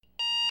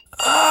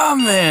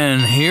Man,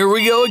 here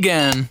we go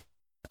again.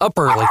 Up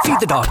early, feed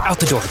the dog,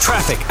 out the door,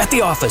 traffic, at the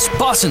office,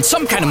 boss in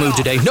some kind of mood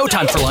today, no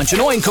time for lunch,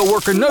 annoying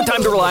coworker, no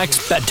time to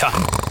relax,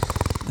 bedtime.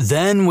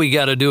 Then we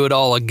gotta do it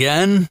all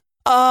again?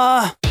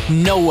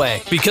 No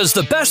way. Because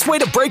the best way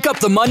to break up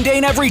the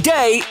mundane every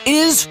day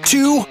is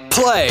to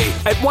play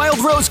at Wild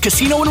Rose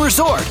Casino and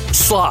Resort.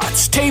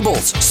 Slots,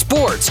 tables,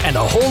 sports, and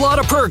a whole lot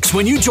of perks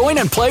when you join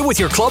and play with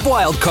your Club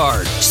Wild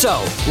card.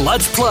 So,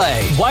 let's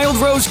play Wild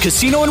Rose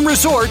Casino and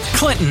Resort,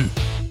 Clinton.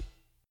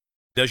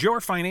 Does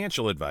your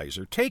financial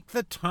advisor take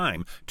the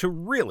time to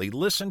really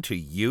listen to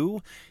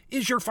you?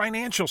 Is your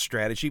financial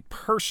strategy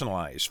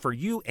personalized for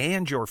you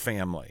and your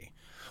family?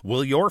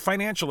 Will your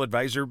financial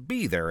advisor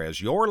be there as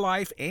your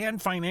life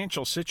and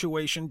financial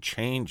situation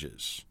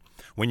changes?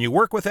 When you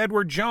work with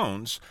Edward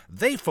Jones,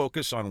 they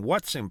focus on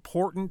what's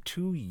important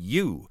to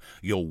you.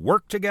 You'll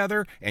work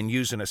together and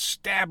use an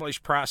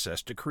established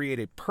process to create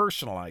a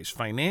personalized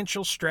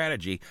financial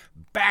strategy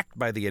backed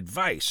by the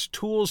advice,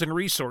 tools, and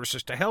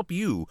resources to help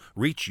you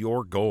reach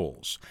your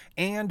goals.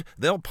 And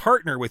they'll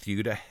partner with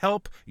you to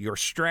help your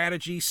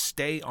strategy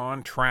stay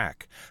on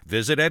track.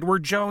 Visit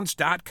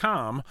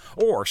edwardjones.com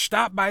or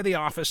stop by the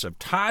office of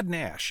Todd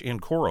Nash in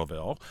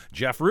Coralville,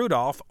 Jeff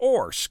Rudolph,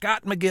 or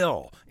Scott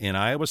McGill in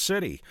Iowa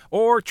City,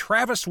 or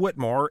Travis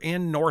Whitmore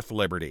in North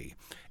Liberty.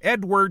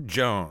 Edward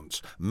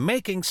Jones,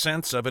 making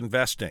sense of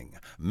investing.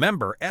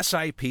 Member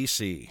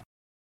SIPC.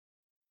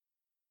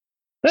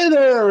 Hey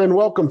there, and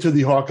welcome to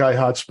the Hawkeye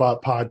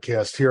Hotspot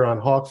Podcast here on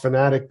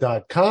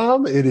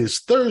HawkFanatic.com. It is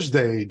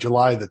Thursday,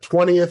 July the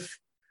 20th,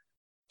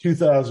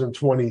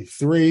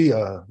 2023,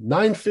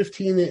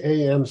 9:15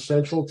 a.m.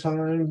 Central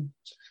Time.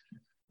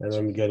 And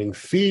I'm getting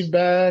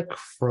feedback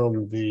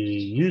from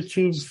the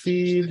YouTube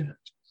feed.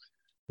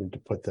 I need to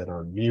put that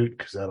on mute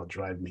because that'll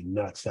drive me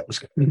nuts. That was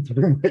coming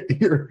through my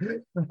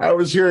ear. I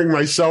was hearing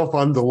myself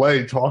on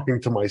delay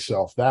talking to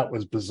myself. That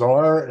was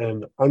bizarre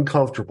and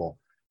uncomfortable.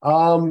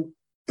 Can't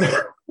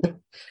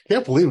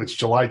believe it's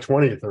July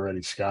 20th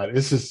already, Scott.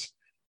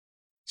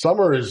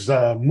 Summer is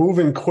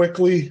moving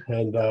quickly,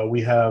 and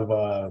we have,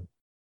 I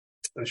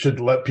should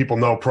let people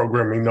know,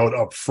 programming note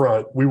up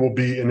front, we will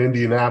be in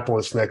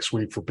Indianapolis next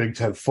week for Big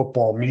Ten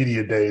football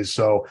media days.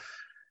 So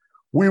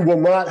we will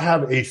not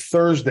have a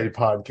Thursday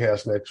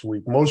podcast next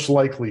week, most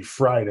likely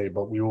Friday,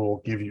 but we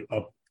will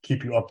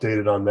keep you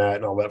updated on that,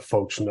 and I'll let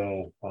folks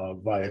know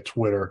via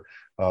Twitter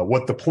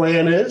what the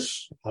plan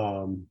is.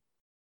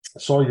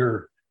 Saw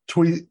your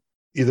tweet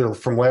either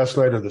from last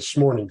night or this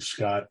morning,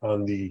 Scott,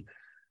 on the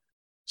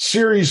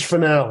series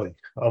finale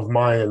of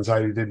Mayans.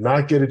 I did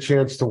not get a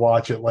chance to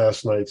watch it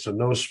last night, so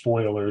no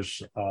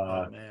spoilers.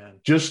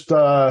 Just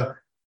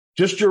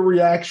your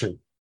reaction.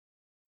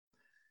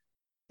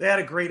 They had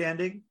a great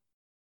ending.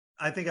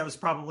 I think it was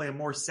probably a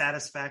more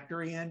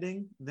satisfactory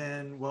ending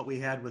than what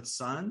we had with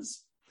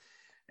Suns.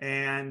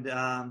 And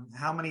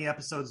how many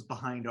episodes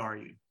behind are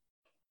you?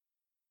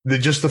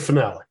 Just the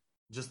finale.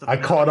 I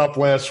caught up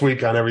last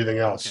week on everything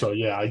else. Okay. So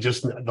yeah,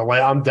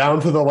 I'm down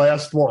to the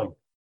last one.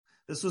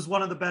 This was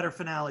one of the better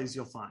finales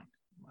you'll find.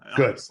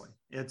 Good. Honestly.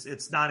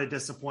 It's not a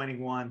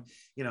disappointing one,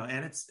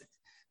 and it's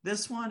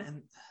this one.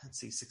 And let's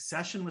see,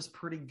 Succession was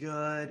pretty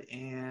good.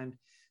 And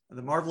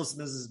The Marvelous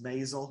Mrs.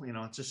 Maisel,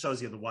 it just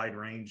shows you the wide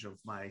range of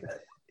my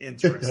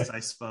interests, I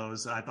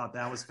suppose. I thought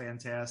that was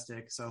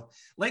fantastic. So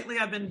lately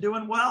I've been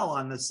doing well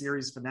on the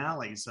series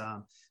finales.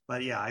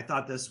 But yeah, I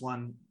thought this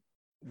one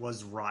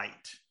was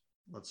right.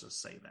 Let's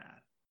just say that.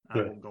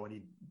 Good. I won't go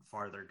any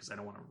farther because I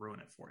don't want to ruin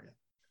it for you.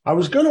 I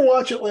was going to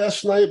watch it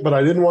last night, but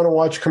I didn't want to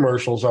watch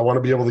commercials. I want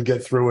to be able to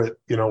get through it,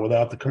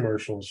 without the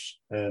commercials.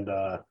 And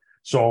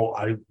so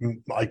I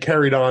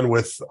carried on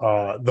with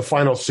the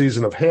final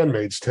season of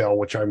Handmaid's Tale,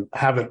 which I'm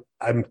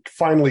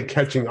finally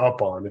catching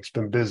up on. It's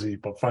been busy,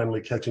 but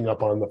finally catching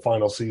up on the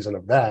final season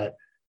of that,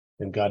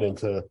 and got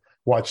into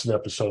watched an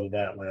episode of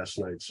that last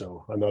night.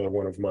 So another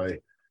one of my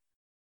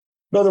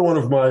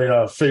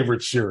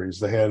favorite series,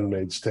 The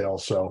Handmaid's Tale.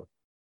 So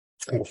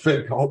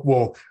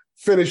we'll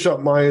finish up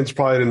Mayans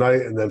probably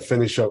tonight, and then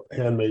finish up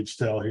Handmaid's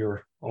Tale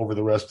here over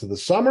the rest of the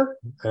summer.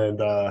 And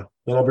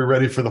then I'll be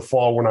ready for the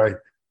fall when I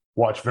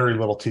watch very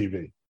little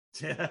TV.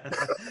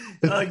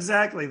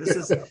 Exactly. This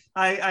is,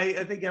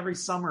 I think every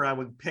summer I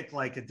would pick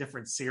like a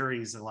different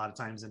series a lot of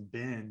times and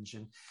binge.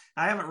 And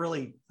I haven't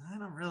really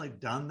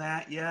done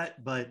that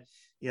yet, but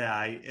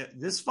yeah,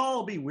 this fall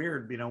will be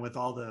weird, with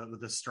all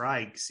the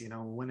strikes,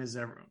 when is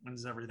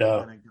everything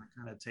going to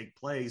kind of take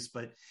place?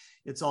 But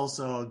it's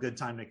also a good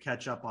time to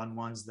catch up on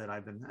ones that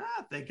I've been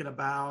thinking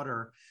about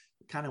or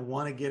kind of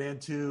want to get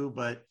into,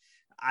 but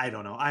I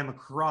don't know. I'm a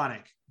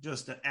chronic,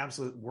 just an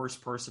absolute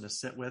worst person to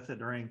sit with it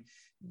during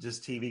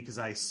just TV because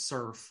I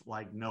surf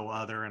like no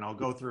other, and I'll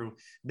go through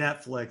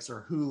Netflix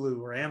or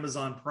Hulu or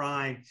Amazon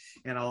Prime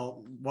and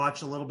I'll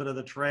watch a little bit of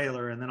the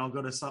trailer and then I'll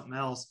go to something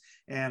else.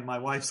 And my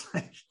wife's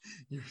like,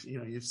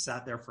 you've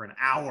sat there for an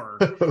hour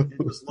and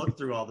just looked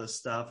through all this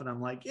stuff. And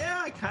I'm like, yeah,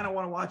 I kind of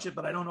want to watch it,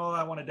 but I don't know if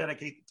I want to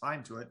dedicate the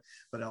time to it,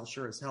 but I'll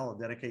sure as hell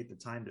dedicate the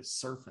time to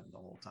surfing the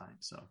whole time.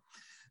 So,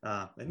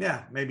 and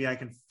yeah, maybe I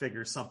can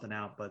figure something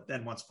out, but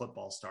then once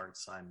football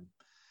starts,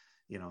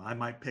 I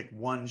might pick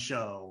one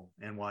show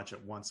and watch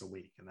it once a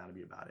week, and that'll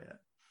be about it.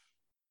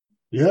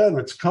 Yeah, and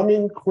it's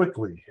coming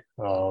quickly.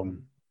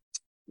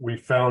 We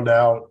found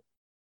out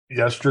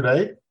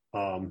yesterday.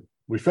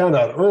 We found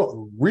out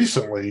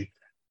recently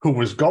who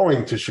was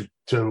going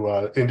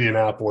to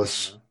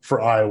Indianapolis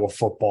for Iowa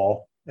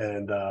football,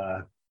 and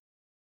I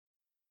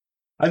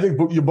think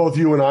both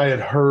you and I had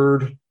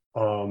heard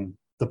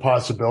the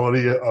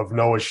possibility of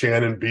Noah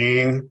Shannon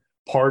being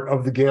part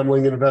of the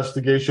gambling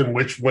investigation.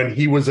 Which, when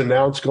he was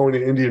announced going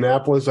to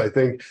Indianapolis, I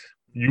think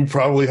you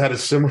probably had a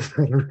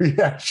similar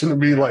reaction to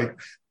me, like,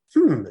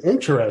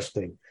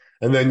 interesting.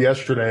 And then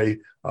yesterday,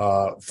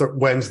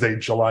 Wednesday,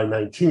 July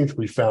 19th,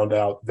 we found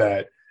out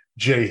that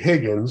Jay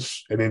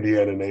Higgins, an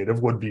Indiana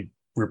native, would be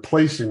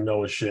replacing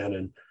Noah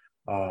Shannon.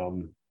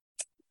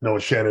 Noah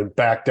Shannon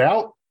backed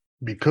out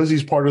because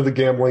he's part of the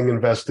gambling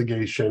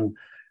investigation.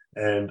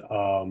 And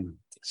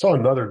saw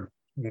another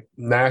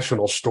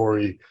national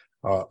story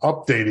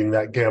updating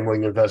that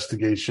gambling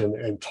investigation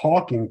and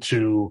talking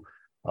to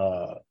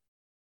the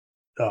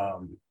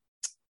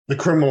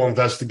criminal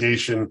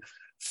investigation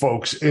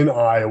folks in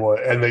Iowa,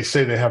 and they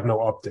say they have no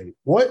update.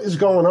 What is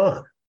going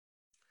on?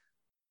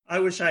 I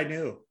wish I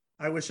knew.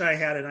 I wish I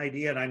had an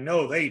idea, and I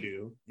know they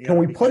do. Can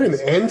we put an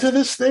end to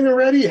this thing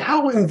already?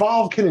 How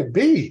involved can it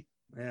be?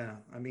 Yeah,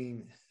 I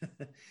mean,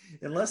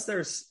 unless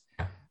there's,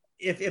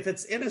 if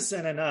it's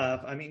innocent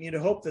enough, I mean, you'd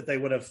hope that they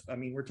would have. I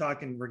mean, we're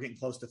getting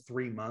close to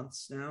 3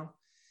 months now.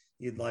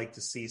 You'd like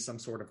to see some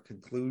sort of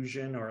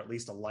conclusion, or at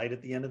least a light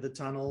at the end of the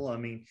tunnel. I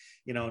mean,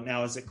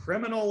 now, is it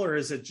criminal, or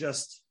is it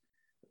just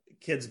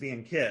kids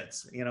being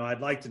kids?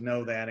 I'd like to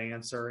know that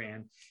answer.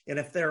 And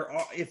if there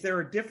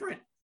are different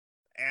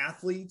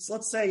athletes,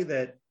 let's say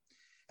that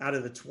out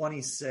of the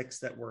 26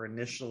 that were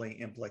initially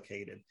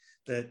implicated,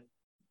 that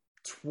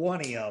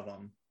 20 of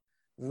them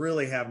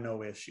really have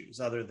no issues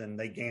other than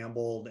they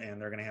gambled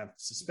and they're going to have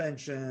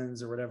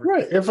suspensions or whatever.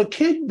 Right.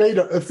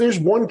 If there's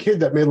one kid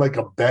that made like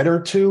a bet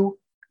or two,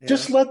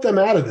 just let them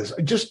out of this.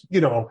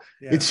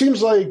 It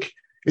seems like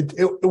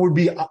it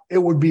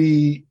would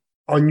be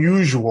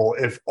unusual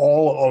if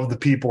all of the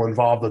people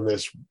involved in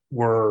this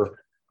were,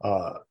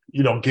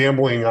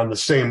 gambling on the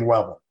same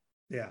level.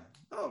 Yeah.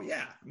 Oh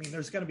yeah. I mean,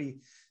 there's going to be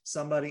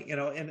somebody,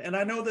 and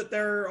I know that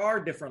there are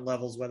different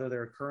levels, whether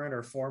they're current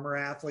or former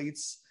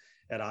athletes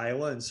at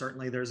Iowa. And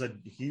certainly there's a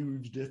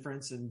huge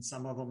difference in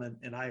some of them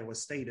in Iowa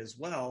State as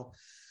well,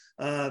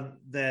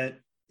 that,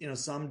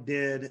 some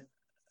did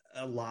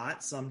a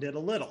lot, some did a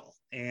little.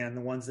 And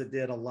the ones that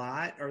did a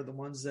lot are the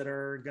ones that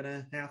are going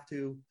to have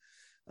to,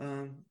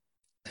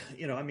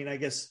 I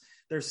guess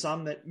there's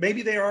some that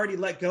maybe they already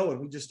let go and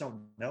we just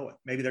don't know it.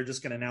 Maybe they're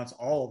just going to announce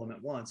all of them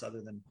at once,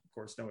 other than, of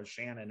course, Noah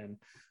Shannon and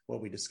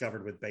what we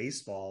discovered with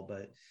baseball.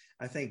 But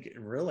I think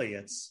really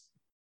it's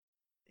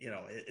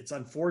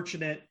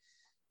unfortunate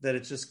that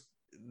it's just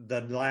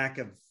the lack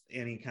of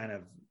any kind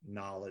of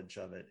knowledge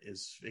of it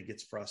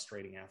gets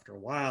frustrating after a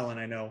while. And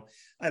I know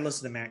I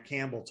listened to Matt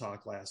Campbell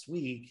talk last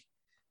week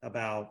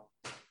about,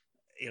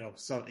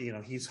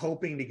 he's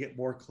hoping to get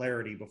more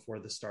clarity before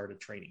the start of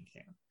training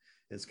camp.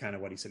 Is kind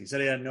of what he said. He said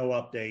he had no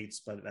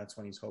updates, but that's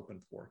what he's hoping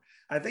for.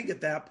 I think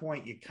at that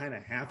point, you kind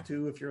of have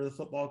to, if you're the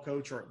football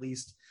coach, or at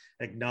least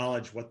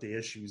acknowledge what the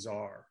issues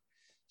are.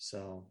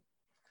 So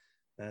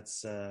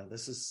that's,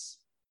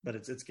 but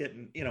it's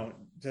getting,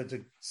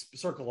 to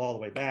circle all the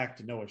way back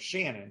to Noah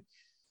Shannon.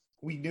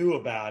 We knew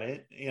about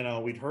it,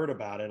 we'd heard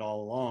about it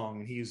all along,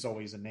 and he's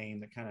always a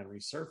name that kind of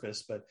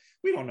resurfaced, but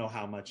we don't know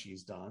how much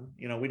he's done.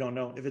 We don't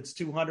know if it's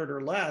 200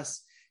 or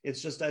less.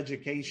 It's just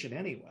education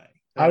anyway.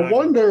 I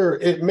wonder,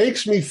 it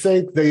makes me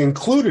think they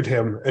included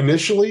him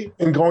initially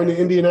in going to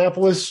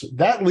Indianapolis.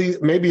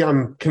 Maybe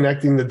I'm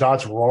connecting the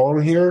dots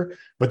wrong here,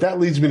 but that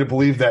leads me to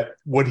believe that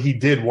what he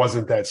did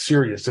wasn't that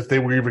serious, if they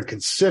were even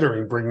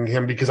considering bringing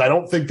him, because I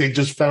don't think they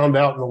just found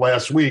out in the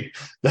last week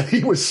that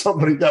he was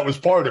somebody that was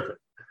part of it.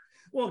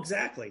 Well,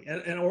 exactly.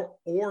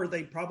 Or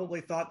they probably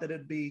thought that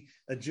it'd be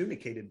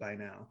adjudicated by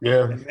now.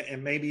 Yeah.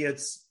 And maybe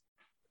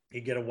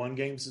he'd get a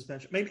 1-game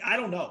suspension. Maybe, I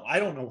don't know. I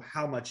don't know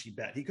how much he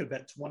bet. He could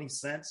bet 20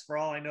 cents for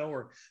all I know,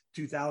 or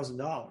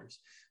 $2,000.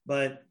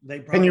 But they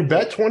probably. Can you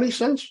bet 20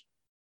 cents?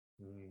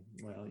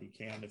 Well, you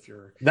can if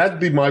you're. That'd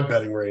be my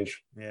betting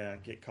range. Yeah,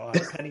 get caught.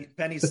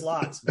 Penny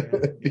slots,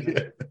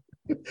 man.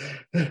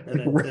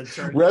 Then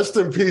Rest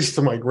in peace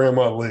to my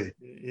grandma Lee,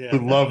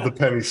 who loved the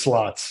penny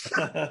slots.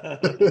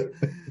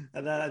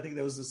 And then I think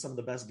those are some of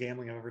the best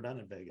gambling I've ever done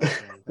in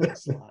Vegas. Penny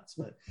slots,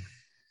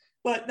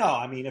 But no,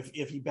 I mean,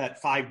 if you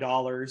bet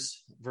 $5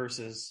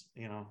 versus,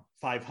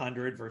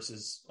 500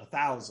 versus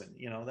 1,000,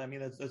 I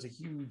mean, that's a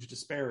huge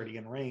disparity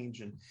in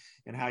range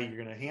and how you're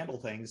going to handle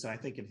things. And I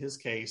think in his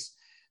case,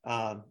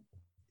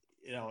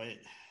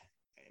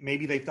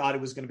 maybe they thought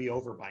it was going to be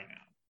over by now.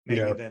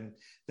 Maybe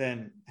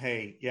then,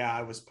 hey, yeah,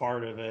 I was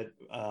part of it.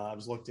 I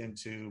was looked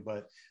into,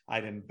 but I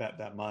didn't bet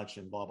that much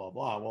and blah, blah,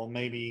 blah. Well,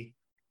 maybe,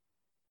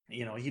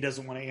 he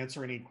doesn't want to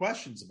answer any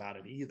questions about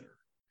it either.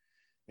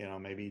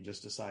 Maybe he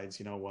just decides,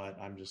 you know what,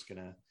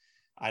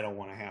 I don't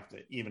want to have to,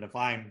 even if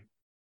I'm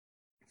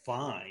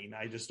fine,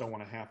 I just don't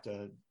want to have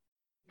to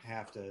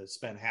have to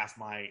spend half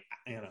my,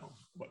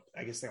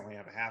 I guess they only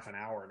have a half an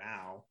hour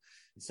now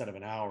instead of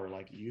an hour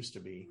like it used to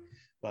be.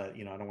 But,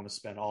 I don't want to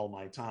spend all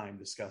my time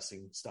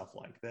discussing stuff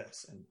like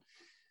this.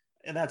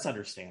 And that's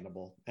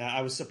understandable.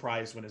 I was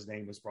surprised when his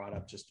name was brought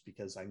up just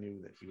because I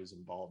knew that he was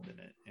involved in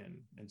it.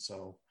 And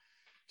so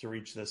to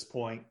reach this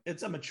point,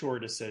 it's a mature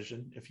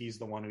decision if he's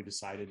the one who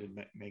decided to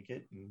make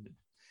it.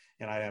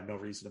 And I have no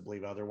reason to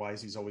believe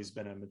otherwise. He's always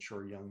been a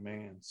mature young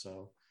man.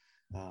 So,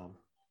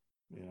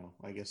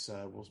 I guess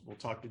we'll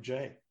talk to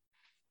Jay.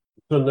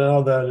 So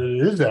now that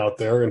it is out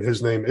there and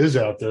his name is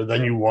out there,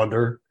 then you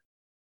wonder,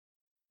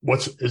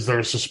 is there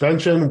a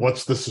suspension?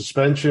 What's the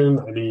suspension?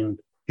 I mean,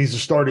 he's a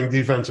starting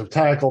defensive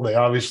tackle. They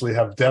obviously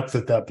have depth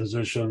at that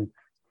position.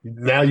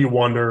 Now you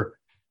wonder,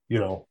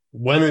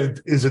 when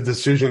is a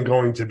decision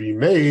going to be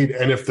made?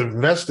 And if the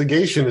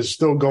investigation is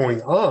still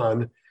going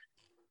on,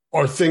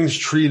 is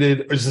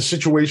the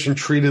situation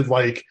treated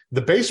like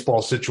the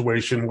baseball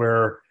situation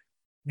where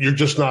you're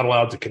just not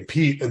allowed to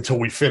compete until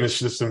we finish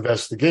this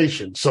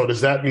investigation? So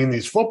does that mean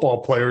these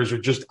football players are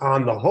just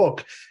on the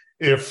hook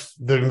if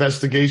the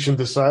investigation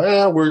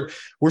decides,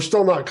 we're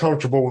still not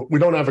comfortable, we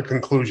don't have a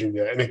conclusion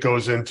yet, and it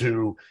goes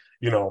into,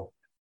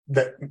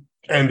 the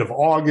end of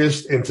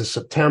August into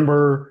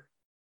September,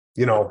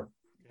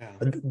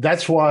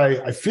 That's why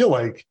I feel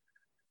like,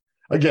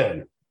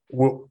 again,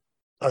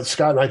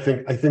 Scott and I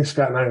think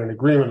Scott and I are in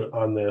agreement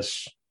on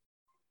this.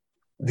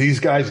 These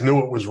guys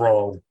knew it was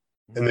wrong,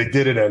 and they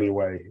did it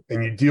anyway.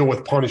 And you deal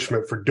with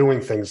punishment for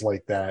doing things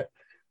like that.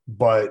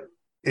 But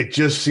it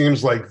just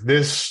seems like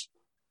this,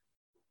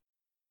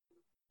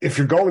 if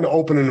you're going to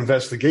open an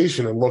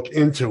investigation and look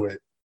into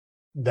it,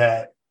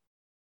 that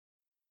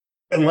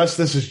unless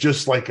this is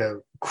just like a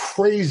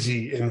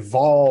crazy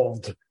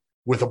involved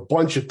with a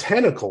bunch of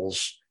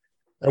tentacles,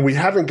 and we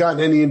haven't gotten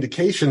any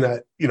indication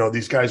that,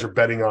 these guys are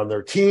betting on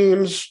their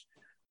teams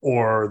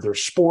or their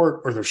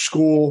sport or their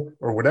school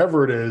or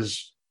whatever it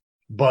is,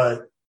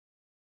 but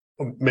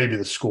maybe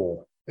the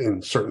school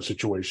in certain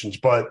situations.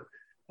 But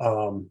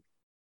I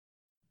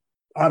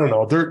don't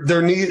know.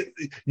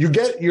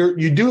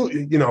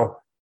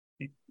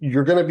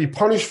 You're going to be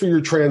punished for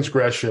your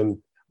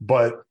transgression,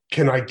 but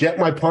can I get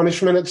my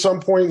punishment at some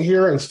point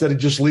here instead of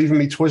just leaving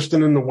me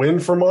twisting in the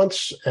wind for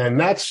months? And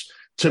that's,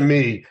 to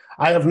me,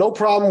 I have no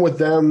problem with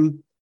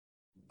them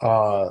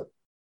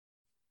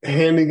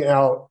handing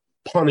out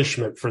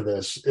punishment for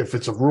this if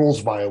it's a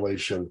rules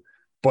violation,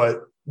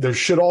 but there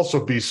should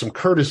also be some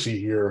courtesy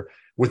here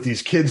with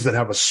these kids that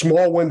have a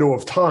small window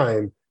of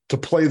time to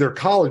play their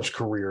college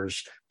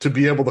careers to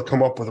be able to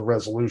come up with a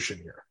resolution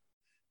here.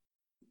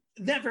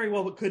 That very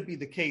well could be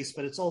the case,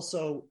 but it's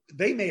also,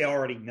 they may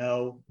already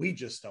know, we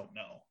just don't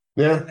know.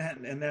 Yeah.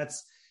 And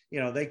that's,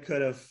 they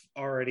could have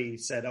already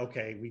said,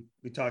 okay,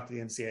 we talked to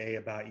the NCAA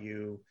about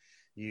you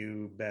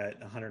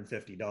bet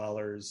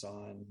 $150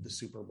 on the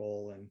Super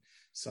Bowl and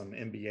some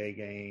NBA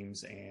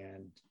games,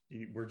 and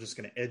we're just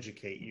going to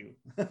educate you,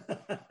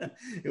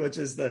 which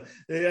is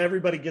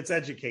everybody gets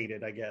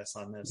educated, I guess,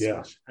 on this,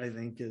 which I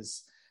think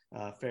is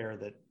fair,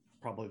 that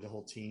probably the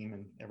whole team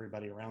and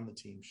everybody around the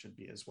team should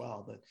be as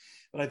well.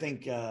 But I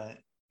think,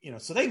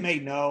 so they may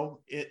know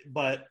it,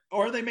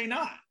 or they may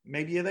not.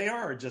 Maybe they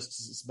are just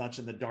as much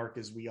in the dark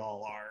as we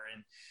all are.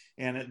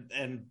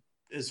 And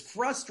as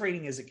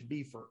frustrating as it can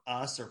be for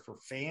us or for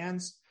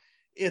fans,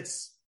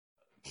 it's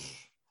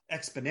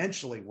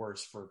exponentially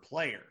worse for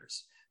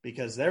players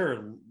because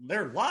their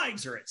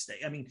lives are at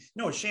stake. I mean,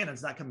 Noah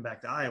Shannon's not coming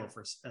back to Iowa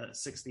for a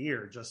sixth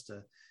year just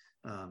to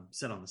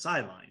sit on the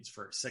sidelines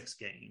for 6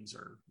 games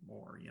or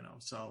more,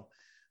 So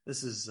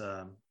this is.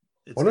 I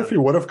wonder if he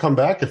would have come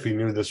back if he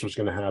knew this was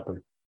going to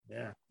happen.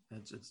 Yeah,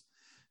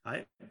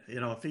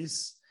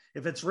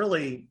 if it's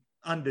really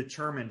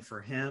undetermined for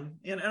him,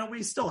 and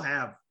we still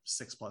have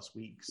 6+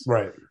 weeks,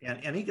 right?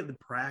 And he can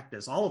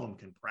practice. All of them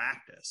can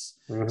practice,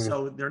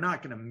 so they're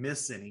not going to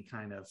miss any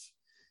kind of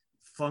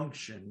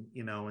function,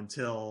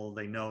 until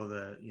they know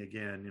that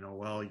again,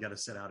 well, you got to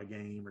sit out a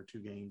game or 2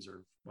 games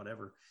or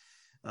whatever.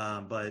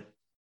 But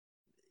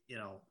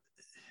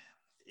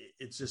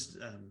it's just,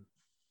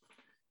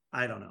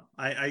 I don't know.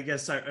 I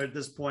guess at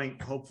this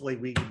point, hopefully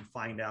we can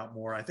find out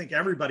more. I think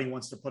everybody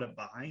wants to put it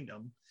behind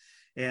them.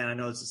 And I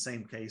know it's the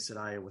same case at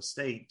Iowa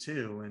State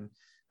too. And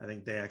I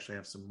think they actually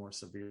have some more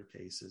severe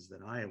cases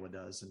than Iowa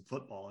does in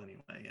football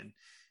anyway.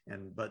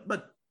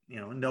 But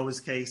in Noah's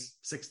case,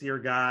 6th-year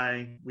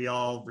guy, we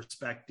all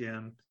respect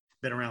him,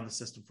 been around the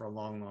system for a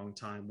long, long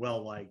time,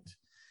 well-liked.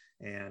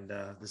 And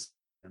this is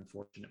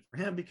unfortunate for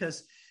him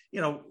because,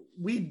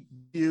 we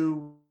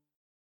do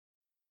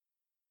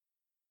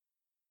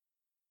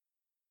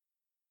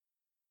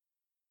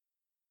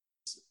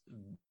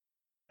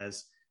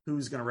as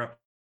who's going to represent.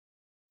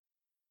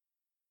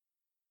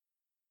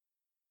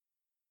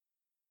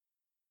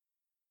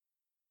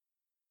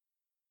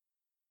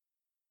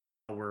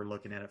 We're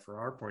looking at it for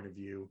our point of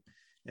view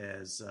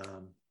as,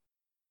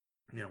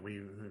 who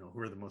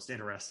are the most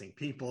interesting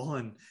people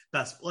and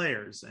best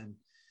players. And,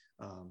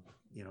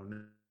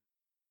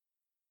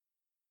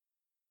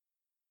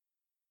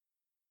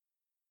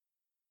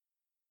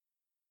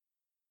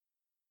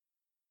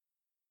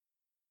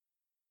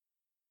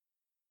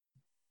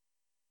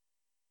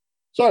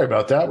 Sorry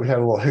about that. We had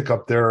a little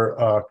hiccup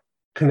there,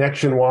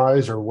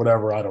 connection-wise or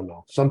whatever. I don't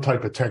know. Some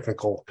type of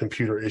technical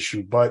computer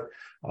issue. But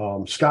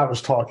Scott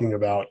was talking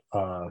about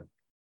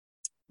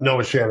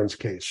Noah Shannon's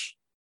case.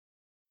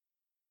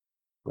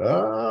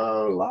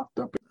 Locked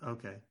up.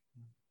 Okay.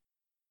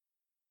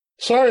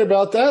 Sorry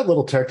about that.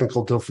 Little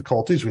technical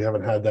difficulties. We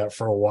haven't had that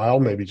for a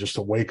while. Maybe just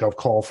a wake-up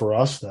call for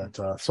us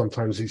that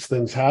sometimes these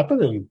things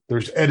happen and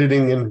there's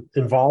editing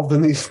involved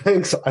in these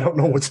things. I don't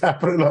know what's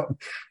happening on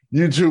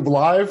YouTube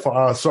Live.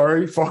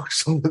 Sorry,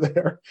 folks over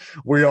there.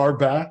 We are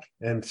back.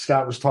 And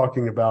Scott was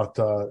talking about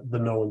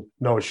the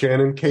Noah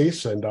Shannon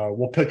case, and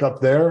we'll pick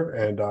up there,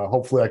 and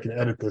hopefully I can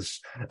edit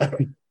this.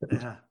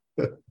 Yeah.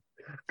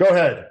 Go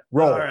ahead.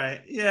 Roll. All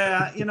right.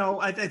 Yeah.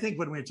 I think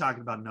when we were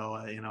talking about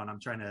Noah, and I'm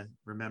trying to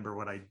remember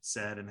what I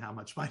said and how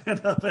much might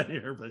end up in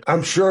here, but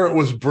I'm sure it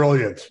was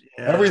brilliant.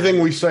 Yeah. Everything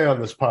we say on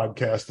this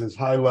podcast is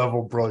high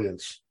level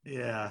brilliance.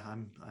 Yeah.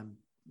 I'm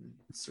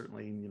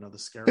certainly, the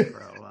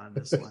scarecrow on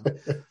this one,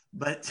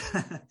 but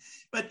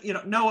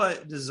Noah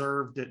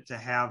deserved it to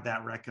have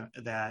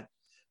that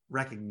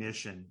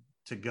recognition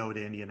to go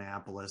to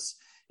Indianapolis.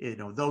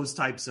 Those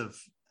types of,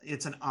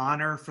 it's an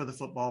honor for the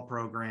football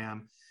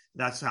program.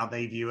 That's how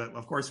they view it.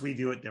 Of course, we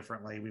view it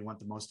differently. We want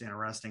the most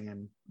interesting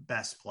and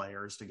best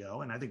players to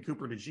go. And I think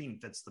Cooper DeJean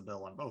fits the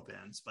bill on both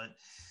ends. But,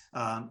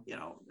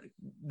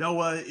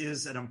 Noah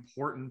is an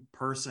important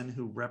person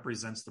who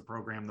represents the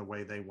program the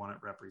way they want it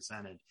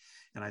represented.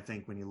 And I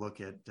think when you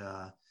look at,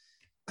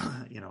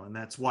 and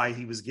that's why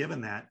he was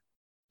given that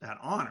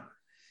honor.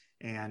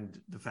 And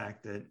the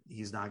fact that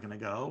he's not going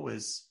to go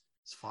is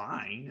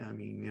fine. I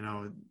mean,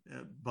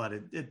 but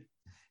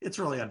it's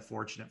really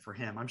unfortunate for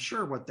him. I'm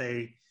sure what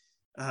they,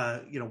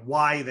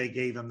 why they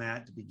gave him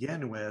that to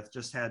begin with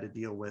just had to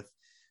deal with,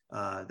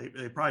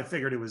 they probably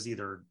figured it was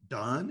either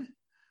done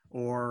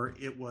or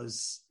it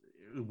was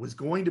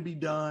going to be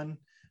done,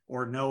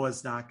 or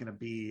Noah's not going to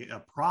be a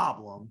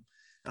problem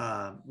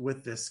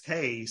with this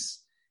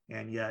case.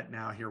 And yet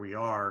now here we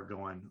are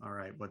going, all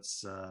right,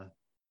 what's,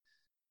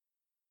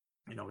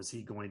 is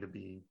he going to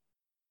be,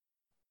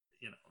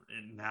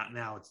 and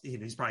now it's,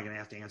 he's probably going to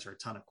have to answer a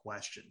ton of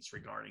questions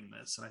regarding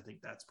this. And I think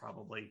that's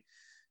probably,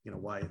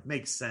 why it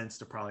makes sense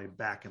to probably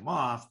back him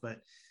off,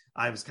 but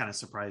I was kind of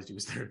surprised he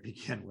was there to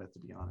begin with, to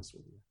be honest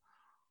with you.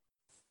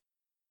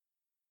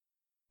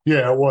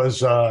 Yeah, it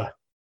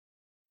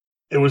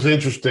was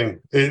interesting.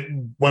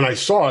 When I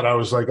saw it, I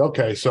was like,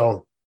 okay,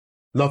 so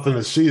nothing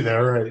to see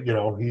there.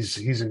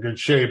 He's in good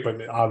shape,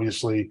 and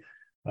obviously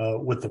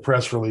with the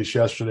press release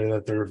yesterday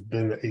that there have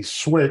been a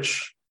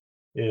switch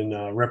in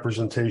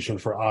representation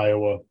for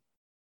Iowa.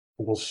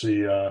 We'll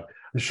see. I'm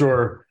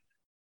sure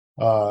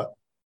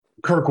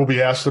Kirk will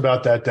be asked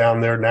about that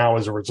down there now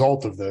as a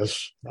result of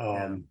this,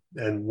 and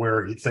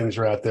where things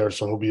are at there.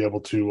 So he'll be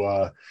able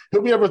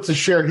to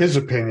share his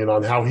opinion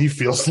on how he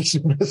feels this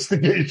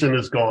investigation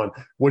has gone,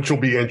 which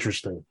will be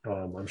interesting.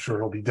 I'm sure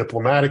he'll be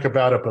diplomatic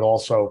about it, but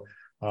also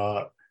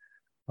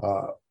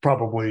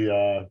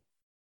probably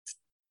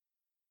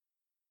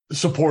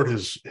support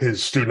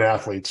his student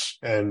athletes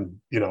and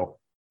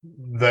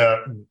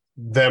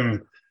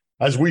them,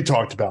 as we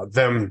talked about,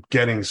 them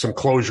getting some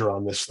closure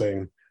on this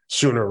thing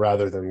sooner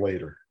rather than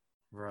later.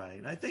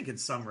 Right. I think in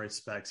some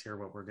respects here,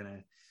 what we're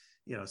going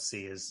to,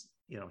 see is,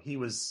 he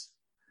was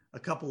a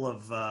couple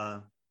of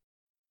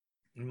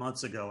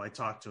months ago, I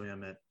talked to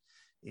him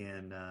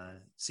in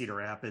Cedar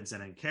Rapids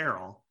and in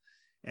Carroll,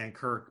 and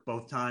Kirk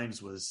both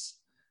times was,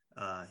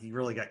 he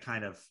really got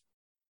kind of,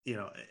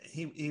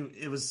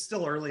 it was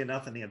still early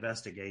enough in the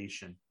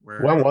investigation where.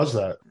 When was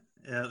that?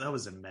 Yeah, that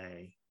was in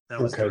May. That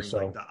was during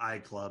like the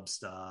iClub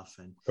stuff.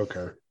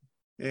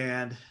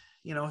 And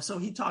so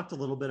he talked a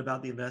little bit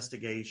about the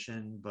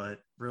investigation, but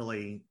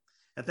really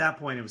at that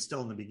point it was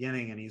still in the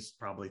beginning, and he's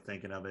probably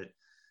thinking of it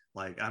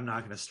like, I'm not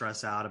going to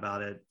stress out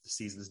about it. The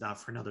season's not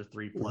for another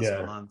 3+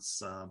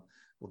 months.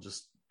 We'll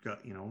just go,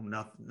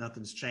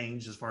 nothing's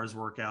changed as far as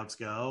workouts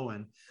go,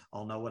 and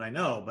I'll know what I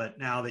know. But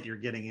now that you're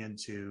getting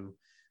into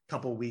a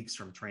couple weeks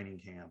from training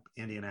camp,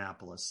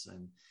 Indianapolis,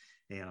 and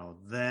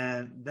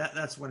then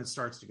that's when it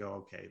starts to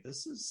go, okay,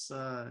 this is,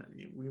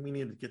 we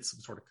need to get some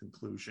sort of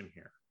conclusion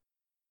here.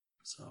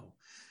 So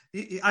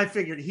I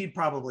figured he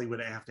probably would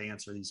have to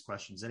answer these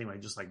questions anyway,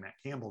 just like Matt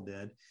Campbell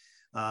did.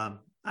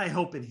 I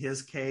hope in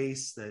his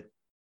case that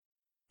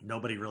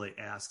nobody really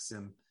asks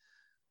him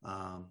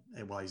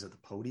while he's at the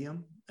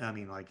podium. I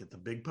mean, like at the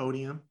big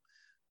podium,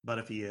 but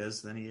if he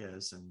is, then he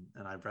is.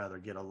 And I'd rather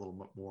get a little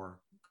bit more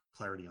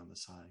clarity on the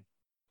side.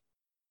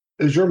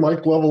 Is your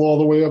mic level all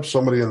the way up?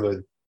 Somebody in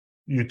the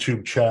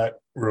YouTube chat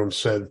room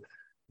said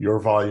your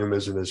volume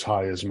isn't as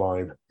high as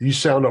mine. You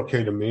sound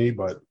okay to me,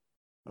 but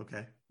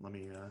okay. Let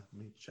me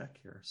check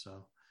here. So,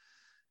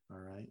 all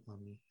right,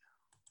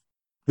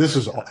 This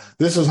is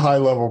high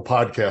level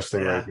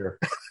podcasting right here.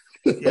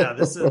 Yeah,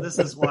 this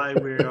is why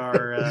we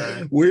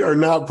are. We are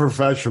not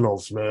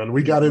professionals, man.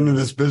 We got into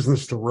this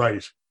business to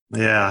write.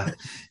 Yeah,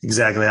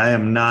 exactly. I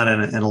am not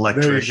an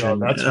electrician.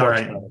 There you go. That's all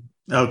right.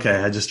 Okay,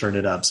 I just turned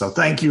it up. So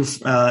thank you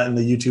in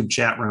the YouTube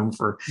chat room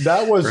for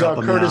that was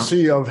for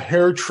courtesy of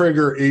Hair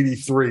Trigger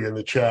 83 in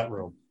the chat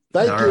room.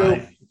 Thank you.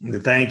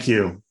 Right. Thank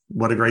you.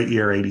 What a great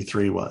year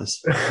 83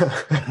 was.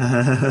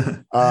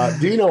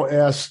 Dino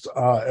asked,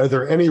 are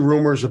there any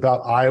rumors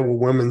about Iowa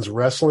women's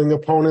wrestling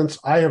opponents?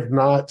 I have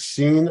not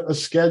seen a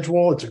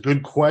schedule. It's a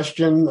good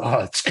question.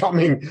 It's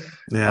coming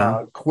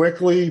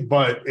quickly,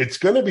 but it's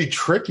going to be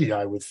tricky,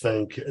 I would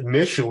think,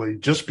 initially,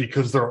 just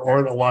because there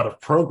aren't a lot of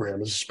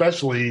programs,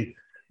 especially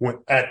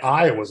at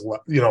Iowa's,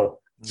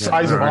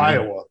 size of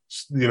Iowa,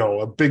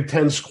 a Big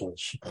Ten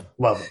schools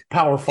level,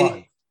 Power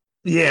 5.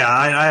 Yeah,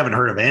 I haven't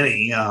heard of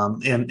any,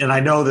 and I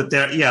know that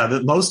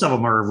that most of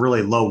them are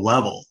really low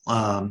level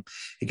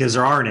because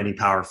there aren't any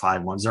Power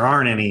 5 ones. There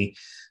aren't any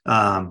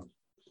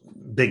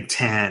Big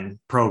Ten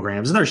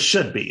programs, and there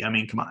should be. I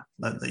mean, come on,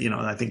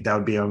 I think that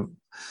would be a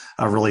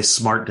really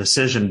smart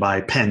decision by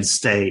Penn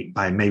State,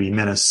 by maybe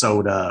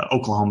Minnesota,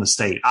 Oklahoma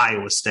State,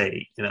 Iowa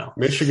State.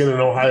 Michigan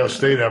and Ohio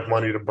State have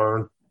money to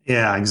burn.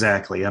 Yeah,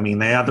 exactly. I mean,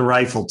 they have the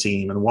rifle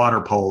team and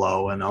water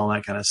polo and all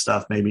that kind of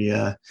stuff. Maybe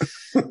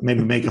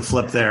make a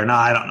flip there. No,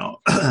 I don't know.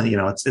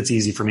 It's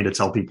easy for me to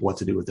tell people what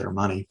to do with their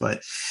money,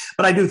 but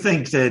I do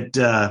think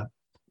that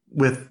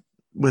with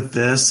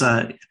this,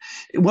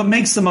 what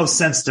makes the most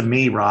sense to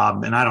me,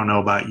 Rob, and I don't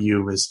know about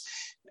you, is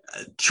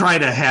try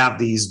to have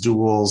these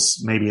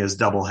duels maybe as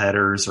double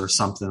headers or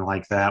something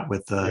like that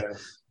with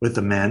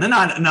the men, and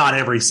not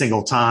every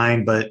single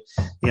time, but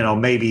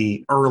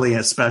maybe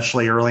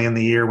especially early in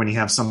the year when you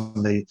have some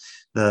of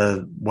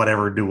the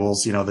whatever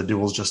duels, the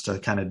duels just to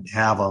kind of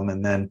have them,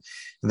 and then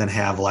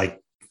have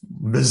like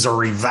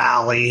Missouri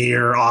Valley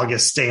or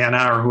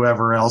Augustana or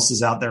whoever else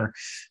is out there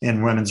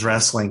in women's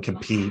wrestling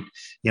compete,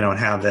 and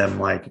have them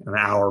like an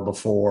hour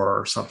before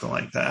or something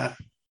like that.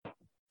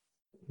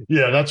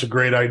 Yeah, that's a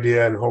great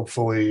idea, and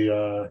hopefully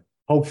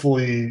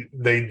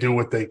they do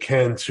what they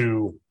can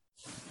to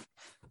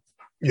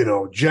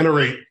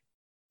generate.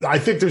 I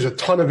think there's a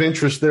ton of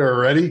interest there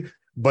already,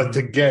 but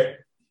to get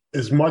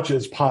as much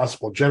as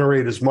possible,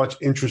 generate as much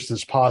interest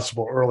as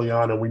possible early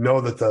on. And we know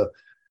that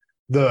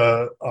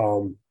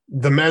the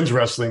men's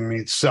wrestling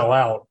meets sell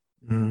out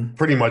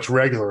pretty much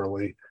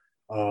regularly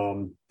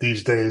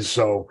these days.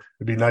 So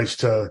it'd be nice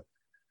to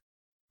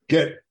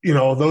get,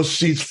 those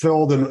seats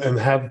filled and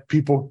have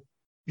people,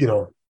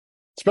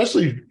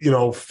 especially,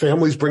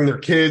 families bring their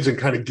kids and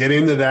kind of get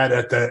into that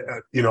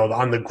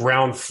on the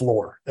ground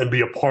floor and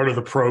be a part of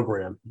the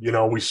program.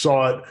 We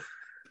saw it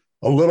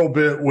a little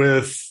bit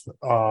with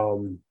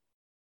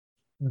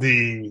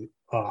the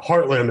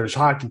Heartlanders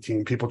hockey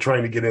team, people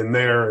trying to get in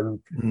there, and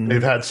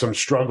they've had some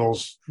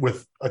struggles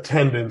with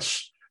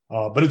attendance.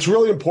 But it's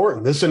really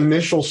important. This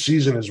initial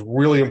season is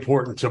really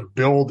important to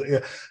build.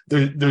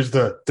 There's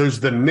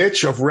the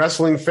niche of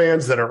wrestling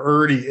fans that are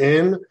already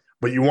in,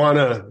 but you want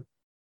to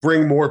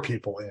bring more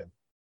people in.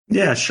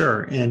 Yeah,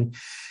 sure. And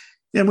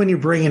when you're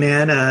bringing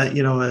in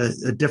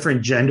a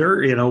different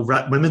gender,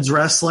 women's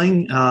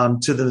wrestling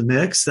to the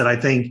mix, that I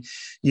think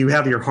you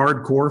have your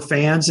hardcore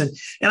fans. And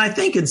I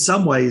think in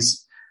some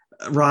ways,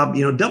 Rob,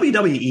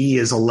 WWE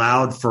is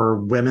allowed for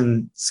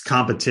women's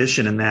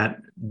competition in that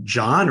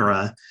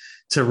genre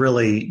to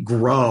really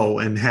grow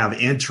and have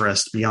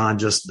interest beyond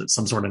just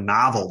some sort of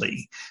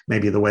novelty,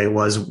 maybe the way it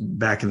was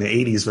back in the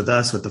 80s with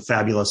us, with the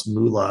fabulous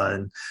Moolah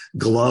and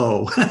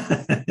Glow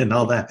and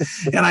all that.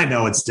 And I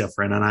know it's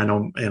different, and I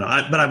don't,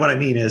 but what I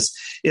mean is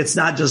it's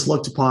not just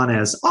looked upon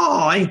as,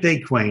 oh, ain't they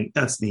quaint?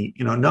 That's neat.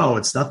 No,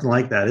 it's nothing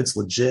like that. It's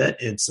legit.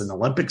 It's an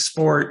Olympic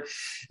sport.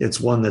 It's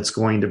one that's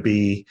going to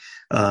be,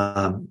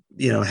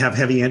 have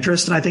heavy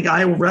interest. And I think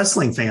Iowa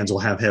wrestling fans will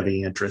have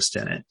heavy interest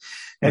in it.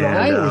 And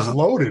Iowa's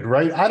loaded,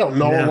 right? I don't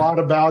know a lot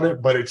about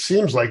it, but it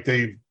seems like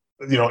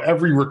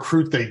every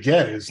recruit they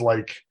get is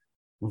like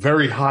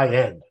very high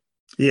end.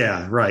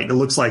 Yeah, right. It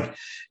looks like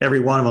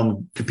every one of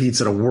them competes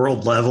at a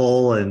world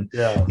level and,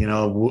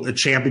 a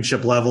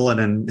championship level.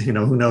 And then,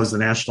 who knows, the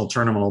national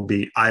tournament will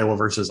be Iowa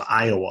versus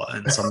Iowa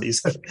in some of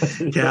these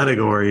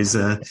categories,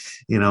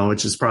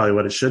 which is probably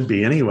what it should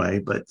be anyway.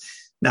 But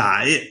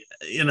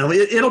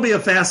it'll be a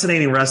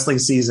fascinating wrestling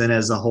season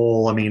as a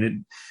whole. I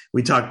mean,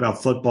 we talked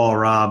about football,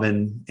 Rob,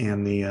 and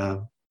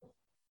the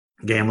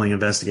gambling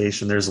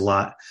investigation. There's a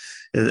lot.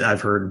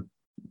 I've heard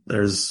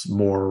there's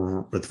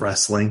more with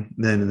wrestling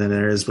than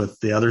there is with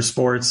the other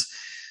sports.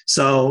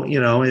 So,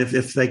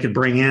 if they could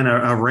bring in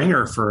a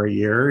ringer for a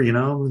year,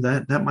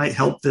 that might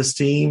help this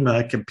team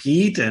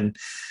compete and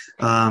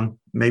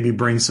maybe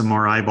bring some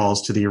more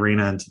eyeballs to the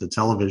arena and to the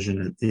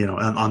television,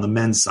 on the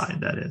men's side,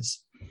 that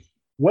is.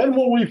 When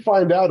will we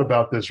find out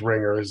about this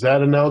ringer? Is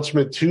that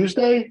announcement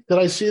Tuesday? Did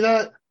I see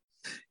that?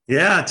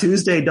 Yeah,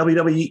 Tuesday,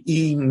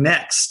 WWE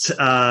Next.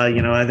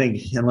 I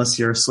think unless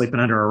you're sleeping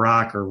under a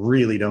rock or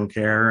really don't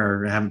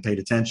care or haven't paid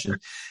attention,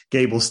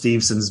 Gable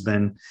Steveson's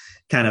been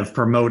kind of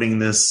promoting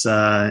this,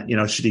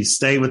 should he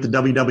stay with the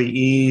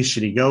WWE?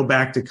 Should he go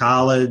back to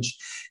college?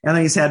 And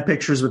then he's had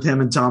pictures with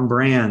him and Tom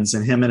Brands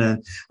and him in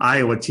an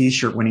Iowa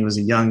t-shirt when he was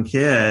a young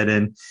kid.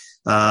 And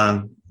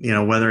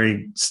whether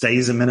he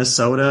stays in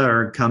Minnesota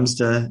or comes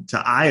to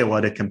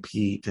Iowa to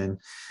compete. And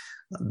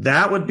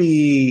that would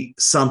be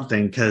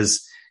something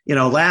because,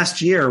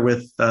 last year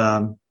with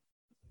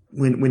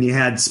when you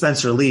had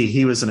Spencer Lee,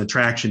 he was an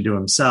attraction to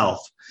himself.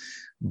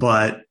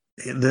 But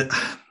the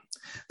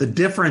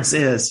difference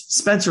is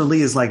Spencer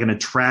Lee is like an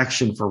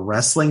attraction for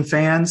wrestling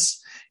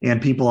fans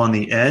and people on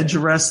the edge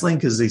of wrestling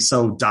because he's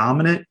so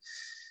dominant.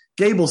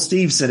 Gable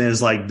Steveson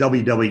is like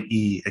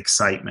WWE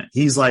excitement.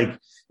 He's like,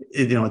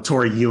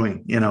 Tori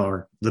Ewing,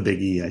 or the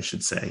Big E, I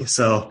should say.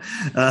 So,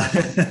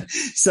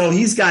 so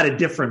he's got a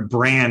different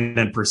brand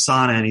and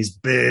persona, and he's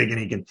big, and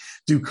he can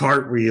do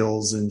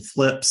cartwheels and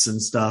flips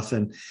and stuff.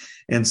 And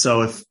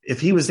so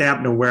if he was to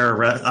happen to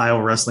wear a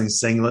Iowa wrestling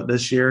singlet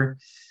this year,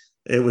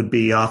 it would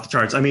be off the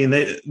charts. I mean,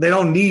 they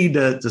don't need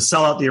to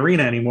sell out the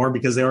arena anymore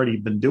because they already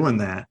been doing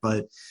that,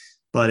 but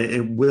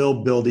it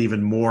will build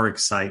even more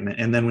excitement.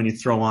 And then when you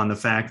throw on the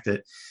fact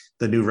that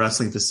the new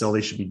wrestling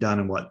facility should be done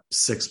in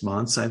 6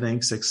 months, I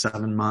think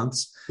 6-7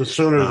 months. The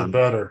sooner the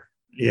better.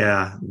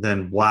 Yeah.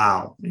 Then,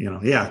 wow.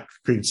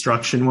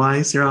 Construction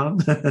wise,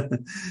 Rob.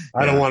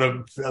 I don't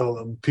want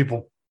to,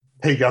 people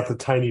take out the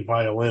tiny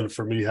violin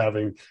for me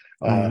having,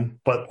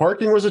 but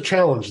parking was a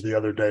challenge the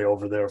other day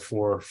over there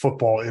for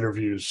football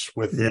interviews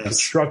with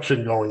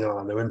construction going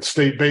on and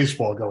state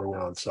baseball going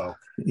on. So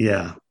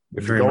yeah.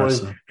 If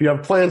you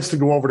have plans to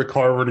go over to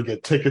Carver to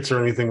get tickets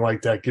or anything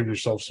like that, give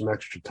yourself some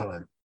extra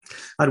time.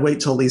 I'd wait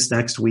till at least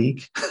next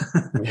week.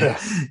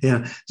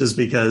 Yeah. Just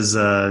because,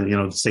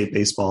 state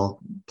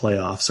baseball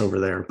playoffs over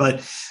there.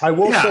 But I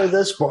will say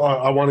this, but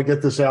I want to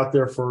get this out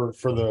there for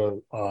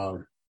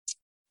the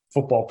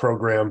football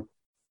program.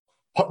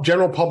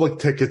 General public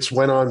tickets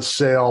went on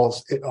sale,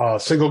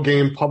 single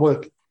game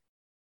public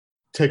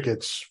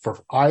tickets for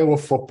Iowa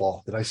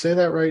football. Did I say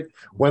that right?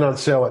 Went on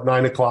sale at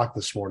 9:00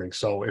 this morning.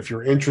 So if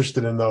you're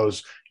interested in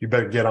those, you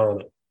better get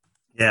on it.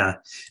 Yeah,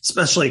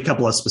 especially a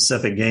couple of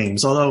specific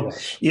games. Although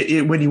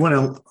when you want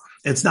to,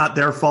 it's not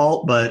their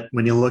fault, but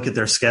when you look at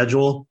their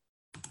schedule,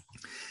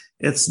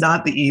 it's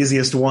not the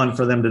easiest one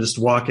for them to just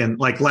walk in.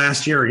 Like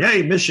last year,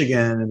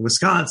 Michigan and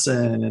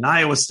Wisconsin and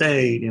Iowa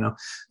State.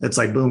 It's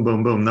like boom,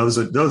 boom, boom. Those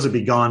would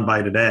be gone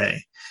by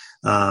today.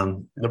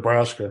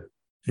 Nebraska.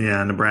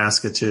 Yeah,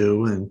 Nebraska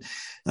too, and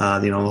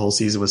the whole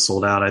season was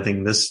sold out. I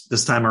think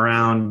this time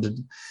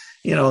around,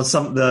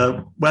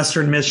 the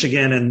Western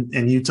Michigan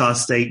and Utah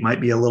State might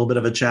be a little bit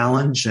of a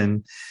challenge,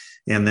 and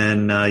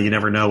then you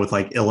never know with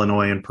like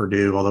Illinois and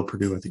Purdue. Although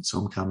Purdue, I think, is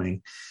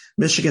homecoming.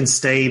 Michigan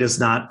State is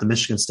not the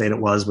Michigan State it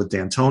was with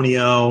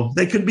D'Antonio.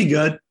 They could be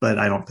good, but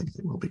I don't think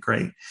they will be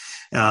great.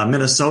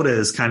 Minnesota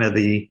is kind of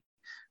the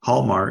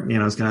hallmark.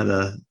 It's kind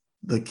of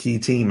the key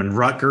team, and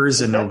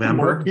Rutgers in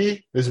November.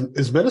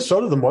 Is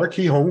Minnesota the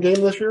marquee home game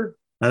this year?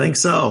 I think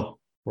so.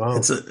 Wow.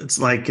 It's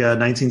like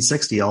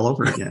 1960 all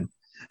over again.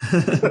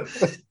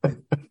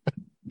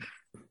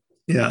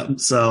 Yeah.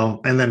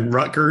 So, and then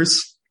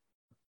Rutgers,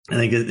 I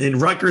think in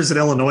Rutgers and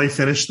Illinois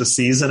finished the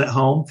season at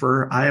home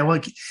for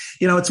Iowa.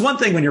 It's one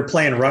thing when you're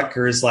playing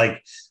Rutgers,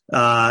 like,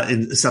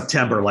 in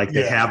September, like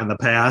they have in the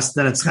past,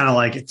 then it's kind of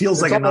like, it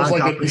feels like a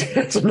non-conference.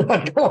 It's a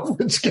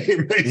non-conference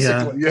game,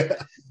 basically.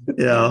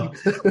 Yeah.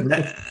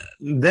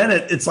 Then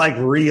it's like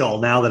real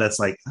now that it's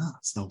like,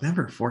 it's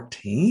November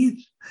 14th.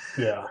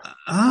 Yeah.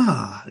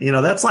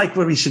 That's like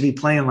when we should be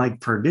playing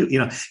like Purdue,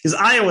 because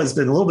Iowa's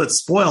been a little bit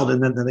spoiled,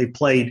 and then they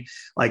played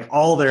like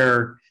all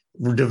their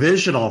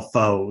divisional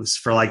foes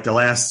for like the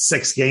last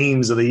 6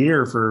 games of the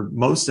year for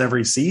most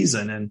every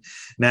season. And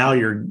now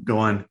you're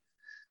going,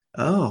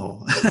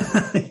 you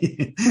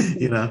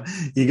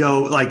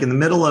go like in the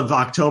middle of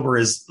October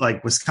is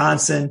like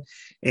Wisconsin,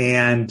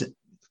 and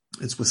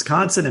it's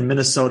Wisconsin and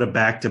Minnesota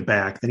back to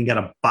back. Then you got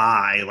a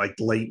bye like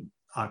late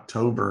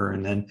October,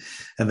 and then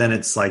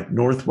it's like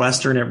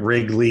Northwestern at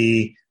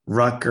Wrigley,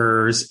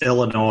 Rutgers,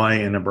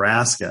 Illinois, and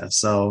Nebraska.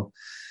 So,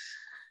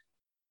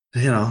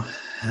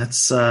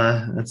 that's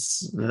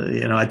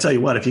I tell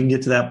you what, if you can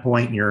get to that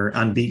point and you're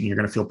unbeaten, you're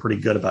going to feel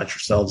pretty good about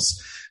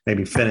yourselves.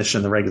 Maybe finish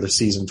in the regular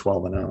season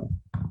 12-0.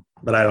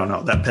 But I don't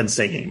know. That Penn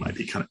State game might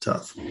be kind of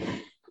tough.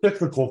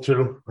 Difficult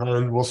too,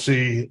 and we'll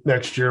see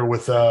next year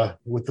with the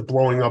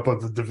blowing up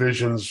of the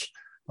divisions,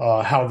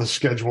 how the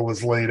schedule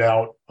is laid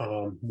out.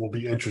 Will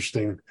be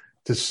interesting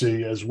to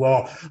see as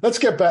well. Let's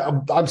get back.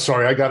 I'm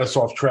sorry, I got us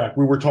off track.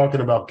 We were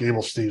talking about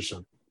Gable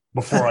Steveson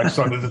before I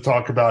started to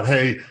talk about,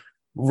 hey,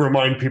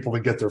 remind people to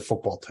get their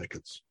football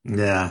tickets.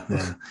 Yeah.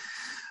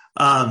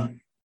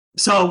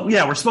 So,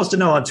 we're supposed to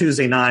know on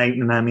Tuesday night.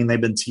 And I mean, they've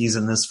been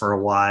teasing this for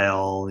a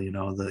while,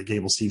 the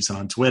Gable Steveson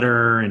on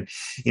Twitter. And,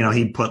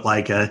 he put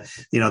like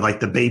like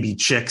the baby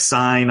chick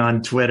sign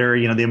on Twitter,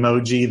 the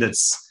emoji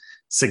that's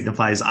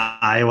signifies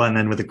Iowa, and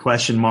then with a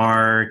question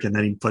mark. And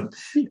then he put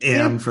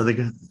M for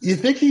the. You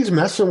think he's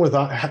messing with,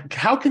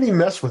 how can he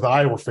mess with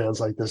Iowa fans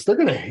like this? They're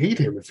going to hate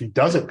him if he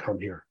doesn't come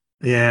here.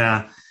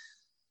 Yeah.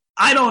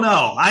 I don't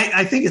know.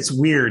 I think it's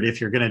weird if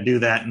you're going to do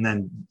that and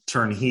then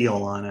turn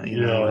heel on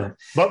it.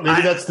 But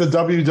maybe that's the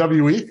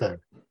WWE thing.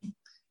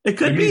 It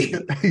could be.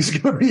 He's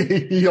going to be a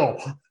heel.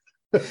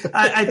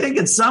 I think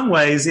in some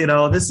ways,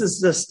 this is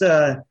just,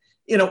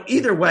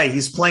 either way,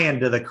 he's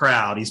playing to the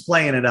crowd. He's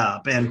playing it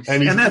up. And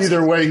that's,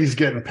 either way, he's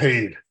getting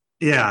paid.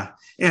 Yeah.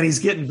 And he's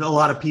getting a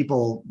lot of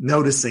people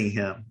noticing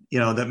him,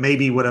 that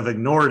maybe would have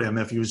ignored him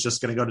if he was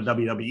just going to go to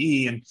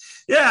WWE. And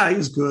yeah, he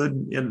was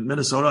good in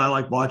Minnesota. I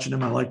like watching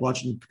him. I like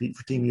watching him compete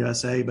for Team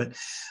USA. But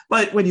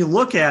when you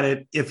look at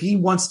it, if he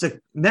wants to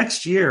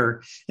next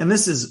year, and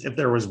this is, if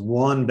there was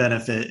one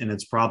benefit, and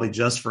it's probably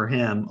just for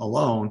him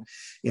alone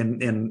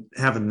in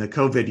having the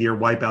COVID year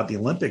wipe out the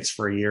Olympics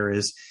for a year,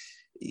 is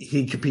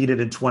he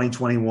competed in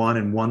 2021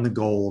 and won the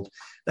gold.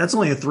 That's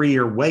only a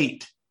 3-year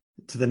wait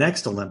to the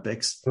next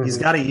Olympics. Mm-hmm. He's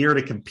got a year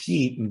to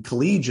compete in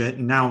collegiate.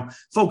 And now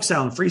folk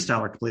style and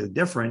freestyle are completely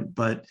different,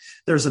 but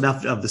there's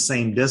enough of the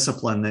same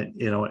discipline that,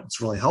 it's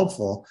really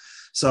helpful.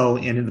 So,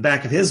 and in the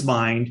back of his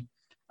mind,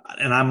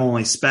 and I'm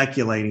only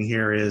speculating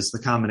here, is the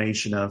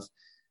combination of,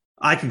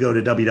 I could go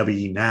to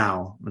WWE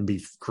now and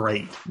be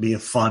great, be a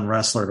fun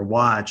wrestler to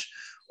watch,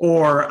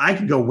 or I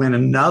could go win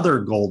another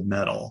gold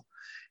medal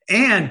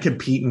and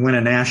compete and win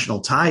a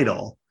national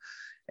title.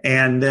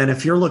 And then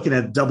if you're looking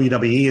at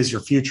WWE as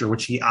your future,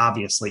 which he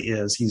obviously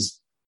is,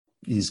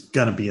 he's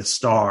going to be a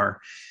star.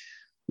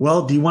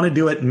 Well, do you want to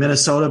do it in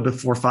Minnesota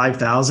before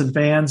 5,000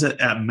 fans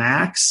at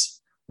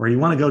max, or you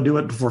want to go do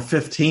it before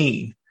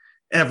 15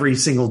 every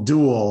single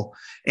duel?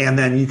 And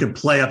then you can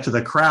play up to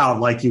the crowd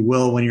like you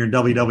will when you're in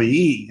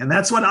WWE. And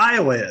that's what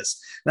Iowa is.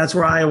 That's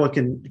where Iowa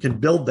can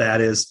build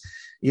that is,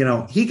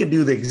 he can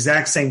do the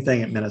exact same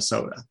thing at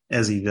Minnesota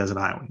as he does at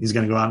Iowa. He's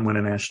going to go out and win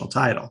a national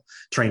title,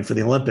 train for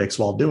the Olympics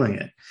while doing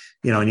it.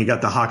 And you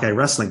got the Hawkeye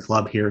Wrestling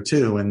Club here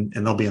too, and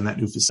they'll be in that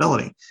new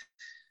facility.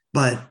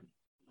 But,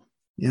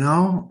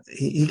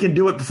 he can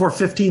do it before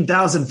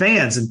 15,000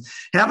 fans, and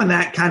having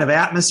that kind of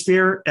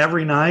atmosphere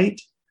every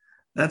night,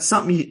 that's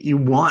something you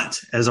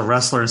want as a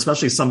wrestler,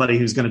 especially somebody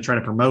who's going to try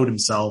to promote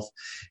himself,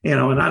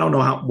 and I don't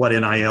know what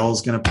NIL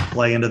is going to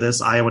play into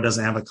this. Iowa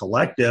doesn't have a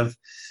collective.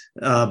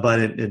 But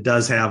it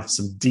does have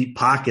some deep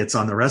pockets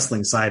on the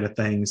wrestling side of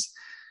things.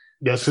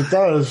 Yes, it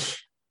does.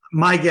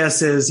 My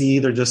guess is he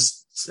either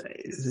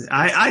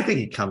I think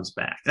he comes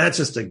back. That's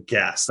just a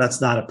guess.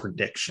 That's not a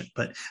prediction,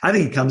 but I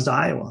think he comes to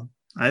Iowa.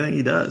 I think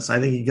he does. I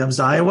think he comes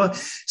to Iowa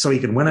so he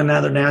can win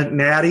another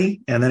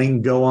natty, and then he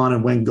can go on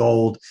and win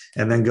gold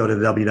and then go to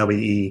the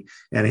WWE,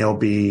 and he'll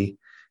be,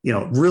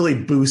 really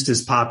boost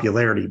his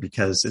popularity,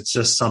 because it's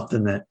just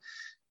something that,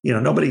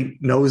 nobody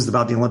knows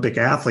about the Olympic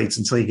athletes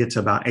until you get to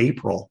about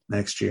April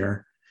next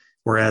year,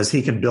 whereas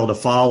he can build a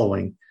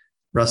following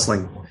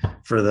wrestling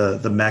for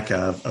the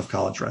mecca of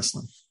college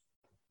wrestling.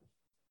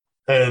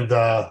 And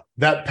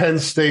that Penn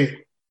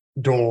State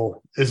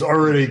duel is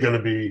already going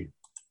to be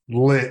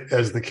lit,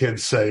 as the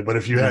kids say. But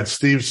if you had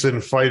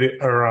Steveson fighting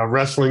or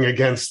wrestling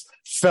against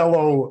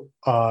fellow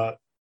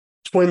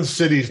Twin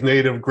Cities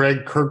native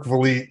Greg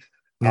Kirkvliet,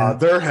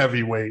 their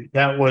heavyweight,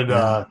 that would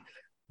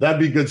that'd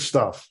be good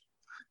stuff.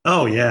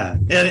 Oh yeah.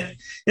 And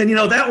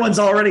that one's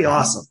already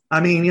awesome.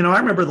 I mean, I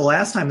remember the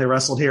last time they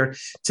wrestled here,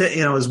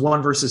 it was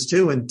 1 versus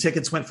 2, and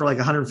tickets went for like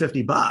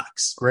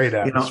 $150. Great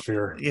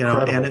atmosphere.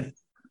 And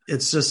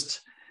it's just,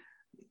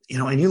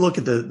 and you look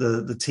at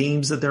the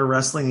teams that they're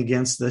wrestling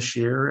against this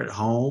year at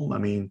home. I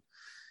mean,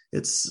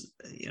 it's,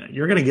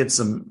 you're going to get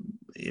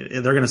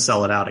they're going to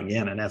sell it out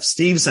again. And if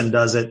Steveson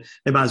does it,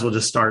 they might as well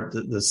just start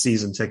the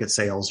season ticket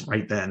sales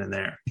right then and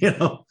there,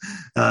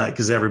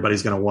 because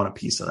everybody's going to want a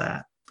piece of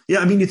that. Yeah,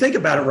 I mean, you think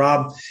about it,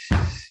 Rob,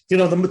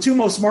 the 2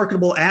 most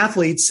marketable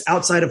athletes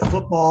outside of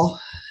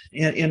football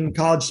in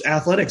college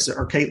athletics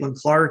are Caitlin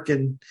Clark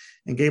and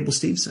Gable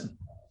Steveson.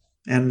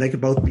 And they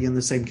could both be in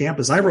the same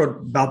campus. I wrote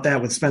about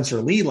that with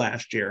Spencer Lee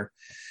last year.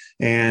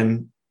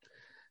 And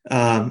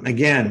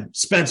again,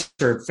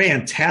 Spencer,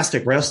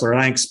 fantastic wrestler,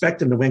 and I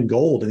expect him to win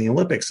gold in the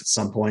Olympics at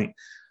some point.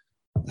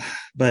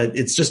 But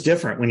it's just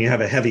different when you have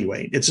a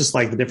heavyweight. It's just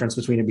like the difference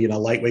between it being a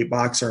lightweight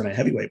boxer and a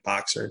heavyweight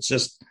boxer. It's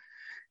just,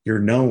 you're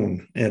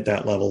known at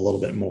that level a little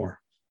bit more.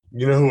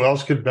 You know who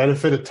else could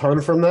benefit a ton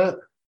from that?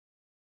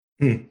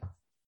 Ben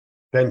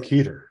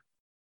Keeter.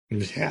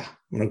 Yeah,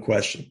 no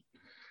question.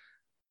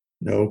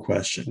 No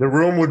question. The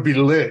room would be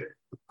lit.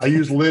 I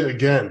use lit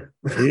again.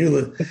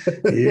 We're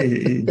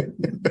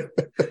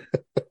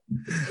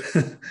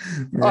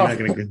not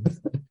going to.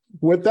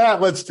 With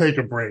that, let's take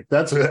a break.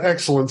 That's an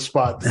excellent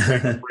spot to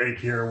take a break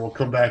here. We'll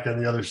come back on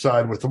the other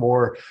side with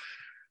more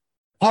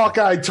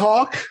Hawkeye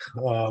talk.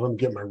 Let me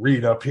get my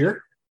read up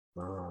here.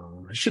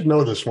 I should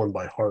know this one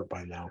by heart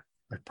by now.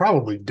 I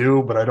probably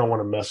do, but I don't want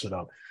to mess it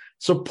up.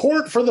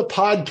 Support for the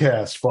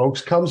podcast,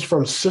 folks, comes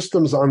from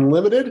Systems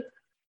Unlimited,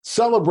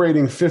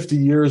 celebrating 50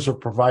 years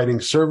of providing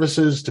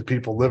services to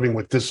people living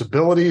with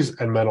disabilities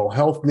and mental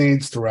health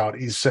needs throughout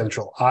East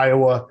Central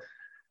Iowa.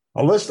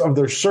 A list of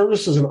their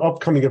services and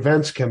upcoming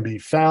events can be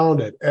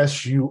found at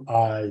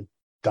SUI.org.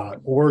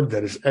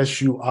 That is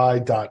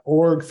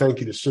SUI.org. Thank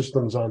you to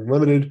Systems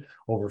Unlimited.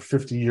 Over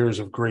 50 years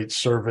of great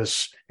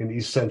service in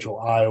East Central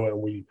Iowa, and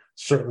we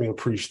certainly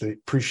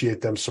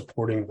appreciate them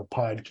supporting the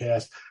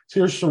podcast.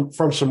 So here's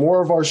from some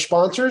more of our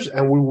sponsors,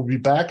 and we will be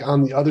back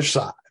on the other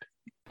side.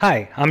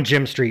 Hi, I'm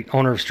Jim Street,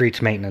 owner of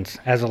Streets Maintenance.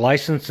 As a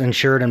licensed,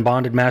 insured, and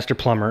bonded master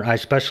plumber, I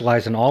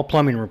specialize in all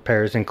plumbing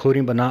repairs,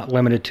 including but not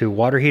limited to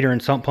water heater and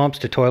sump pumps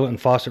to toilet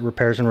and faucet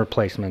repairs and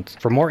replacements.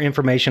 For more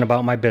information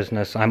about my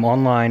business, I'm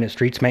online at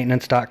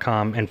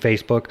streetsmaintenance.com and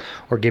Facebook,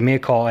 or give me a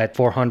call at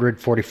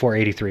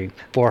 400-4483,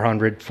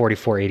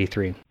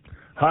 400-4483.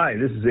 Hi,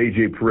 this is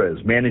AJ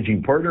Perez,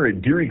 managing partner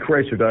at Deary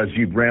Chrysler Dodge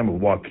Jeep Ram of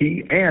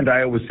Waukee and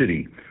Iowa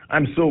City.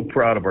 I'm so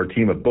proud of our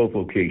team at both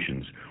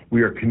locations.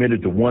 We are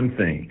committed to one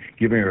thing,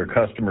 giving our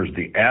customers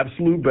the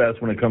absolute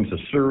best when it comes to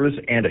service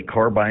and a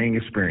car buying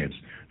experience,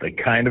 the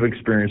kind of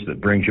experience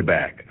that brings you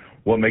back.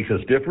 What makes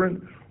us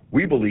different?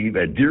 We believe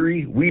at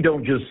Deary, we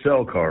don't just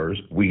sell cars,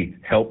 we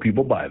help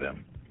people buy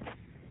them.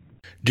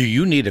 Do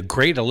you need a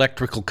great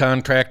electrical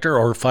contractor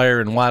or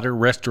fire and water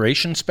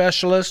restoration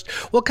specialist?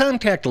 Well,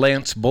 contact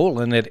Lance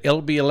Bolin at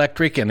LB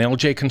Electric and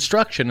LJ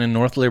Construction in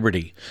North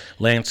Liberty.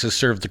 Lance has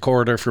served the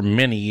corridor for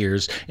many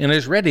years and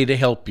is ready to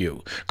help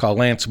you. Call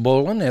Lance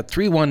Bolin at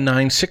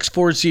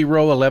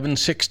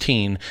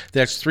 319-640-1116.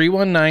 That's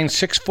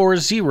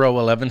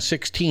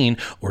 319-640-1116,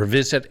 or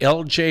visit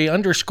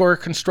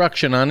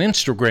LJ_construction on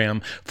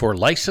Instagram for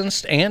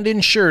licensed and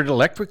insured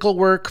electrical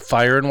work,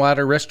 fire and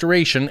water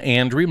restoration,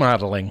 and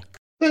remodeling.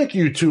 Thank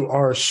you to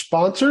our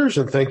sponsors,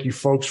 and thank you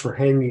folks for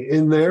hanging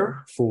in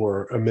there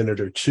for a minute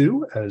or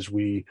two as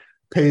we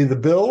pay the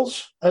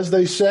bills, as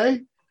they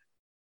say.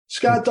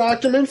 Scott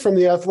Dochterman from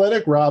the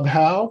Athletic, Rob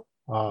Howe,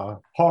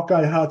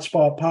 Hawkeye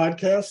Hotspot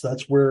Podcast.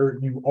 That's where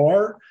you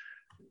are.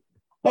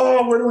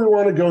 Oh, where do we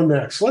want to go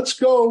next? Let's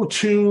go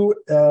to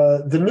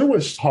the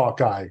newest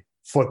Hawkeye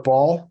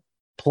football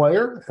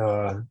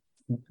player.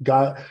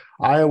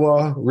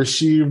 Iowa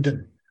received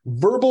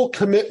verbal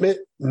commitment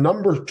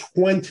number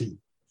 20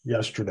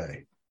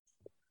 yesterday.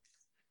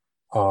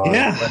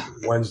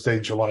 Wednesday,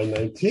 July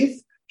 19th.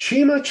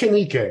 Chima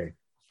Chinike,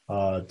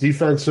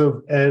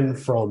 defensive end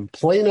from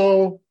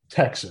Plano,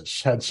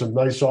 Texas. Had some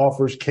nice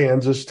offers,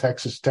 Kansas,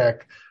 Texas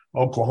Tech,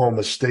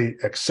 Oklahoma State,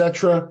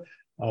 etc.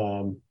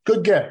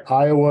 Good get.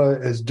 Iowa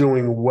is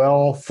doing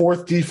well.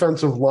 Fourth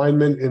defensive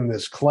lineman in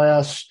this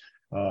class,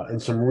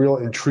 and some real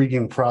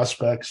intriguing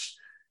prospects,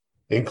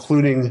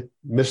 including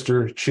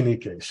Mr.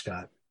 Chinike,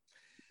 Scott.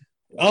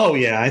 Oh,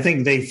 yeah. I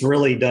think they've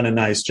really done a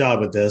nice job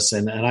with this.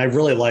 And I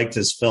really liked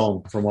his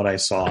film from what I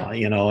saw,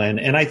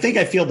 and I think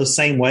I feel the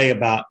same way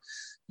about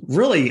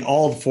really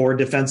all four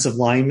defensive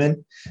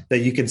linemen, that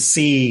you can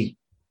see,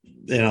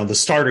 the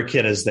starter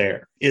kit is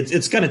there.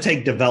 It's going to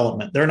take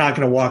development. They're not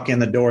going to walk in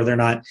the door. They're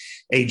not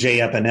AJ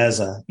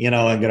Epineza,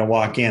 and going to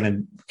walk in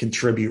and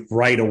contribute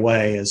right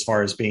away as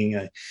far as being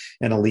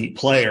an elite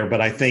player.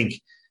 But I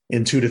think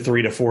in 2 to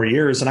 3 to 4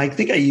 years, and I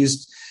think I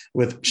used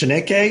with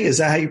Chinike, is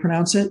that how you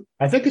pronounce it?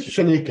 I think it's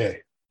Chinike.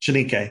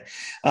 Chinike.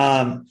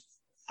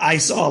 I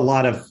saw a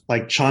lot of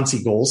like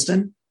Chauncey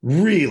Golston,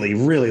 really,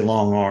 really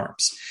long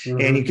arms. Mm-hmm.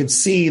 And you can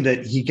see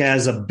that he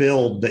has a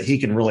build that he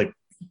can really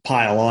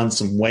pile on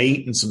some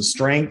weight and some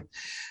strength.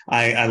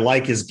 I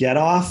like his get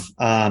off.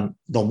 The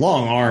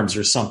long arms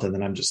are something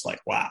that I'm just like,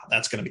 wow,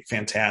 that's going to be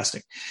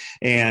fantastic.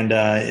 And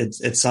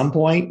it's at some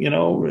point,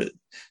 2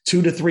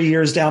 to 3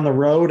 years down the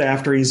road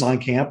after he's on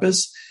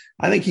campus,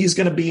 I think he's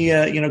going to be,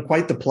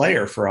 quite the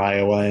player for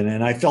Iowa.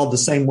 And I felt the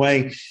same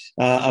way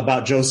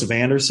about Joseph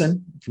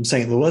Anderson from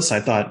St. Louis.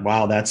 I thought,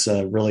 wow, that's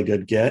a really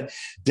good get.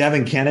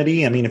 Devin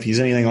Kennedy, if he's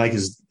anything like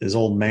his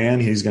old man,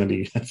 he's going to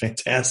be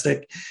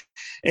fantastic.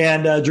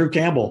 And Drew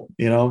Campbell,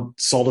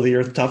 salt of the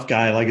earth, tough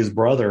guy like his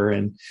brother.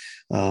 And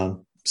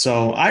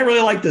so I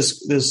really like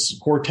this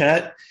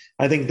quartet.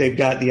 I think they've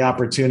got the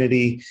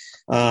opportunity,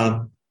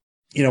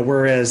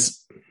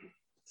 whereas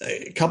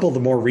a couple of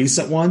the more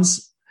recent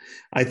ones,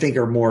 I think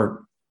they're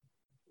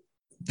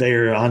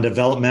on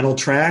developmental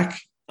track.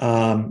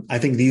 I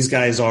think these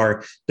guys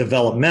are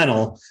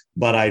developmental,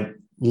 but I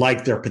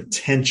like their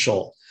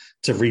potential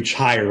to reach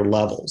higher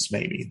levels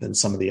maybe than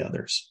some of the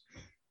others.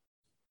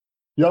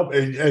 Yep.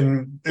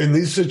 And in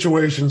these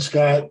situations,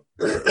 Scott,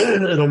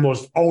 it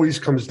almost always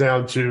comes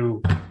down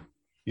to,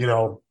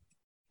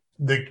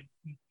 the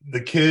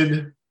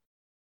kid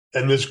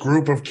and this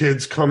group of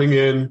kids coming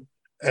in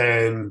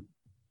and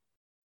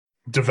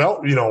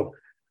develop,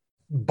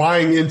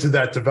 buying into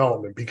that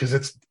development, because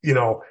it's,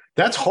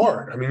 that's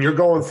hard. You're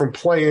going from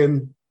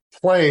playing,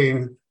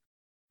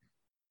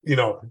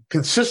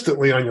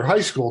 consistently on your high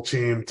school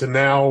team to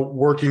now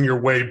working your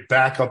way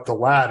back up the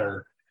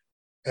ladder.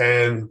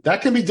 And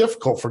that can be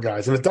difficult for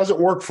guys, and it doesn't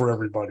work for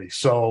everybody.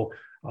 So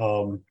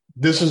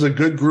this is a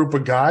good group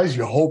of guys.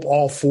 You hope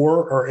all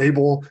four are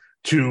able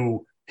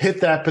to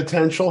hit that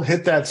potential,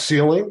 hit that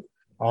ceiling.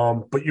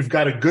 But you've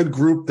got a good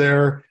group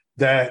there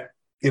that,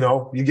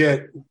 you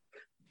get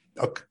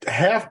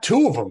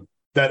two of them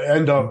that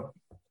end up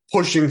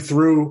pushing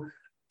through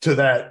to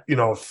that,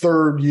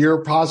 third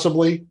year,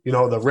 possibly, the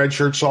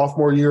redshirt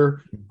sophomore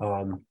year,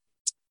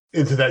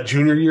 into that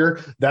junior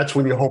year. That's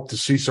when you hope to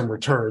see some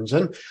returns.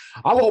 And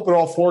I'm hoping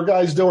all four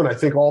guys do. And I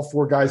think all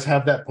four guys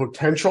have that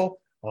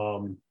potential.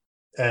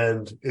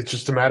 And it's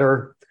just a matter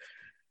of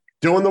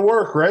doing the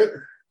work, right?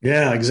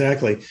 Yeah,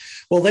 exactly.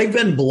 Well, they've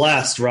been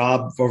blessed,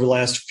 Rob, over the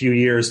last few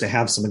years to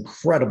have some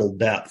incredible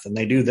depth, and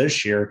they do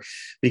this year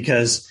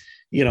because,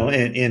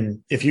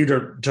 and if you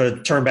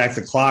to turn back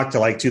the clock to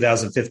like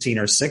 2015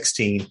 or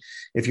 16,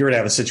 if you were to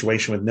have a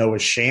situation with Noah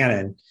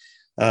Shannon,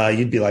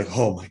 you'd be like,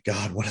 oh my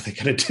God, what are they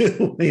going to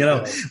do?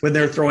 When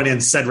they're throwing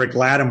in Cedric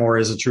Lattimore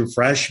as a true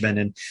freshman,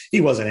 and he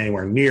wasn't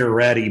anywhere near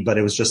ready, but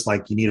it was just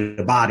like you needed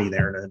a body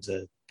there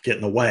to get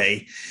in the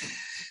way.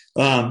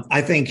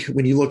 I think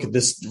when you look at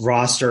this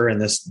roster and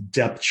this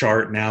depth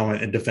chart now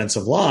in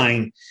defensive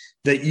line,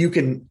 that you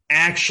can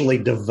actually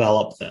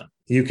develop them.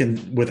 You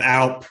can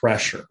without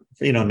pressure.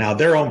 Now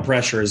their own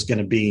pressure is going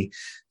to be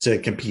to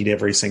compete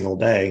every single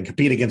day and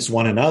compete against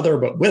one another,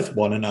 but with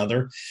one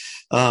another.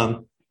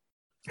 And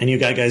you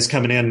got guys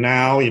coming in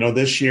now,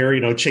 this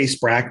year, Chase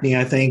Brackney,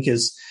 I think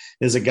is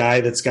a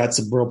guy that's got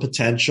some real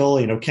potential.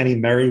 Kenny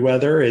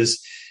Merriweather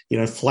is,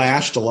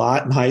 flashed a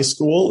lot in high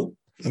school.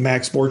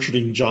 Max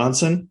Borcherding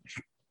Johnson,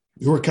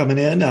 who are coming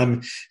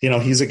in.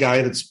 He's a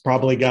guy that's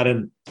probably got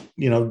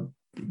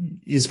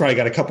he's probably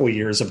got a couple of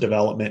years of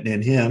development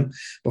in him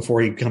before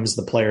he becomes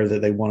the player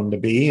that they want him to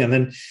be. And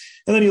then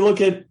you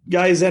look at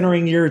guys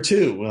entering year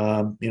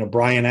two,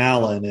 Brian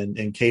Allen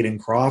and Caden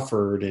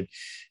Crawford, and,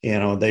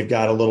 they've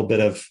got a little bit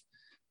of,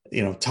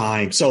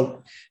 time.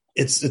 So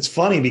it's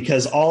funny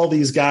because all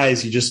these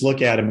guys, you just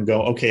look at them and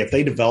go, okay, if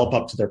they develop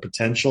up to their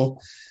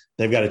potential,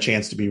 they've got a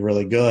chance to be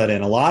really good.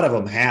 And a lot of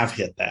them have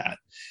hit that.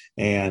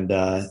 And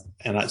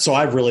so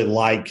I really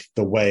like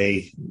the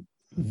way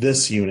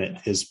this unit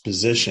is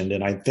positioned.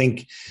 And I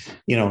think,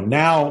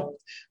 now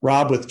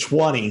Rob with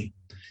 20,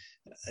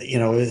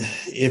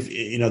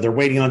 if, they're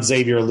waiting on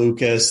Xavier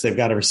Lucas, they've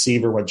got a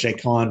receiver,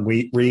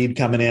 Jaquan Reed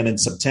coming in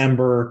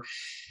September,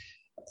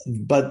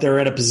 but they're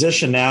in a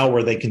position now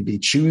where they can be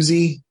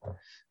choosy.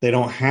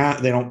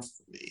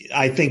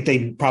 I think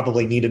they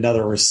probably need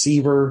another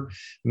receiver,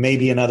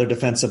 maybe another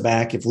defensive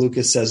back. If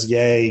Lucas says,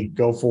 yay,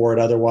 go for it.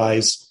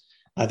 Otherwise,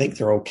 I think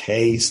they're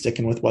okay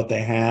sticking with what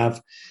they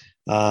have.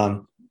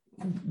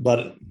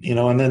 But,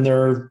 and then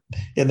they're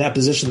in that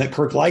position that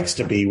Kirk likes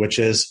to be, which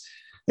is,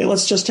 hey,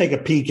 let's just take a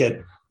peek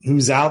at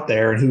who's out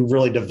there and who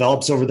really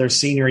develops over their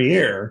senior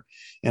year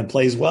and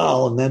plays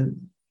well, and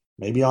then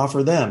maybe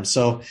offer them.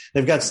 So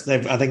I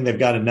think they've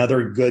got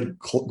another good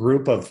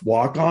group of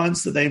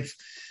walk-ons that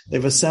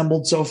they've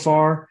assembled so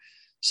far.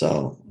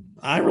 So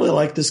I really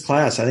like this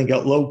class. I think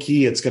low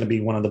key, it's going to be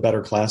one of the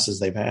better classes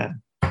they've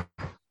had.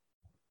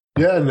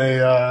 Yeah. And they,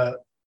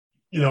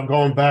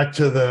 going back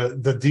to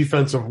the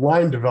defensive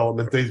line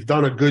development, they've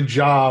done a good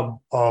job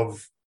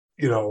of,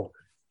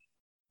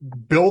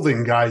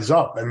 building guys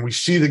up. And we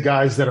see the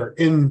guys that are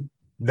in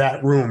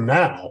that room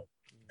now.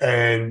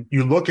 And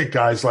you look at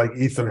guys like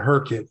Ethan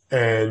Herkett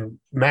and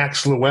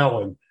Max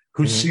Llewellyn,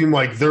 who seem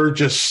like they're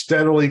just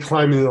steadily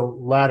climbing the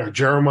ladder.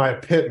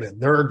 Jeremiah Pittman.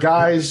 There are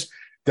guys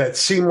that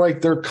seem like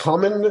they're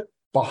coming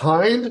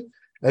behind.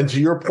 And to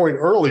your point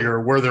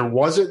earlier, where there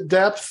wasn't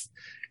depth,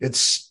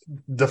 it's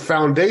the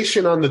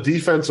foundation on the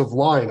defensive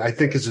line, I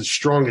think, is as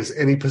strong as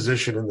any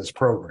position in this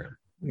program.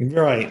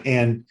 Right.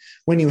 And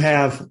when you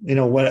have,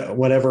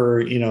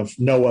 whatever,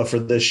 Noah for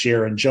this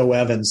year and Joe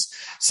Evans,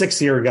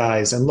 6th-year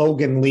guys, and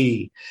Logan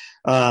Lee,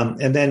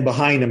 and then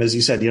behind him, as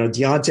you said,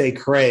 Deontay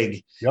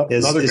Craig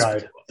is another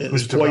guy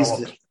who's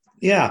poised.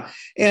 Yeah.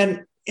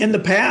 And in the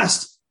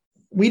past,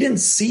 we didn't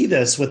see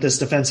this with this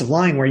defensive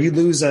line where you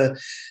lose a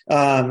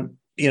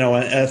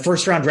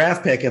first-round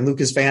draft pick and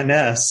Lucas Van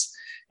Ness,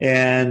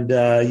 and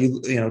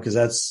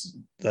because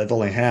they've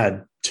only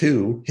had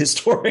 2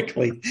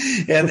 historically,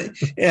 and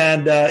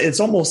it's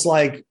almost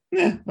like,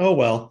 oh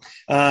well.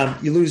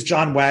 You lose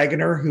John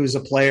Wagner, who's a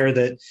player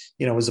that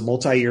was a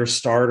multi-year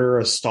starter,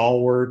 a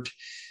stalwart.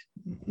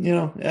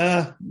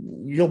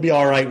 You'll be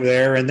all right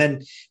there. And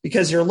then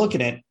because you're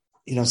looking at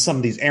some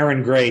of these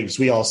Aaron Graves,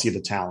 we all see the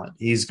talent.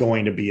 He's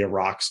going to be a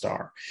rock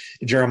star.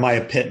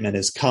 Jeremiah Pittman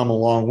has come a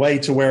long way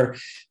to where,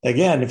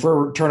 again, if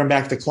we're turning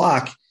back the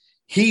clock,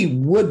 he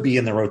would be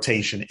in the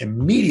rotation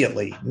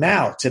immediately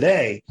now,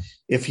 today,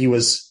 if he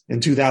was in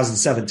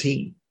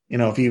 2017.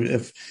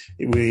 If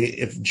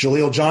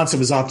Jaleel Johnson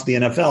was off to the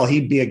NFL,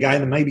 he'd be a guy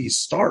that maybe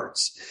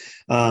starts.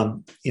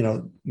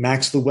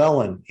 Max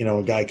Llewellyn,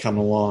 a guy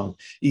coming along,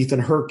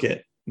 Ethan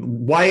Herkett,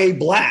 Y.A.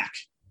 Black.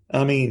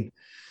 I mean,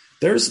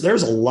 there's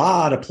a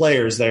lot of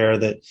players there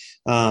that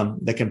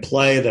can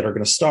play, that are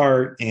going to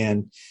start.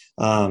 And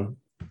so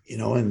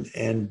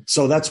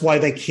that's why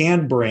they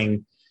can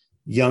bring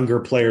younger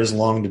players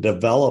along to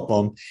develop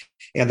them.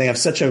 And they have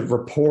such a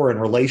rapport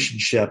and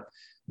relationship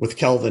with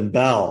Kelvin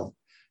Bell,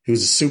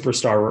 who's a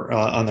superstar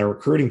on their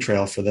recruiting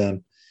trail for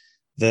them,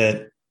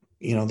 that,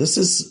 this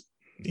is,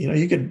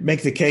 you could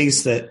make the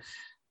case that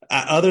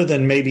other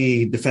than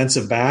maybe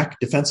defensive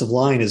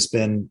line has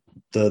been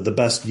the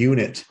best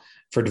unit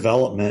for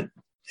development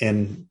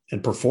and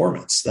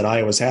performance that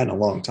Iowa's had in a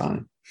long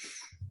time.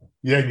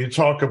 Yeah. You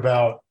talk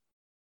about,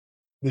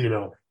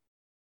 2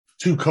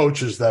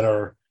 coaches that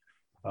are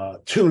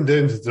tuned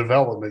into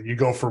development. You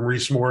go from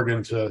Reese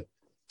Morgan to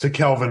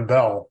Kelvin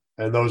Bell,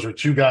 and those are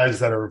 2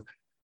 guys that are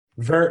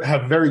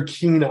have very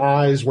keen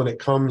eyes when it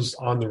comes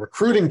on the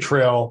recruiting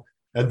trail.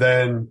 And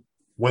then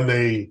when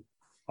they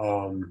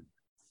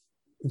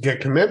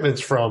get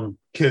commitments from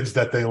kids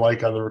that they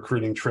like on the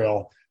recruiting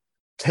trail,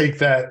 take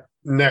that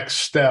next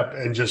step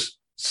and just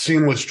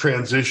seamless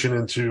transition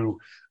into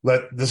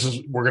we're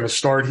going to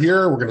start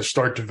here. We're going to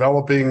start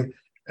developing.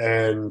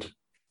 And,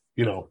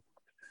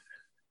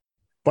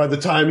 by the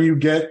time you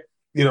get,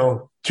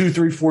 2,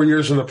 3, 4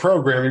 years in the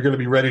program, you're going to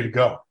be ready to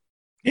go.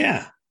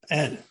 Yeah.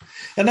 And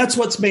that's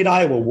what's made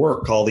Iowa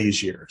work all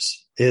these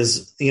years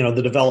is,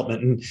 the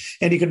development.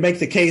 And you can make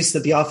the case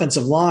that the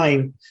offensive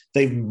line,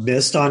 they've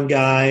missed on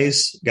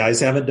guys. Guys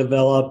haven't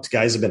developed.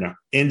 Guys have been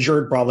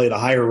injured probably at a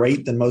higher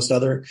rate than most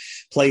other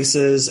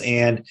places.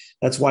 And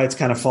that's why it's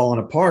kind of fallen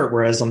apart.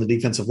 Whereas on the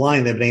defensive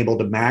line, they've been able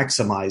to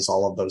maximize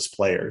all of those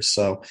players.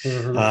 So,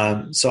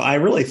 so I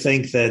really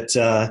think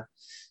that,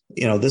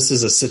 this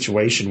is a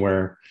situation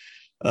where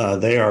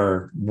they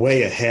are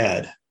way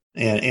ahead.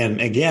 And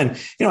again,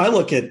 I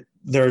look at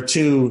there are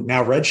 2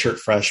 now redshirt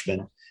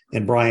freshmen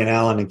in Brian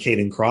Allen and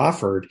Caden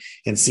Crawford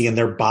and seeing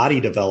their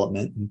body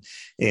development.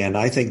 And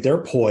I think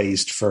they're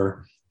poised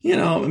for,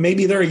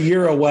 maybe they're a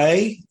year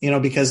away,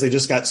 because they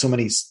just got so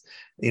many,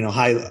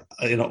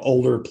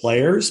 older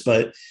players,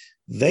 but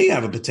they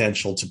have a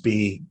potential to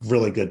be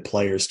really good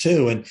players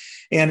too.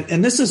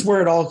 And this is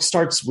where it all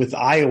starts with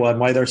Iowa and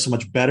why they're so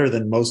much better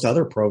than most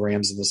other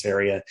programs in this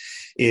area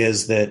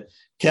is that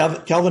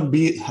Kelvin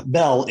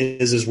Bell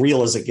is as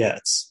real as it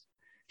gets.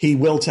 He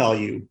will tell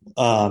you,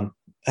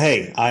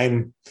 hey,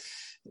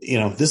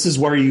 this is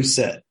where you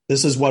sit.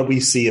 This is what we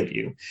see of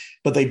you.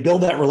 But they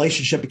build that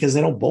relationship because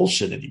they don't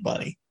bullshit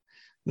anybody.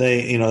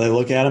 They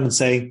look at them and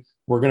say,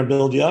 we're going to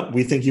build you up.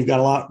 We think you've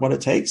got what it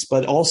takes,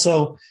 but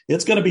also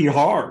it's going to be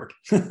hard.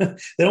 They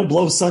don't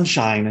blow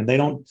sunshine and they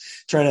don't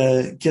try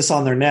to kiss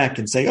on their neck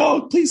and say,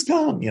 oh, please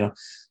come,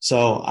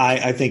 So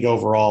I think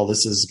overall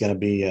this is going to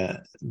be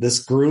this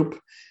group.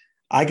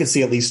 I could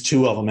see at least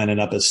 2 of them ending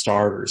up as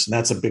starters, and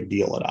that's a big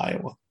deal at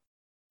Iowa.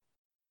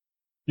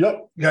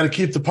 Yep. Got to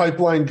keep the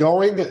pipeline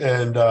going.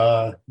 And,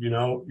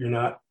 you're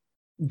not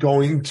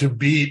going to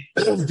beat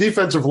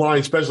defensive line,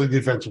 especially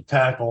defensive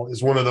tackle,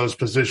 is one of those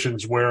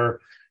positions where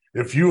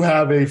if you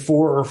have a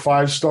 4 or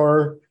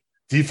 5-star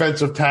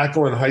defensive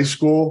tackle in high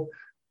school,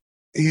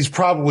 he's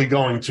probably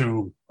going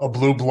to a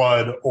blue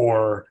blood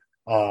or,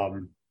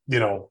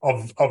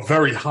 a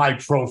very high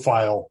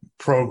profile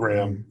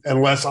program,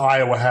 unless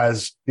Iowa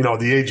has, the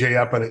AJ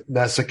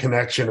Epinesa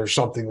connection or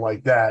something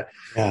like that.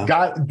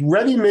 Yeah.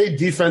 Ready-made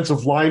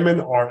defensive linemen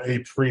are a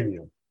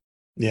premium.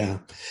 Yeah.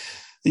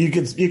 You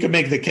could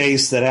make the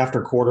case that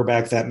after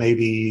quarterback, that may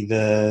be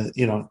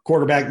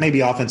quarterback, maybe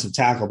offensive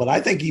tackle, but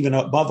I think even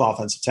above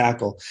offensive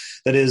tackle,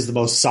 that is the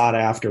most sought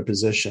after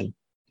position.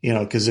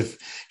 Because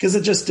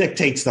it just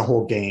dictates the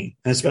whole game,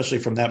 and especially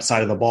from that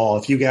side of the ball.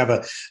 If you have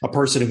a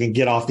person who can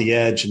get off the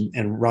edge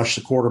and rush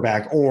the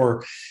quarterback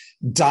or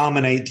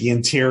dominate the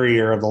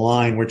interior of the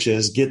line, which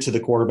is get to the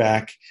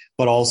quarterback,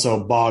 but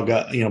also bog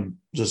up,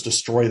 just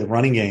destroy the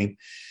running game,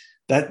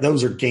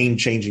 those are game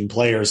changing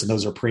players and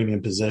those are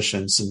premium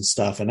positions and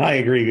stuff. And I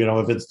agree,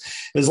 if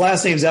his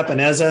last name's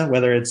Epinesa,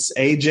 whether it's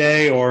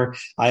AJ or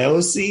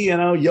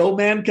Iosi, Yo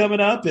Man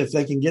coming up, if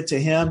they can get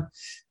to him,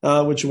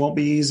 which won't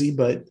be easy,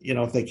 but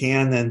if they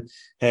can, then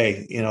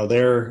hey,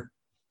 they're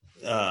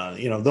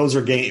those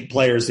are game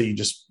players that you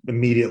just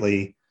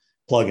immediately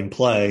plug and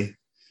play,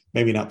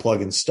 maybe not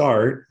plug and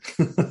start.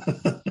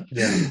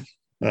 Yeah,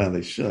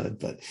 they should,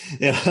 but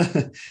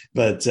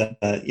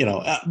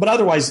but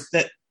otherwise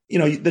that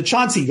the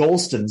Chauncey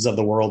Golstons of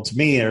the world to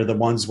me are the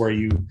ones where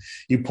you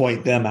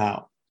point them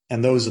out,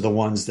 and those are the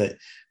ones that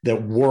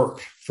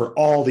work for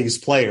all these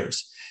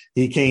players.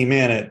 He came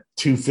in at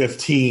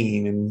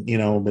 215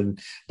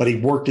 and, but he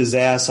worked his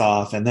ass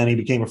off, and then he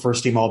became a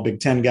first team all Big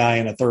Ten guy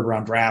and a 3rd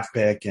round draft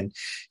pick. And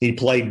he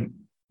played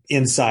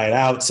inside,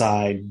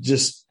 outside,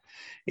 just,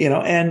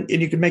 and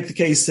you can make the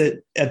case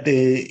that at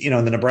the,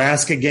 in the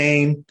Nebraska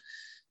game,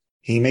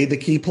 he made the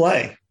key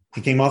play. He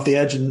came off the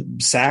edge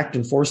and sacked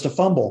and forced a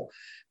fumble.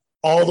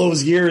 All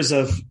those years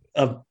of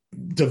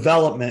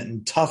development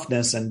and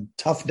toughness and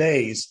tough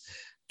days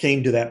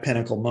came to that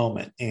pinnacle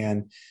moment.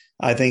 And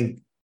I think,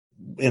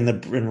 in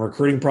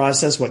recruiting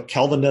process, what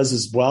Kelvin does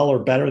as well or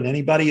better than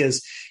anybody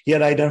is he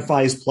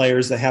identifies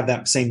players that have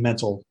that same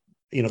mental,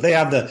 they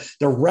have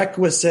the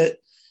requisite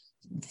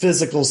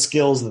physical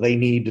skills that they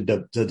need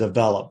to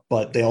develop,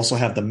 but they also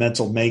have the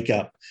mental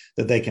makeup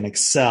that they can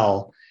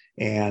excel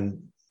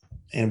and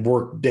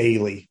work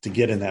daily to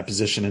get in that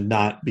position and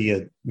not be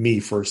a me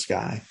first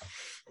guy.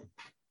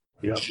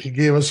 Yeah. He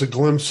gave us a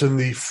glimpse in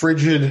the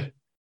frigid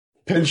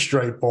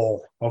Pinstripe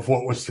Bowl of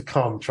what was to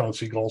come,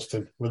 Chauncey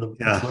Golston,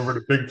 delivered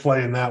a big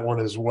play in that one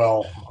as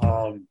well.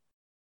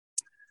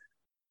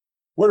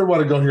 Where do I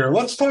want to go here?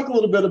 Let's talk a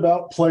little bit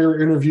about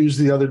player interviews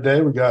the other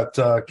day. We got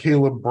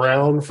Caleb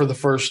Brown for the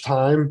first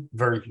time,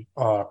 very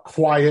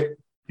quiet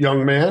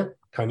young man,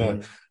 kind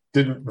of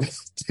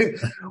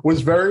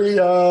was very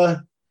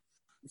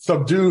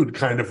subdued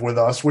kind of with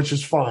us, which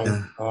is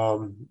fine.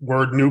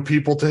 We're new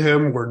people to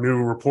him. We're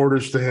new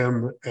reporters to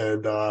him.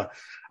 And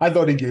I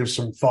thought he gave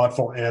some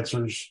thoughtful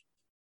answers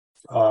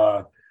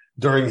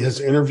during his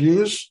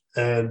interviews.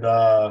 And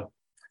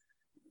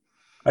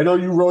I know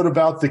you wrote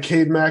about the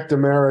Cade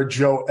McNamara,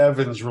 Joe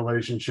Evans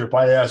relationship.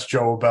 I asked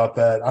Joe about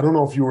that. I don't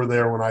know if you were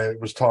there when I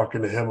was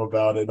talking to him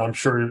about it. I'm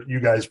sure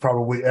you guys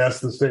probably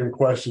asked the same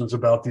questions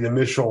about the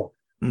initial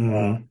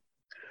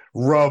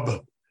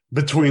rub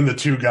between the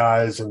two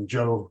guys. And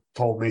Joe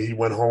told me he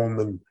went home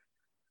and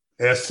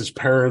asked his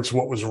parents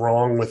what was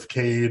wrong with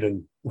Cade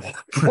and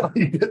why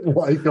he didn't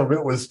like him.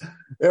 It was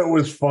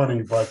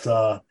funny,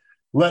 but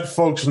let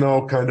folks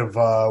know kind of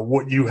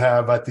what you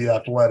have at the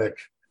Athletic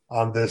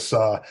on this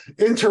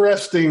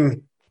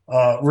interesting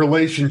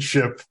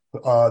relationship.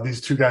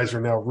 These two guys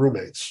are now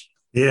roommates.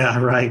 Yeah,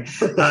 right.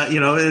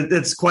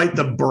 It's quite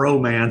the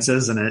bromance,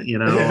 isn't it?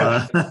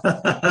 Yeah.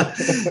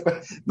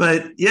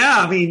 But yeah,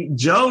 I mean,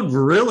 Joe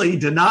really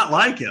did not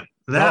like him.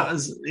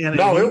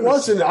 It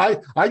wasn't.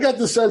 I got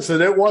the sense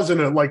that it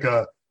wasn't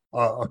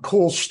a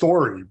cool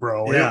story,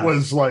 bro. Yeah. It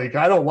was like,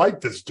 I don't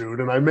like this dude,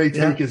 and I may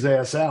take his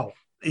ass out.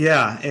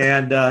 Yeah.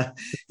 And,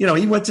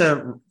 he went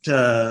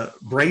to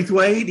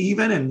Braithwaite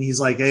even, and he's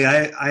like, hey,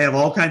 I have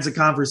all kinds of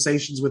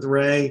conversations with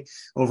Ray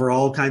over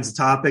all kinds of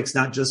topics,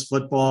 not just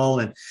football.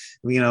 And,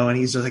 and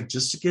he's just like,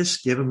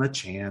 just give him a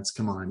chance.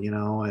 Come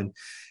on,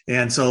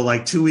 And so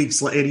like 2 weeks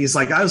later, he's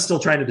like, I was still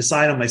trying to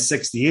decide on my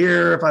 6th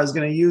year if I was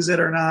going to use it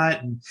or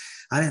not. And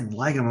I didn't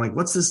like him. I'm like,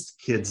 what's this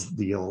kid's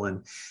deal?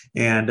 And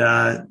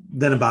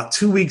then about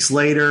 2 weeks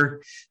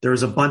later, there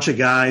was a bunch of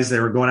guys. They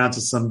were going out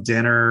to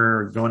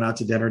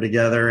dinner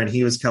together. And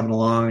he was coming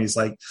along. And he's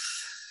like,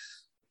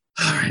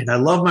 all right, I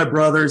love my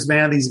brothers,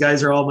 man. These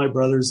guys are all my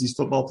brothers, these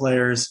football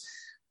players.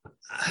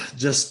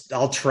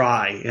 I'll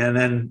try. And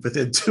then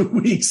within 2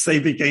 weeks, they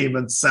became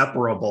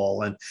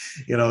inseparable. And,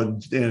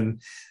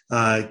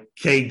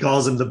 Cade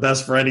calls him the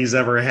best friend he's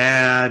ever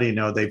had.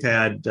 They've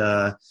had,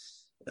 when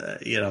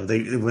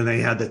they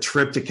had the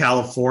trip to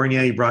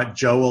California, he brought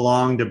Joe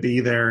along to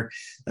be there,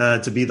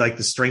 to be like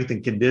the strength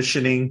and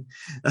conditioning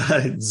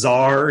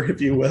czar,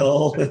 if you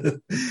will.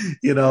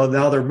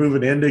 Now they're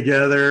moving in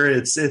together.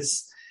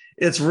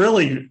 It's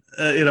really,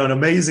 an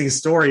amazing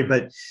story,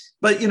 but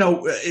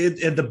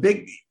the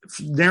big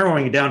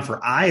narrowing it down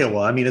for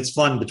Iowa, I mean, it's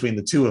fun between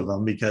the two of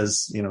them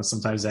because,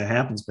 sometimes that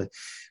happens, but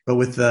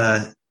with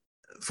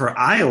for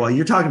Iowa,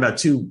 you're talking about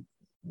two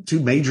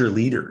major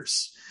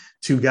leaders,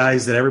 two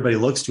guys that everybody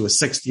looks to, a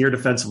 6th-year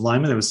defensive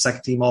lineman that was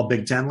second team all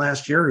Big Ten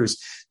last year, who's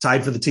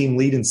tied for the team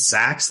lead in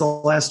sacks the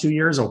last 2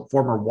 years, a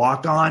former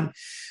walk-on,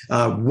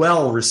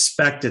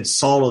 well-respected,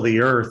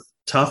 salt-of-the-earth,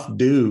 tough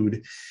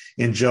dude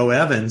in Joe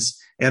Evans.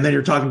 And then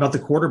you're talking about the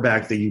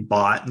quarterback that you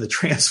bought in the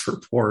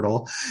transfer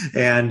portal.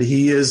 And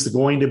he is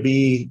going to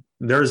be,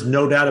 there's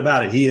no doubt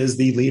about it, he is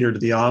the leader to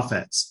the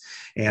offense.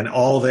 And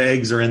all the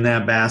eggs are in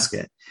that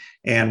basket.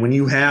 And when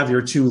you have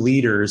your two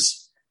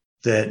leaders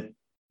that,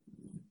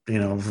 at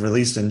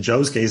least in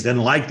Joe's case,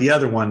 didn't like the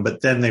other one,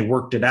 but then they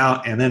worked it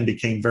out and then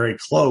became very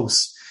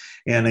close.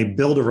 And they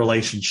build a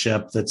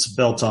relationship that's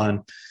built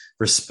on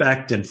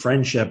respect and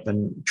friendship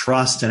and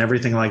trust and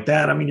everything like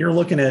that. I mean, you're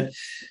looking at,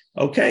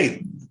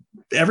 okay,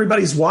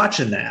 everybody's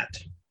watching that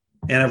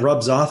and it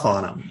rubs off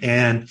on them.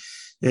 And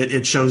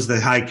it shows the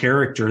high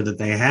character that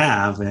they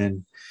have.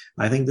 And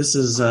I think this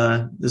is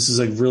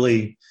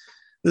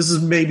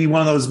maybe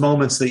one of those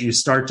moments that you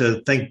start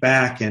to think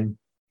back in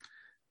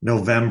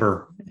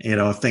November,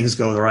 if things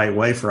go the right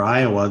way for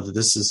Iowa, that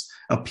this is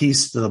a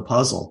piece to the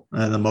puzzle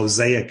and the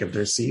mosaic of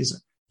their season.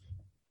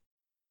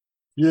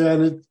 Yeah.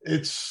 And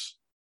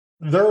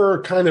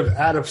they're kind of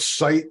out of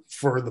sight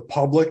for the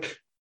public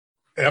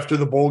after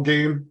the bowl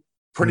game,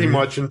 pretty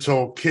much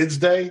until Kids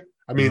Day.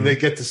 I mean, they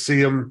get to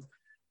see them,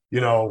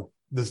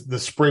 the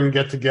spring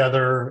get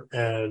together.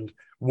 And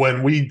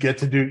when we get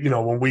to do,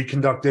 when we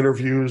conduct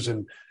interviews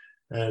and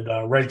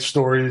write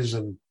stories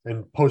and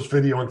post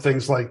video and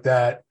things like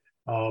that.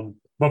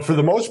 But for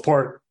the most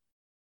part,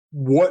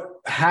 what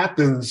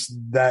happens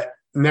that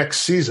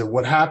next season,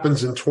 what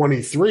happens in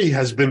 23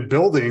 has been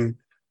building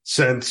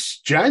since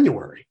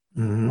January.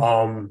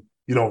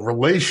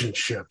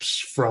 Relationships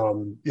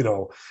from,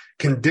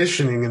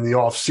 conditioning in the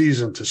off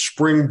season to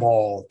spring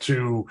ball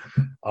to,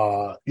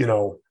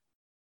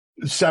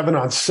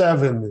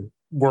 7-on-7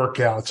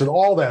 workouts and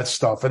all that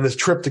stuff. And this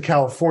trip to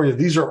California,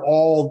 these are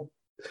all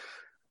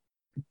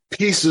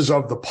pieces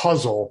of the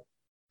puzzle,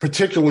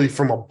 particularly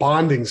from a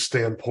bonding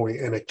standpoint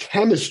and a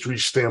chemistry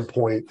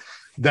standpoint,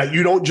 that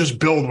you don't just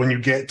build when you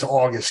get to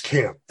August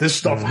camp. This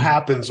stuff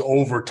happens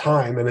over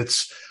time, and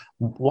it's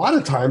a lot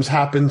of times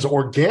happens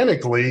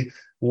organically,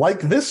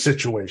 like this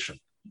situation.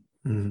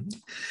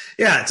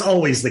 Yeah, it's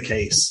always the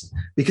case,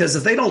 because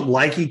if they don't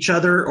like each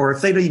other, or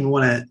if they don't even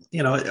want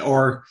to,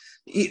 or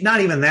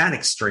not even that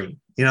extreme,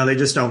 they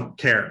just don't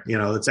care,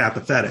 it's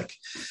apathetic.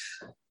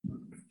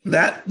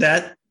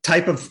 That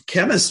type of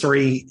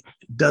chemistry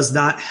does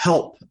not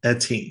help a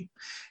team.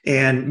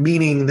 And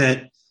meaning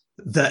that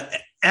the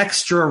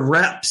extra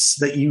reps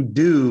that you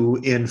do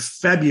in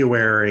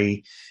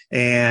February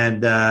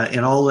and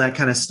all that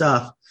kind of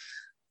stuff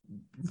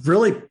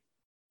really,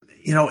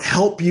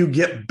 help you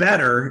get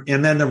better.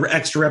 And then the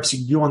extra reps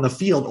you do on the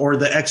field, or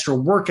the extra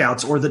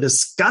workouts, or the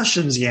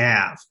discussions you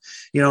have,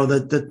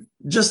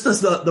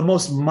 the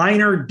most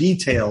minor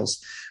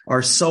details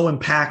are so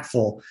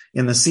impactful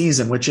in the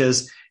season, which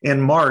is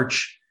in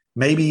March,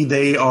 maybe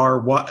they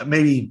are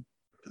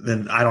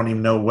then I don't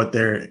even know what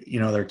their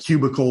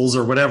cubicles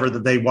or whatever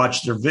that they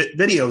watch their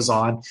videos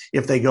on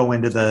if they go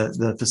into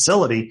the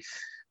facility,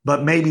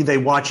 but maybe they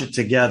watch it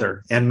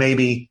together, and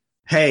maybe,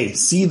 hey,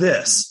 see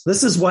this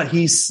is what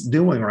he's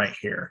doing right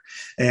here,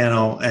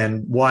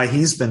 and why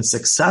he's been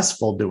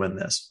successful doing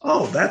this.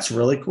 Oh, that's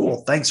really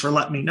cool. Thanks for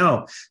letting me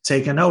know.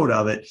 Take a note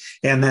of it.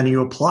 And then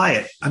you apply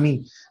it. I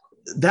mean,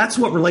 that's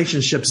what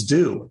relationships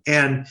do.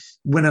 And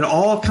when it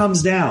all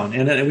comes down,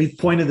 and I've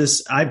pointed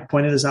this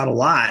out a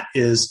lot,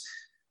 is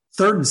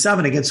 3rd and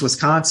 7 against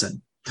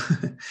Wisconsin.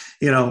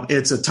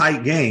 It's a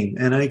tight game,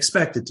 and I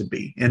expect it to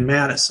be in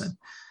Madison.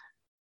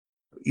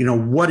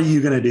 What are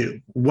you going to do?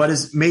 What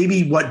is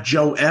maybe what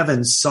Joe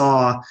Evans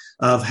saw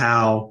of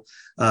how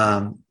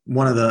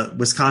one of the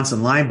Wisconsin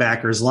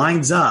linebackers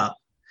lines up,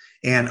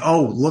 and,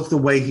 look the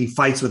way he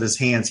fights with his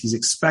hands. He's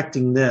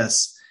expecting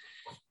this.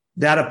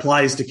 That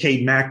applies to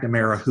Cade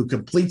McNamara, who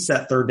completes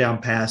that 3rd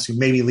down pass, who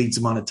maybe leads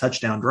him on a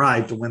touchdown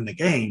drive to win the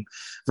game,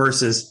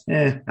 versus,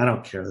 I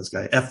don't care this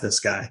guy, F this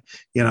guy,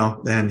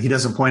 and he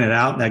doesn't point it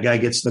out. And that guy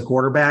gets to the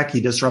quarterback. He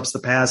disrupts the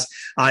pass.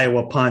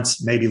 Iowa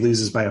punts, maybe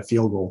loses by a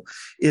field goal.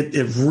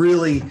 It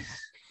really,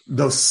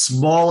 those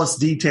smallest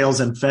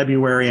details in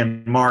February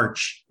and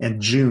March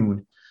and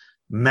June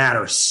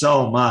matter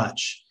so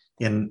much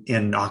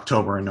in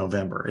October and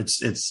November.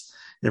 It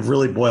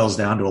really boils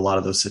down to a lot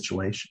of those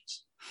situations.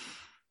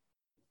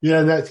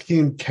 Yeah, and that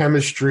team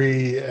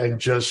chemistry and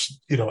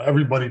just,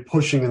 everybody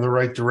pushing in the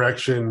right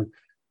direction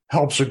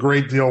helps a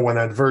great deal when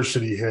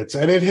adversity hits.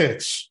 And it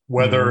hits,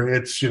 whether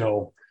it's,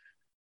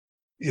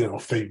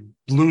 if they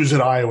lose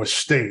at Iowa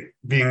State,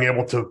 being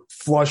able to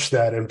flush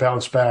that and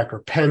bounce back, or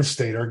Penn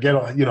State, or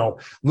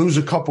lose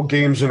a couple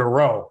games in a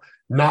row,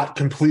 not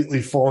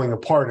completely falling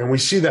apart. And we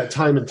see that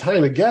time and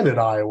time again at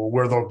Iowa,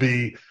 where there'll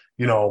be,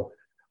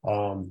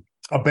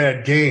 a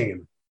bad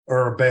game,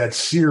 or a bad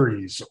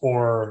series,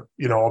 or,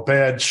 a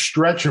bad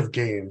stretch of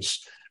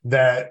games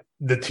that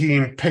the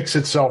team picks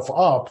itself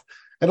up.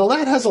 And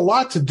that has a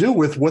lot to do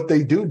with what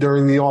they do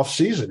during the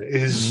offseason,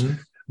 is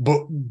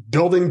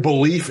building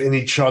belief in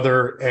each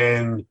other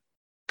and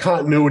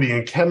continuity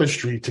and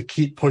chemistry to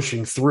keep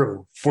pushing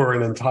through for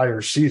an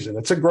entire season.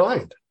 It's a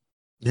grind.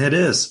 It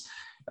is.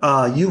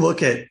 You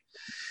look at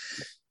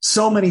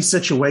so many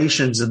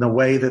situations in the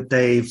way that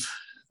they've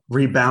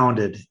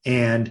rebounded,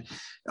 and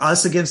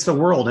us against the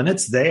world, and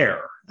it's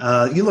there.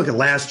 You look at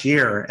last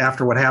year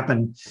after what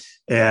happened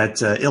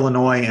at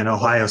Illinois and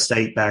Ohio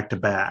State back to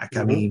back.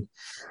 I mean,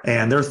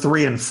 and they're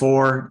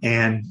 3-4.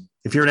 And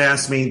if you were to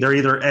ask me, they're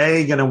either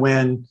going to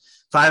win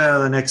 5 out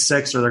of the next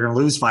 6, or they're going to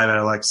lose 5 out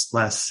of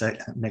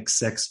the next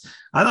 6.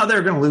 I thought they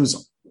were going to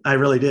lose. I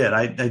really did.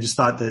 I just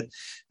thought that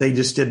they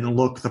just didn't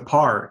look the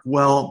part.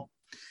 Well,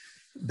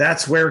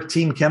 that's where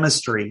team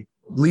chemistry,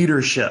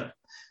 leadership,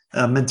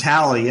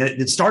 mentality,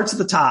 it starts at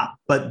the top,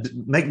 but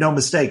make no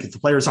mistake, if the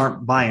players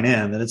aren't buying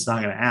in, then it's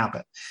not going to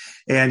happen.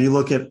 And you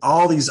look at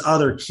all these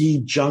other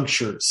key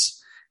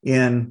junctures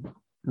in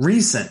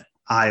recent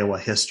Iowa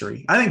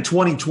history. I think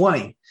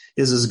 2020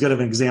 is as good of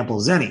an example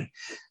as any,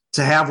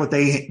 to have what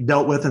they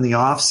dealt with in the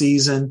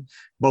offseason,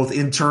 both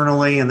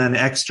internally and then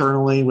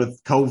externally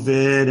with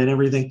COVID and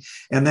everything.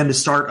 And then to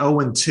start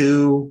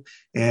 0-2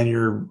 and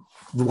your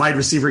wide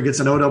receiver gets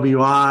an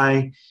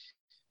OWI,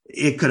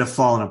 it could have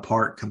fallen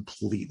apart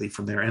completely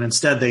from there. And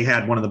instead they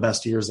had one of the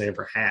best years they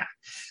ever had.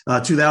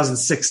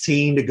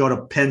 2016 to go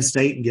to Penn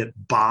State and get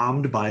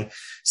bombed by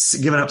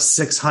giving up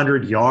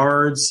 600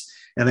 yards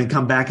and then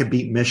come back and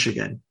beat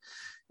Michigan.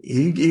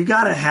 You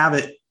got to have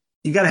it.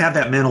 You got to have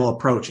that mental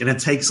approach. And it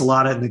takes a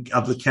lot of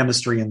the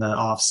chemistry in the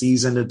off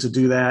season to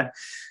do that.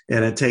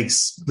 And it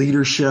takes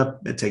leadership.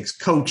 It takes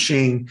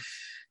coaching,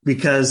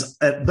 because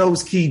at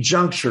those key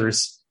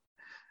junctures,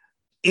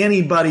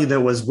 anybody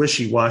that was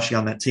wishy-washy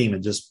on that team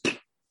had just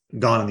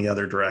gone in the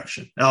other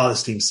direction. Oh,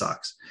 this team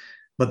sucks.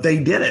 But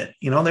they did it.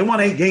 They won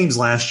 8 games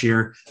last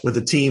year with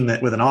a team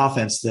with an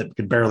offense that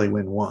could barely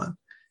win 1,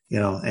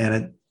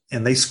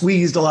 and they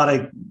squeezed a lot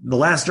of the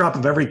last drop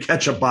of every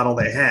ketchup bottle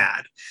they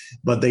had,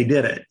 but they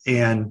did it.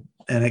 And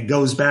it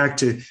goes back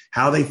to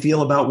how they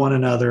feel about one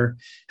another,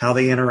 how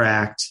they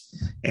interact.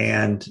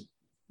 And,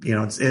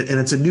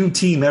 it's a new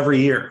team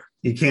every year.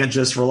 You can't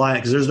just rely on it,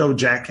 because there's no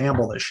Jack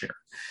Campbell this year.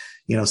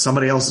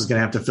 Somebody else is going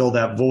to have to fill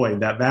that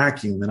void, that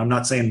vacuum. And I'm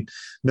not saying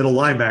middle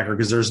linebacker,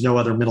 because there's no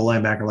other middle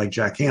linebacker like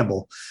Jack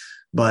Campbell,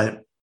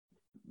 but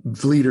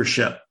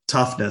leadership,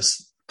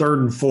 toughness, 3rd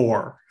and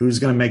 4, who's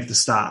going to make the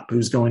stop,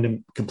 who's going to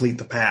complete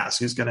the pass,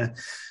 who's going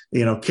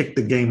to, kick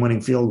the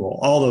game-winning field goal.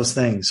 All those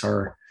things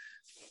are,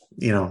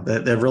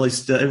 that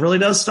really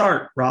does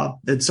start, Rob.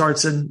 It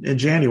starts in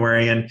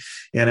January. And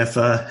if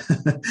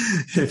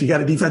if you got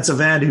a defensive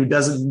end who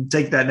doesn't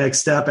take that next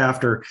step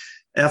after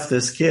F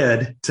this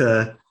kid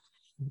to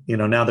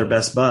now they're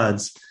best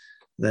buds,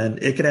 then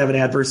it could have an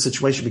adverse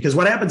situation. Because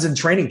what happens in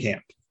training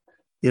camp?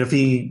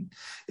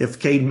 If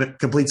Cade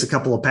completes a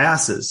couple of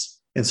passes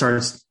and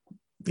starts,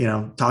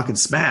 talking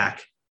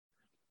smack,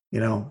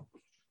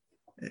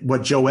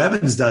 what Joe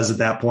Evans does at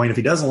that point, if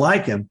he doesn't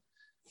like him,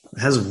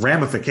 has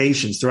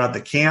ramifications throughout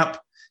the camp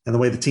and the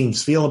way the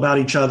teams feel about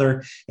each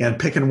other and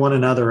picking one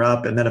another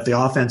up. And then if the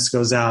offense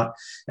goes out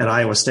at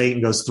Iowa State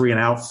and goes 3 and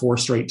out 4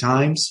 straight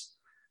times,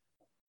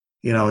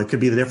 it could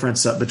be the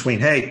difference between,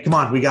 hey, come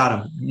on, we got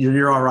him.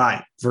 You're all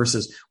right,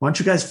 versus why don't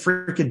you guys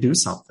freaking do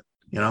something,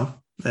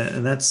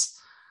 and that's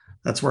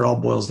where it all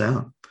boils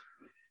down.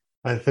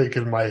 I think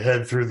in my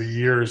head through the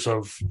years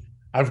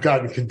I've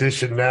gotten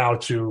conditioned now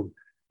to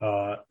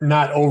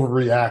not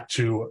overreact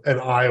to an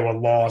Iowa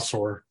loss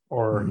or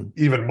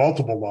even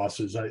multiple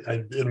losses.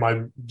 I in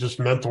my just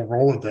mental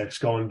Rolodex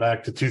going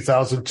back to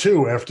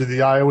 2002 after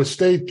the Iowa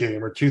State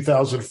game, or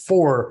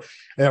 2004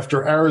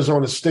 after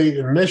Arizona State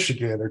and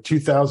Michigan, or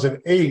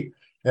 2008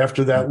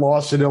 after that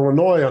loss in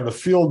Illinois on the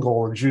field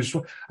goal and juice.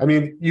 I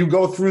mean, you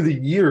go through the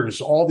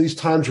years, all these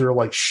times where you're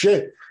like,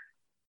 shit,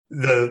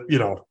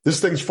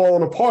 this thing's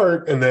falling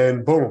apart, and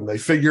then boom, they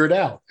figure it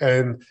out.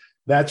 And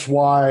that's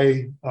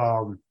why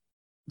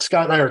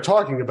Scott and I are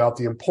talking about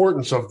the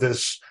importance of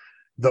this,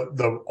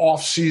 the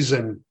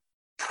off-season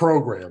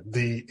program,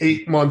 the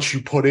 8 months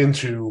you put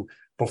into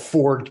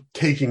before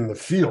taking the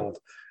field,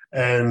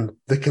 and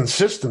the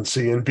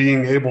consistency and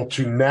being able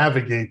to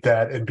navigate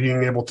that and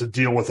being able to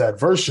deal with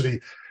adversity.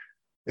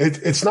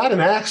 It's not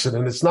an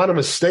accident. It's not a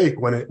mistake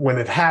when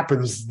it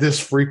happens this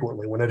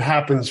frequently, when it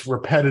happens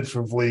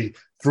repetitively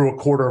through a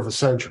quarter of a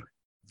century.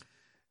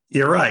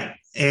 You're right.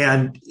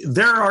 And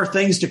there are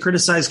things to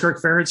criticize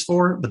Kirk Ferentz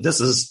for, but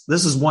this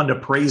is one to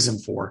praise him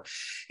for.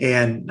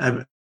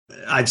 And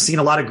I've seen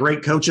a lot of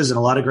great coaches and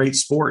a lot of great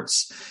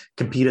sports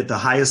compete at the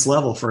highest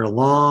level for a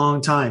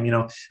long time.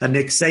 A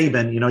Nick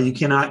Saban, you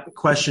cannot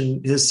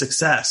question his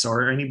success,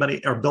 or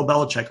anybody, or Bill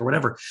Belichick or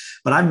whatever.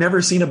 But I've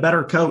never seen a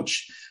better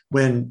coach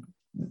when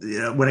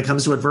it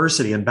comes to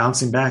adversity and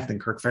bouncing back than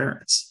Kirk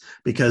Ferentz,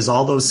 because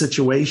all those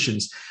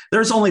situations,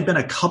 there's only been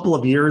a couple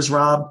of years,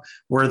 Rob,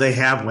 where they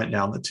have went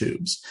down the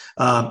tubes.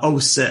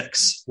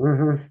 06.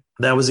 Mm-hmm.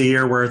 That was a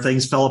year where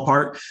things fell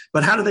apart.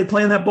 But how did they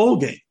play in that bowl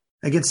game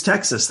against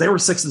Texas? They were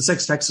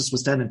 6-6. Texas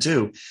was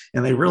 10-2,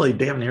 and they really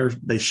damn near,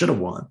 they should have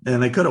won,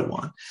 and they could have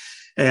won,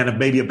 and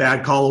maybe a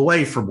bad call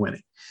away from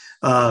winning.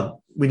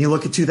 When you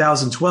look at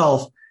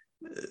 2012,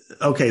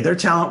 okay, their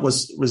talent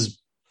was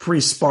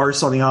pretty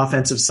sparse on the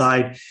offensive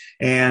side,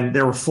 and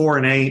they were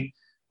 4-8,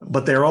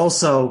 but they're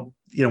also,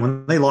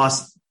 when they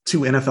lost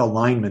 2 NFL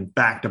linemen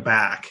back to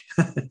back,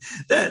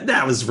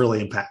 that was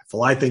really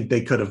impactful. I think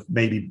they could have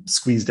maybe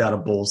squeezed out a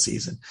bowl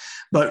season,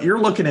 but you're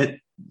looking at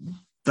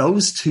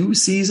those 2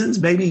 seasons,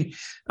 maybe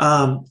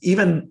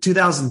even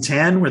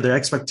 2010, where their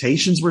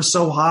expectations were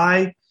so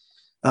high.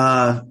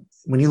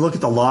 When you look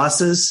at the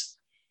losses,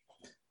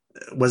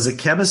 was it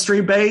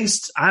chemistry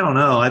based? I don't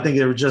know. I think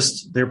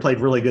they played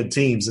really good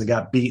teams and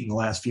got beat in the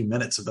last few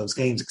minutes of those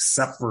games,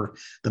 except for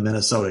the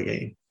Minnesota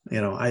game.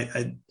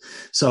 I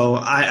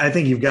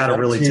think you've got to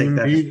really take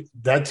that.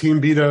 That team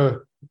beat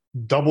a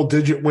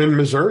double-digit win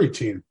Missouri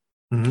team,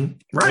 mm-hmm.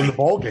 Right, in the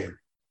ball game.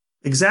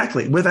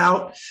 Exactly.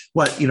 Without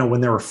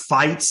when there were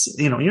fights,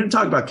 you didn't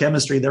talk about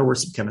chemistry. There were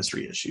some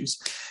chemistry issues,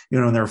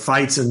 and there were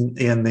fights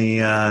in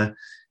the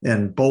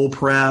bowl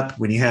prep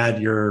when you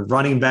had your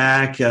running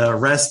back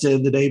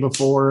arrested the day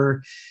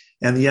before,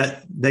 and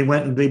yet they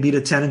went and they beat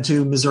a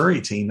 10-2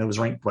 Missouri team that was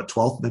ranked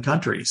 12th in the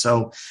country.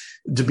 So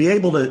to be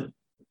able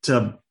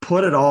to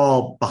put it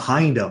all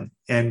behind them,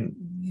 and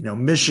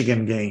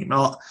Michigan game,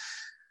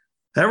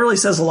 that really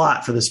says a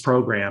lot for this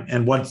program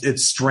and what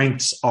its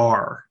strengths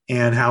are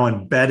and how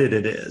embedded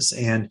it is.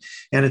 And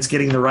it's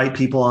getting the right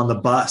people on the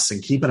bus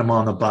and keeping them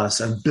on the bus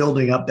and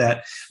building up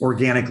that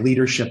organic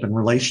leadership and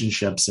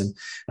relationships. And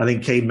I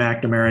think Cade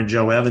McNamara and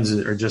Joe Evans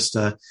are just,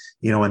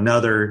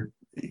 another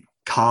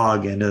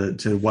cog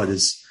into what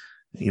has,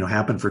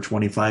 happened for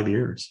 25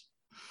 years.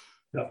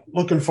 Yeah,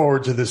 looking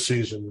forward to this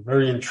season.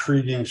 Very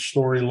intriguing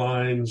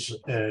storylines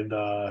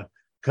and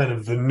kind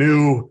of the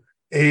new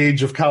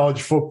age of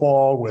college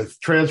football with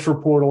transfer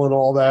portal and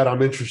all that.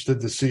 I'm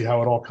interested to see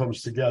how it all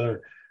comes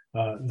together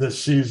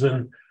this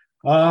season.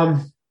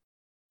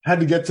 Had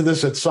to get to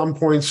this at some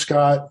point,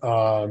 Scott.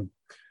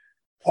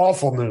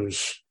 Awful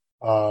news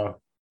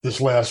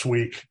this last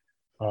week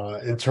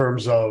in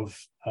terms of,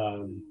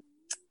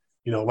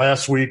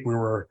 last week we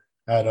were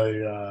at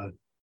a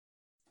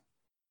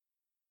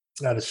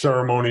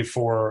ceremony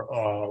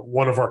for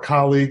one of our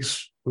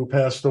colleagues who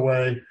passed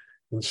away,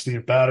 and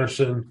Steve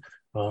Batterson.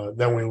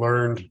 Then we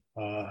learned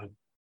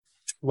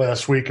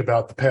last week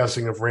about the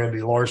passing of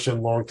Randy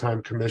Larson,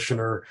 longtime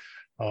commissioner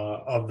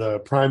of the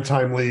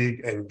Primetime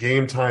League and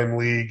Game Time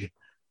League,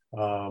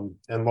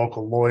 and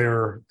local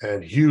lawyer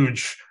and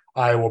huge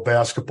Iowa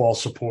basketball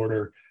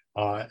supporter.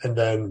 And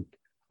then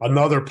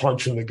another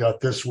punch in the gut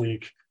this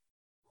week,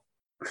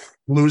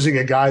 losing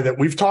a guy that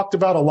we've talked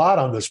about a lot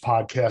on this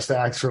podcast,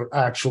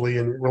 actually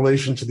in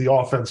relation to the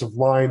offensive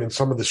line and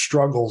some of the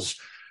struggles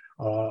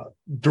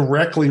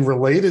directly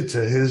related to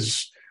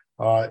his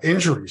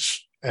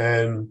injuries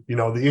and,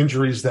 the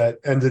injuries that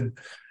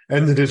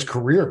ended his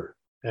career.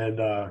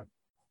 And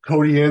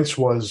Cody Ince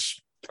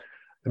was,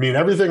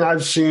 everything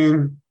I've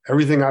seen,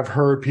 everything I've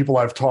heard, people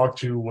I've talked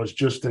to was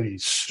just a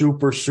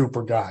super,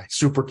 super guy,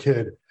 super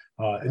kid,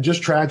 and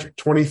just tragic.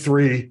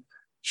 23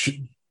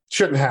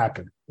 shouldn't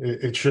happen.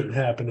 It shouldn't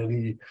happen. And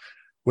he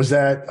was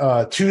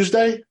that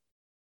Tuesday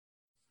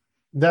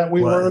that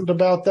we learned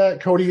about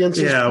that Cody Ince.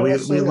 Yeah,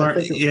 we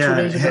learned. 2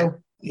 days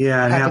ago.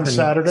 Yeah, it happened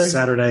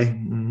Saturday.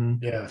 Mm-hmm.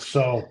 Yeah.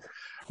 So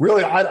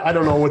really, I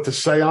don't know what to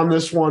say on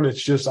this one.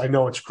 It's just, I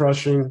know it's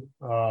crushing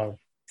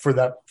for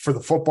the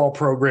football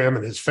program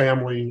and his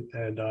family,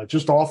 and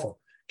just awful.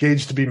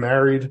 Engaged to be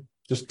married,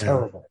 just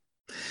terrible.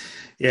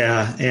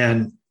 Yeah.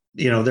 And,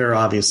 there are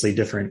obviously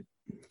different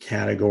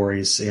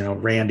categories.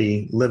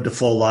 Randy lived a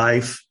full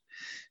life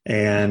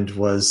and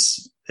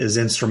is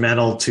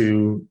instrumental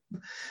to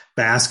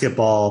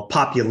basketball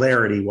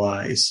popularity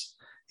wise.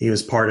 He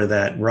was part of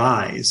that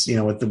rise,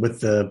 with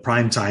the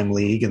primetime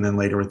league, and then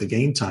later with the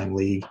game time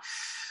league.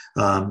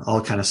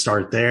 I'll kind of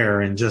start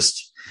there, and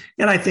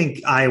I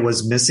think I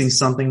was missing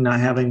something not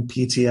having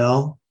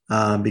PTL,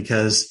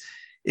 because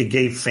it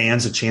gave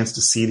fans a chance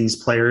to see these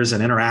players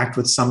and interact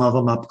with some of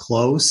them up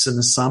close in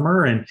the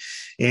summer. And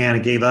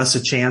it gave us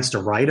a chance to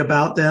write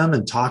about them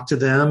and talk to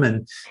them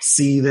and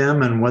see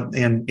them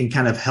and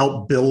kind of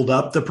help build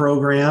up the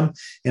program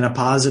in a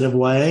positive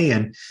way.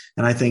 And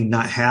I think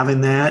not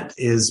having that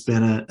has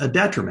been a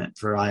detriment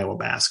for Iowa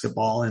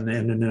basketball.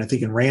 And I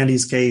think in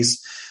Randy's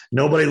case,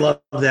 nobody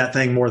loved that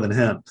thing more than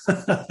him.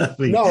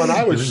 No.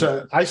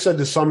 And I said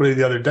to somebody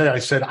the other day, I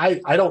said,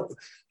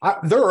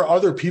 there are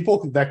other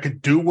people that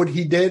could do what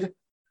he did,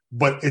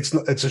 but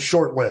it's a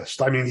short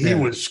list. He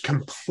was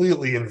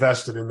completely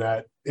invested in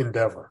that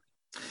endeavor.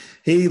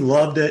 He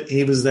loved it.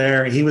 He was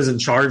there. He was in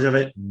charge of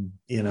it, and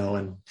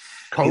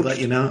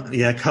coached.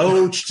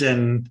 Coached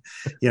and,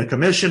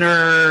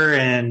 commissioner,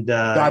 and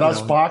got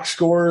us box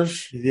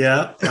scores.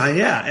 Yeah.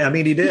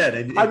 He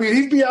did.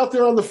 He'd be out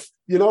there on the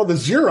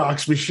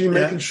Xerox machine,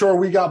 making sure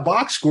we got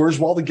box scores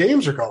while the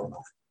games are going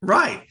on.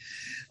 Right.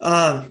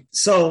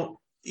 So,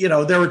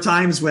 there were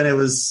times when it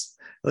was,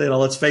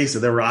 let's face it,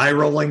 there were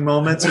eye-rolling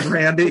moments with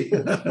Randy.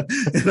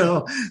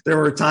 There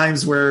were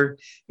times where,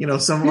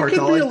 some of our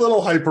colleagues be a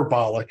little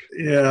hyperbolic.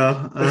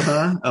 Yeah.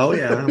 Uh-huh. Oh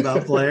yeah.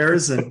 About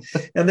players. And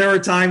there were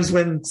times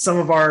when some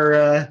of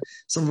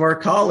our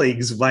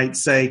colleagues might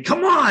say,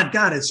 come on,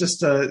 God, it's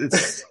just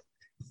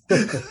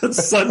it's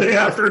Sunday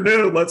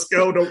afternoon. Let's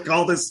go. Don't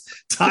call this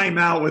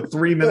timeout with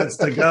 3 minutes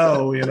to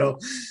go,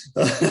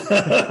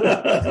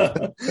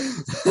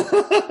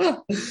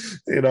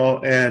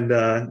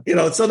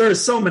 so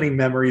there's so many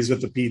memories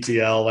with the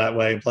PTL that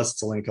way. Plus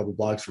it's only a couple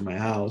blocks from my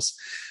house,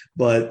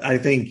 but I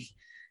think,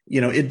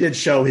 it did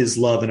show his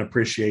love and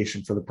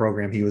appreciation for the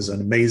program. He was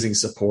an amazing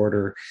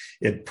supporter.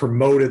 It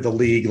promoted the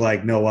league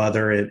like no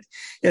other.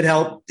 It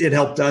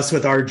helped us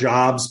with our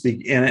jobs,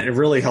 and it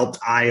really helped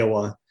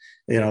Iowa.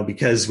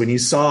 Because when you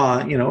saw,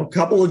 a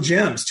couple of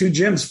gyms, 2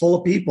 gyms full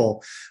of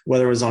people,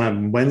 whether it was on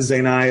a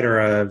Wednesday night or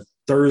a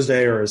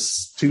Thursday or a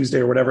Tuesday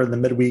or whatever in the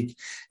midweek,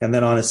 and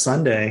then on a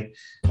Sunday,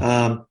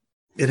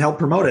 it helped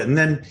promote it. And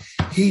then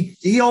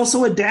he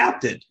also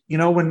adapted,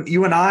 when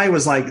you and I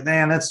was like,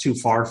 man, that's too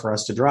far for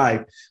us to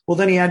drive. Well,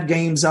 then he had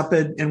games up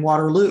in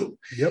Waterloo.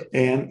 Yep.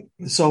 And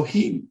so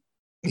he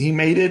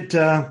made it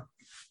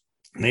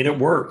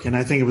work. And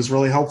I think it was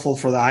really helpful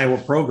for the Iowa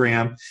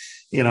program.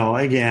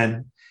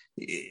 Again,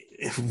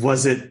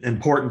 was it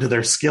important to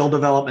their skill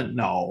development?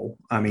 No.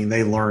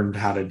 They learned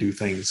how to do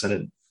things in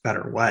a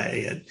better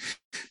way.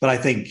 But I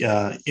think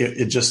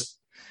it just,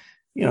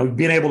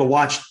 being able to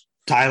watch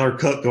Tyler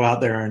Cook go out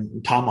there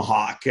and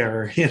tomahawk,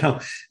 or,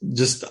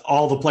 just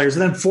all the players,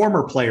 and then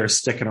former players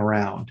sticking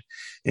around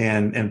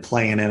and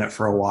playing in it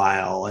for a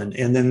while.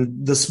 And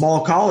then the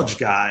small college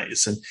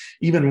guys, and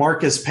even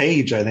Marcus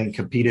Page, I think,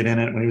 competed in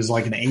it when he was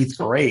like in 8th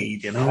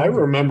grade, I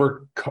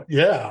remember.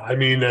 Yeah.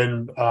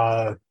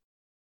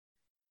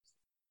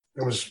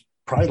 It was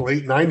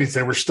probably late 90s.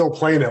 They were still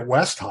playing at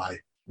West High.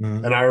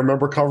 Mm-hmm. And I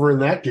remember covering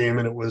that game,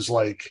 and it was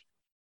like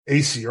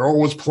AC Earl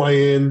was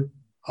playing.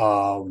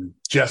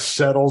 Jess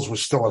Settles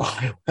was still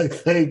at Iowa, I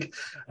think.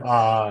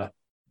 Brad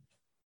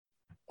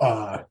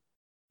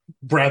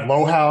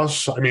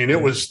Lohaus.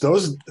 It was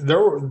those.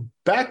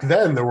 Back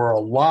then, there were a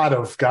lot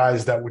of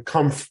guys that would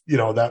come,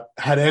 that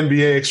had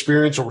NBA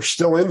experience or were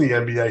still in the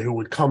NBA, who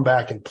would come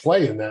back and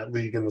play in that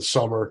league in the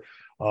summer.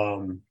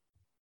 And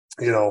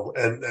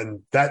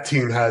that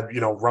team had,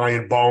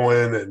 Ryan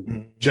Bowen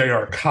and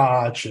J.R.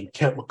 Koch and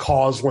Kent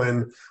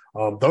McCausland.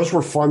 Those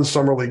were fun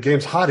summer league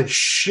games, hot as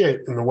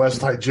shit in the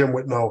West High gym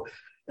with no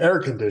air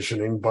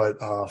conditioning, but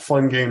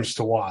fun games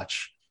to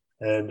watch.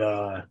 And,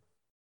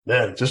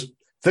 man, just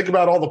think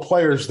about all the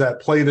players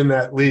that played in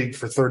that league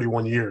for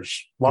 31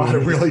 years. A lot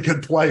of really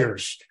good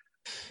players.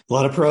 A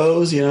lot of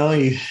pros,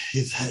 and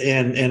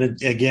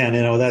again,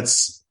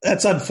 that's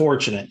that's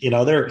unfortunate.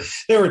 There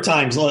were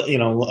times,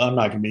 I'm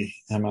not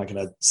going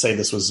to say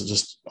this was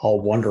just all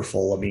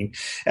wonderful. I mean,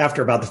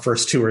 after about the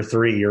first 2 or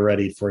 3, you're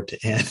ready for it to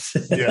end.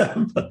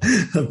 Yeah.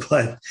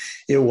 but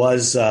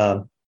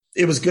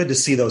it was good to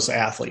see those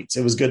athletes.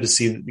 It was good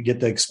to get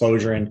the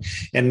exposure, and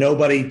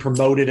nobody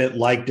promoted it,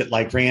 liked it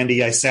like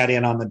Randy. I sat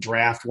in on the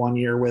draft one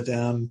year with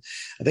him.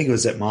 I think it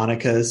was at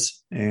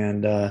Monica's,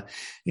 and,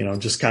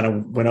 just kind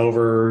of went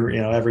over,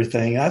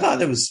 everything. I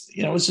thought it was,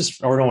 it was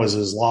just, or no, it was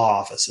his law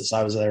offices.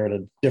 I was there at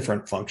a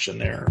different function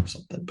there or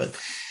something, but,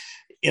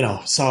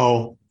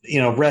 so,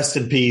 rest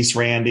in peace,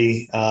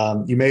 Randy.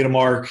 You made a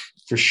mark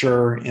for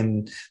sure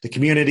in the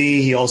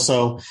community. He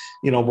also,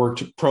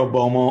 worked pro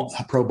bono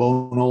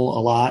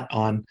a lot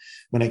on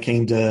when it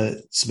came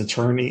to some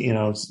attorney,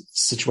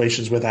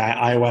 situations with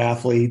Iowa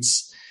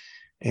athletes.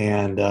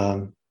 And,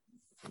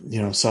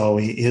 so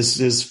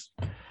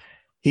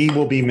he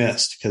will be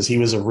missed because he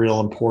was a real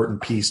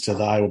important piece to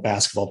the Iowa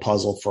basketball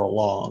puzzle for a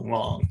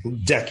long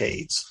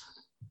decades.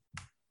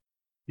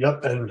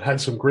 Yep, and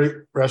had some great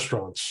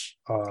restaurants.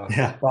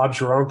 Yeah. Bob's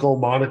Your Uncle,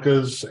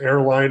 Monica's,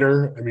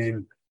 Airliner. I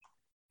mean,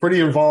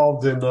 pretty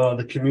involved in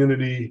the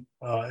community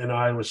in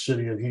Iowa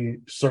City, and he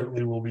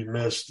certainly will be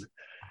missed.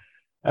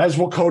 As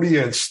will Cody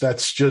Ince.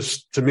 That's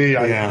just, to me,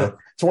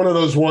 it's one of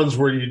those ones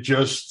where you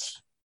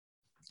just,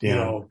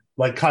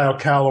 like Kyle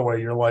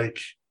Calloway, you're like,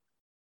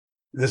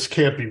 this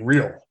can't be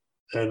real.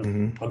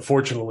 And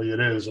unfortunately it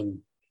is. And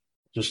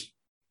just,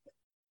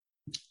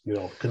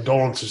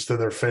 condolences to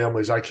their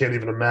families. I can't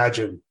even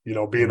imagine,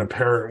 being a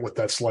parent, what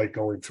that's like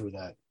going through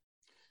that.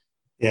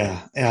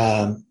 Yeah.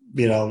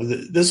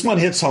 This one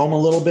hits home a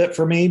little bit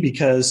for me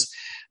because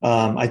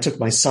I took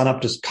my son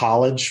up to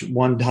college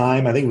one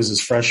time. I think it was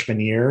his freshman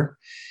year.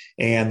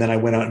 And then I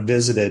went out and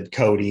visited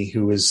Cody,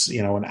 who was,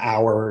 an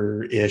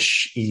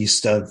hour-ish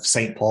east of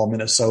St. Paul,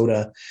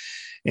 Minnesota.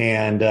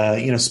 And,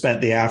 spent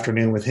the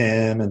afternoon with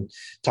him and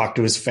talked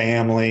to his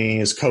family,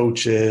 his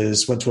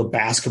coaches, went to a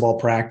basketball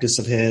practice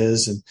of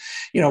his, and,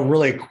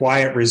 really a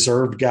quiet,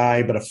 reserved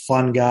guy, but a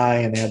fun guy,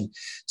 and had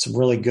some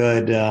really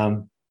good,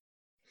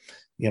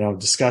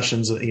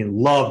 discussions. He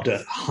loved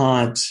to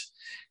hunt.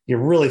 He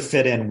really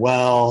fit in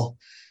well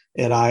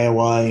at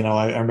Iowa.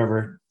 I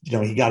remember,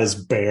 he got his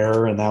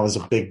bear, and that was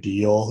a big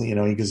deal,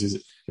 because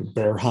he's a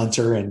bear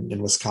hunter in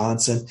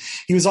Wisconsin.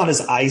 He was on his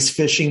ice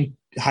fishing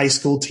high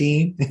school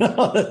team. They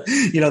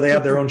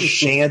have their own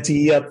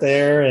shanty up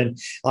there and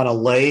on a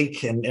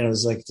lake. And it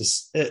was like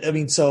this,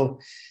 so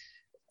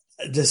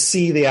to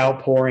see the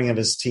outpouring of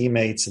his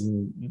teammates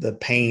and the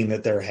pain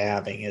that they're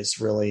having it's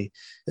really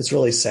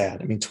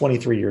sad.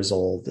 23 years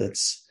old.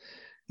 It's,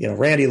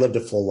 Randy lived a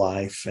full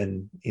life,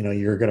 and,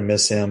 you're going to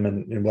miss him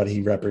and what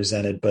he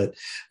represented. But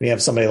when you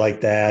have somebody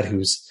like that,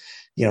 who's,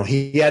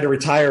 he had to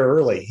retire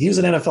early. He was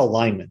an NFL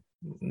lineman.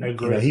 I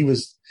agree. He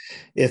was,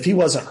 if he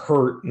wasn't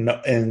hurt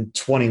in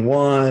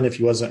 21, if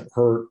he wasn't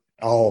hurt,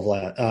 all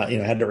of that,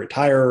 had to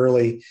retire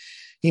early,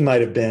 he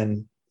might have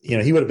been,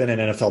 he would have been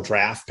an NFL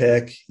draft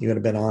pick. He would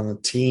have been on the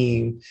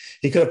team.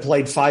 He could have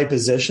played 5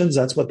 positions.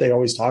 That's what they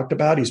always talked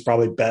about. He's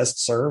probably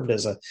best served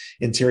as an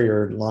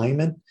interior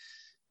lineman.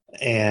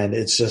 And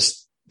it's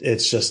just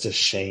a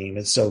shame.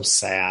 It's so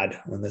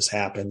sad when this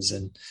happens.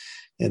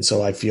 And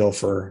so I feel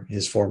for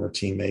his former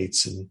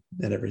teammates and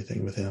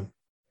everything with him.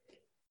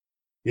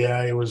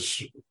 Yeah, it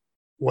was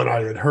when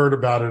I had heard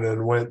about it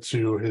and went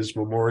to his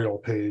memorial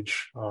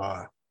page,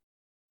 and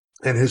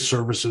his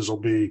services will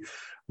be,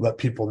 let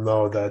people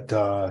know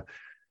that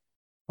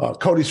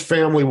Cody's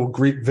family will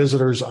greet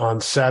visitors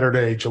on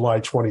Saturday, July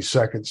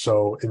 22nd.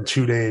 So in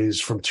 2 days,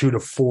 from 2 to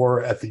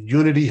 4 at the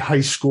Unity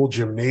High School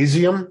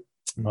Gymnasium.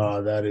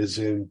 That is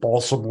in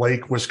Balsam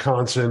Lake,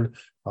 Wisconsin,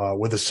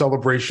 with a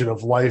celebration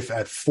of life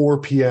at 4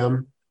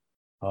 p.m.,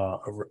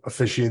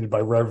 officiated by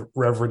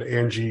Reverend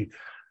Angie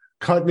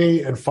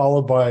Cutney, and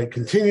followed by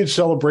continued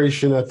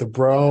celebration at the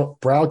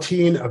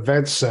Browteen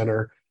Event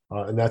Center,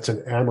 and that's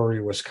in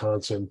Amory,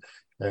 Wisconsin.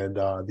 And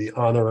the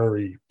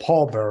honorary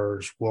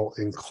pallbearers will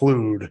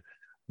include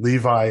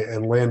Levi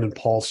and Landon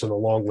Paulson,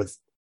 along with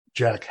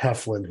Jack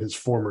Heflin, his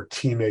former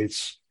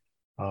teammates.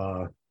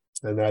 And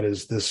that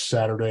is this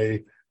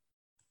Saturday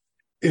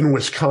in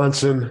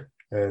Wisconsin.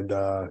 And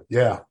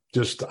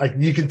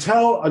you can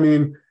tell,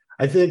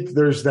 I think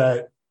there's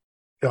that,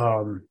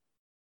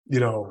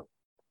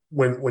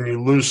 when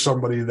you lose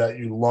somebody that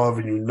you love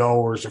and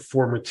or as a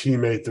former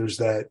teammate, there's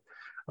that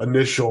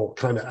initial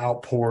kind of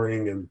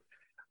outpouring,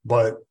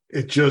 but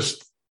it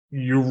just,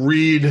 when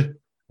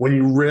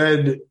you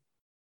read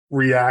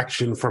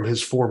reaction from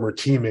his former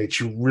teammates,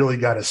 you really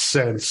got a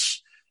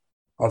sense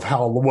of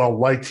how well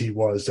liked he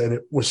was. And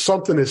it was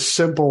something as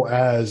simple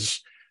as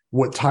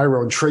what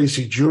Tyrone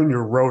Tracy Jr.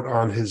 wrote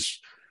on his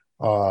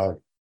on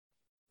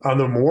the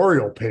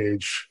memorial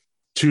page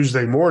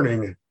Tuesday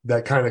morning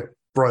that kind of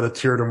brought a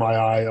tear to my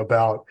eye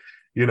about,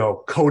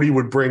 Cody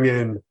would bring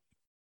in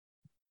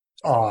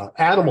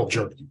animal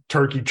jerky,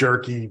 turkey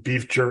jerky,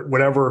 beef jerky,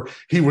 whatever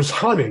he was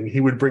hunting, he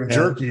would bring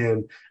jerky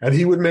in, and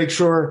he would make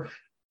sure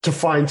to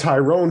find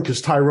Tyrone,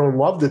 because Tyrone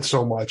loved it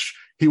so much.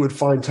 he would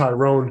find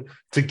Tyrone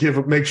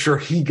to make sure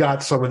he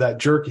got some of that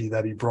jerky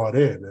that he brought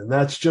in. And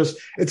that's just,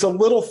 it's a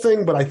little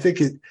thing, but I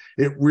think it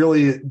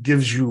really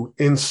gives you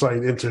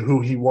insight into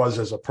who he was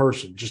as a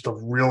person, just a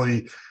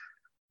really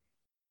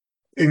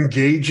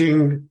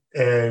engaging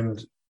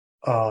and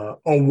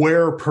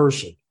aware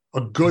person,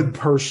 a good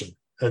person.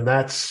 And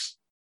that's,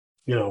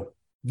 you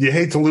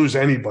hate to lose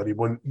anybody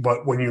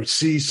but when you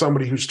see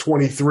somebody who's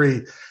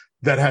 23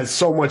 that has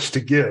so much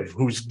to give,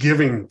 who's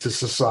giving to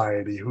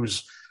society,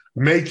 who's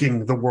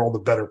making the world a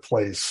better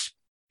place,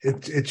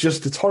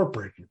 it's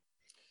heartbreaking.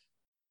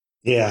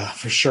 Yeah,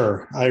 for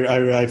sure.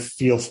 I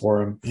feel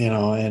for him,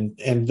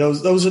 and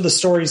those are the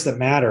stories that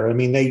matter. I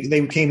mean,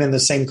 they came in the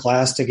same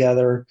class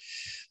together.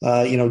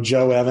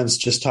 Joe Evans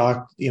just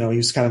talked, he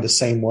was kind of the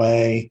same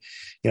way.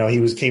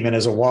 He came in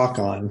as a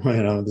walk-on,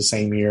 the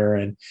same year,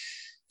 and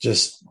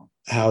just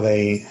how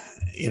they,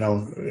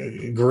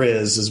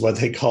 Grizz is what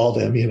they called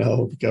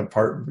him, got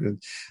part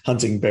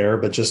hunting bear,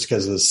 but just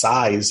because of the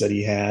size that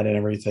he had and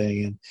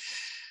everything.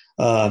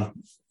 And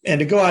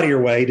to go out of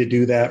your way to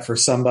do that for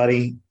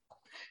somebody,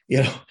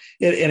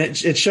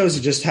 it shows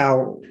you just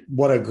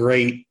what a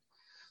great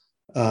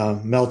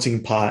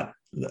melting pot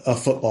a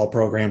football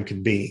program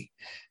can be.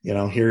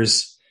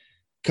 Here's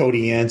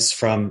Cody Ince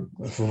from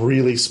a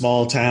really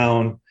small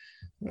town,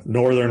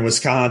 northern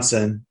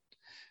Wisconsin,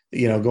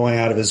 going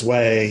out of his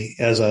way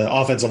as an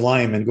offensive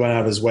lineman, going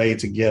out of his way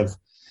to give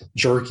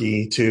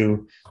jerky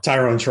to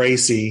Tyrone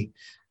Tracy,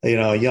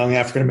 a young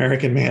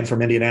African-American man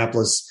from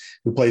Indianapolis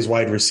who plays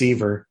wide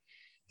receiver.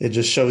 It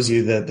just shows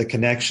you that the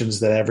connections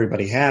that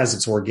everybody has,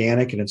 it's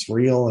organic and it's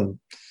real. And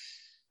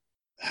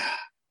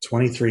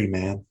 23,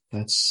 man,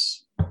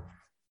 that's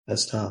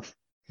tough.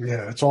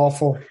 Yeah, it's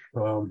awful.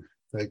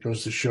 That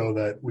goes to show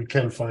that we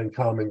can find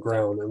common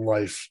ground in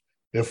life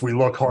if we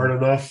look hard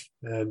enough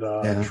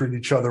and treat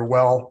each other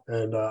well.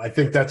 And I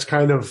think that's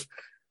kind of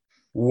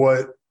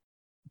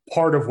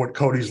part of what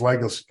Cody's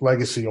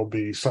legacy will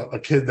be. So a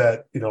kid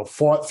that,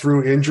 fought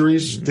through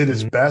injuries, did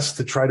his best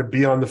to try to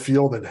be on the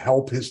field and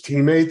help his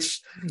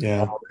teammates.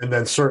 Yeah. And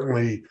then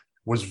certainly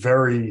was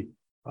very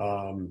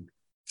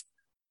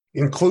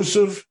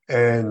inclusive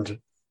and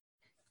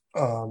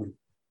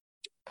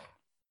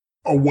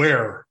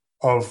aware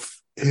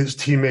of his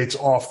teammates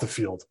off the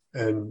field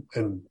and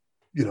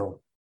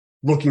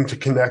looking to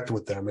connect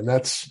with them. And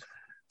that's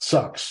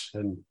sucks.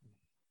 And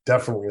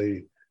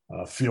definitely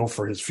feel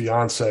for his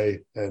fiance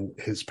and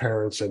his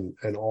parents and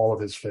all of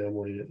his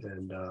family.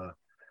 And,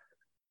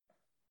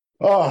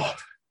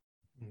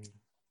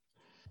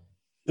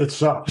 it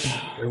sucks.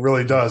 It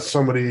really does.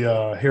 Somebody,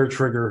 hair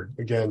trigger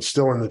again,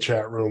 still in the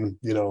chat room,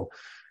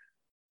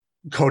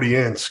 Cody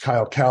Ince,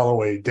 Kyle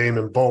Calloway,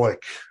 Damon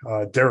Bullock,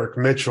 Derek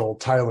Mitchell,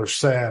 Tyler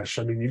Sash.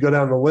 I mean, you go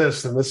down the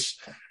list and this,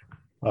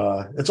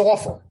 it's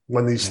awful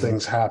when these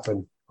things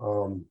happen.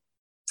 And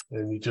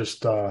you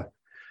just,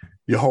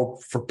 you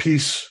hope for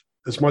peace,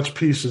 as much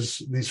peace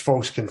as these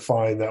folks can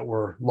find that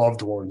were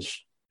loved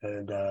ones.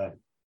 And,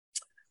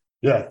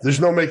 there's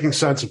no making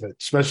sense of it,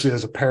 especially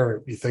as a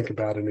parent. You think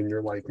about it and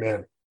you're like,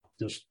 man,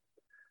 just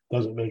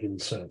doesn't make any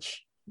sense.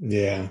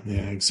 Yeah,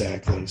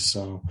 exactly.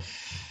 So,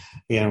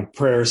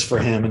 prayers for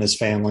him and his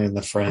family and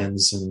the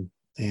friends,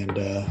 and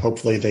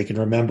hopefully they can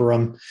remember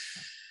him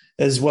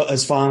as well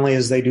as fondly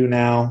as they do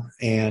now.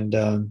 And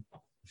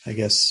I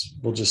guess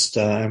we'll just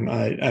I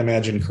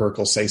imagine Kirk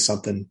will say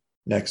something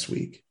next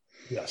week.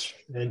 Yes,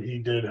 and he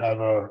did have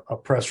a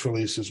press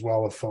release as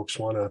well. If folks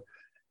want to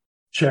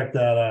check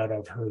that out,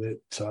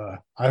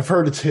 I've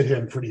heard it's hit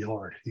him pretty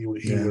hard. He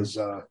was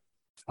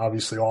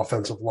obviously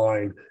offensive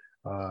line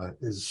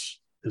is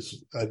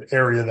an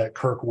area that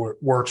Kirk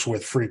works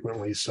with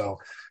frequently, so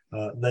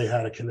they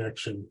had a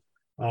connection.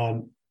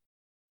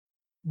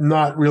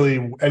 Not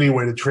really any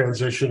way to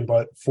transition,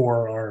 but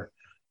for our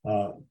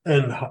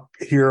end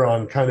here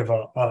on kind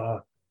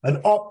of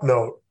an up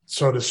note,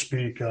 so to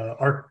speak.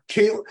 Our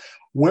Caitlin,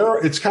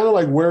 it's kind of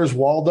like where's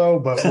Waldo,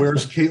 but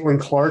where's Caitlin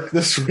Clark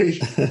this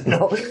week?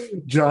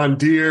 John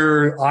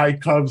Deere,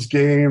 iCubs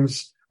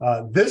games.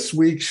 This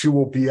week she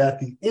will be at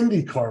the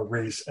IndyCar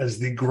race as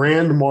the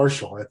Grand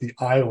Marshal at the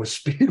Iowa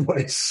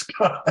Speedway.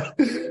 Scott,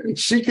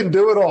 she can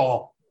do it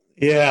all.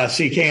 Yeah,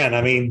 she can.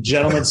 I mean,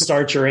 gentlemen,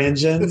 start your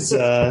engines.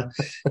 It'll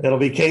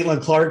be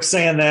Caitlin Clark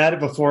saying that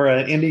before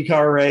an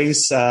IndyCar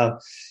race.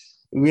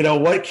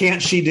 What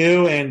can't she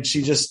do? And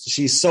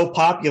she's so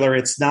popular.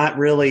 It's not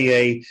really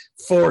a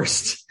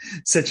forced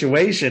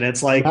situation.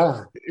 It's like,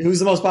 who's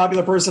the most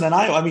popular person in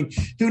Iowa? I mean,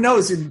 who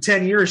knows? In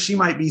 10 years, she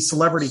might be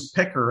celebrity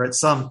picker at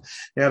some,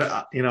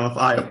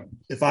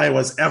 if I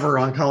was ever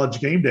on College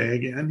Game Day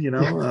again,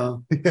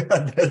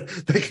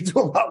 they can do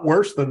a lot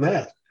worse than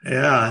that.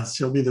 Yeah,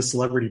 she'll be the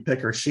celebrity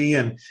picker. She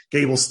and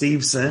Gable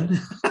Steveson.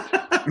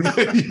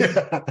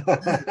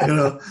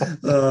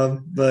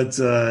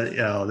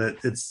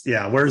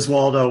 Where's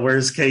Waldo?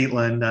 Where's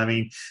Caitlin? I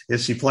mean,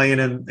 is she playing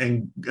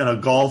in a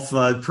golf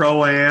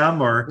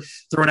pro-am or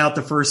throwing out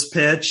the first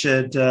pitch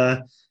at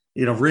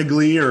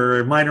Wrigley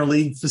or minor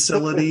league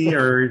facility,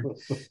 or,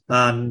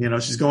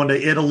 she's going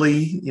to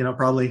Italy,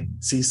 probably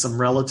see some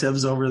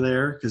relatives over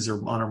there because they're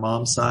on her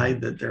mom's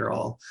side that they're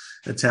all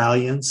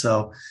Italian.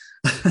 So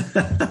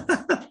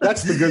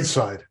that's the good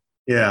side.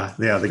 Yeah.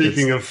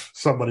 Speaking of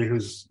somebody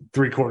who's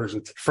three-quarters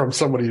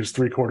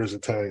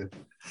Italian.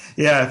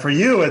 Yeah. For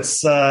you,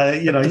 it's,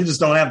 you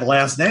just don't have the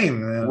last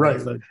name. Right.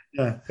 But,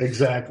 yeah.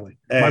 Exactly.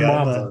 Hey, My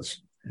mom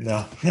does.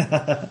 No.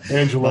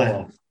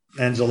 Angelillo.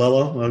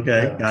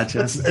 Okay. Yeah.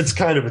 Gotcha. It's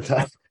kind of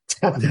Italian.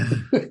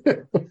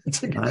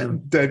 It's a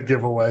dead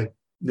giveaway.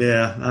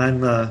 Yeah.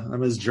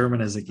 I'm as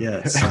German as it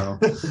gets. So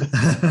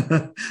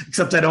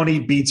except I don't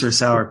eat beets or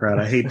sauerkraut.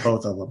 I hate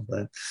both of them,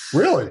 but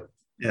really?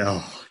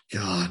 Yeah. Oh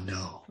God,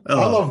 no. I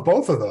love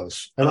both of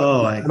those. And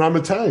I'm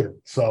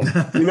Italian, so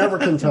you never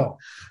can tell.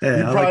 Yeah,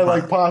 you probably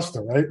like pasta,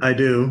 right? I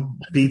do.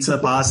 Pizza,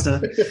 pasta,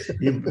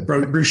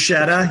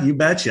 bruschetta, you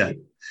betcha.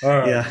 All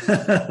right.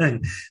 Yeah.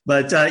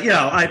 But,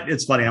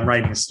 it's funny. I'm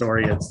writing a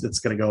story. It's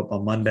going to go up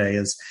on Monday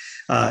is,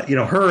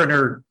 her and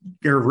her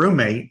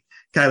roommate,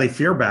 Kylie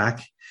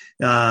Fearbach,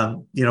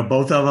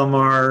 both of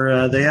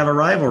them they have a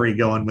rivalry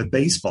going with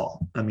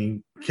baseball. I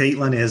mean,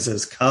 Caitlin is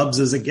as Cubs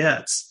as it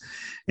gets,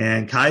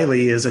 and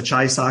Kylie is a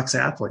Chi Sox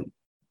athlete.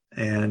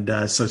 And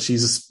so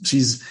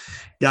she's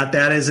got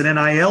that as an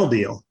NIL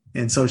deal.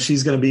 And so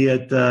she's going to be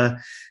at,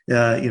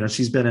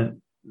 she's been at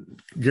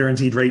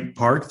Guaranteed Rate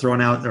Park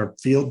throwing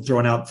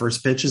out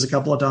first pitches a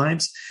couple of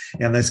times.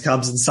 And this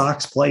Cubs and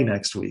Sox play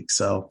next week.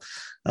 So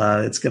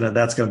that's going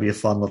to be a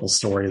fun little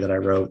story that I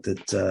wrote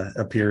that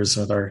appears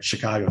with our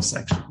Chicago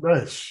section.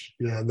 Nice.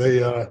 Yeah.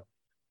 They,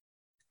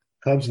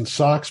 Cubs and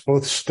Sox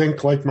both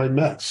stink like my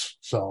Mets.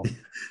 So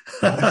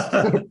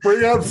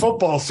bring out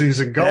football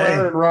season. Go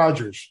Aaron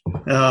Rodgers.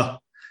 I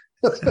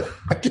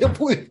can't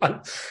believe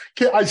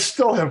I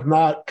still have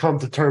not come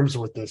to terms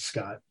with this,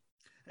 Scott.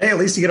 Hey, at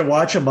least you get to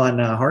watch him on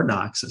Hard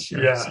Knocks this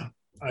year. Yeah, so.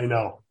 I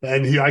know.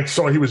 And I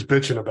saw he was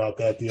bitching about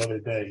that the other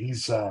day.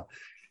 He's a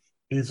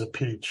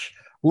peach.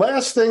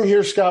 Last thing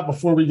here, Scott,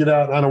 before we get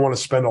out, I don't want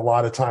to spend a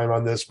lot of time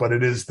on this, but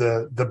it is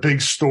the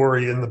big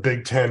story in the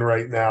Big Ten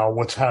right now,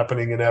 what's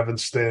happening in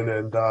Evanston.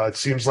 And it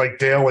seems like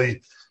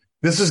daily,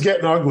 this is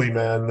getting ugly,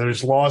 man.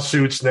 There's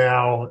lawsuits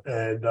now,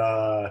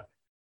 and,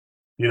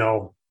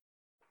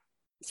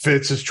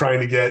 Fitz is trying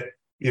to get,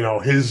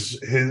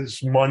 his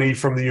money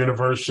from the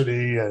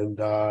university. And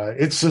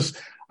it's just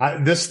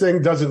this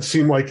thing doesn't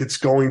seem like it's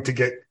going to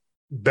get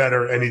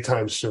better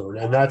anytime soon.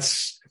 And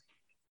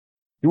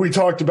we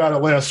talked about it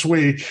last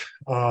week,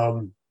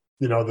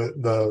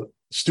 the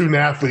student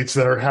athletes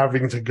that are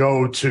having to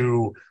go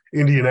to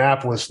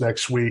Indianapolis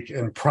next week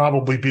and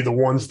probably be the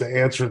ones to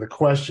answer the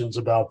questions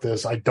about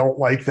this. I don't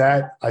like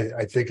that.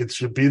 I think it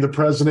should be the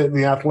president and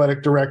the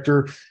athletic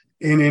director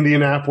in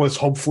Indianapolis.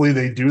 Hopefully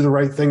they do the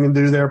right thing and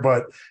do there.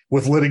 But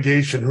with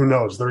litigation, who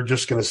knows? They're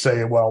just going to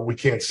say, well, we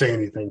can't say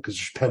anything because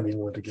there's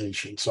pending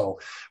litigation. So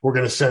we're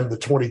going to send the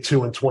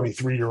 22 and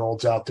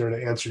 23-year-olds out there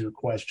to answer your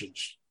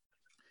questions.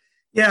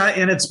 Yeah,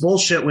 and it's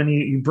bullshit when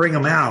you bring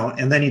them out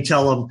and then you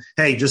tell them,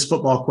 hey, just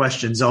football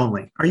questions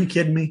only. Are you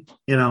kidding me?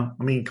 Come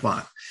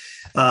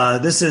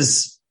on. This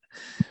is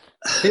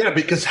 – Yeah,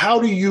 because how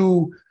do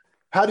you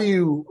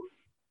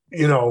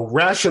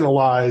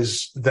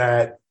rationalize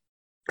that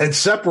and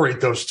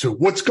separate those two?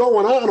 What's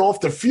going on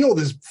off the field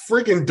is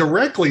friggin'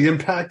 directly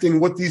impacting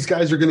what these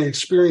guys are going to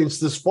experience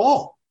this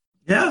fall.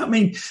 Yeah,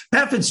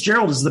 Pat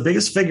Fitzgerald is the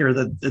biggest figure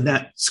in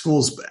that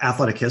school's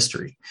athletic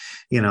history,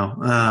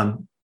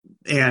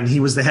 and he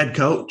was the head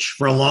coach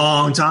for a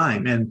long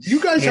time. And you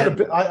guys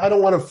had I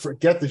don't want to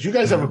forget this. You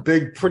guys have a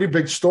pretty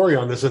big story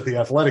on this at the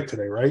Athletic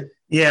today, right?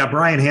 Yeah.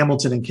 Brian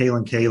Hamilton and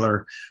Kalen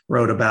Kaler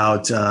wrote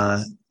about,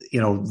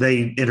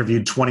 they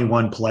interviewed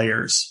 21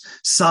 players.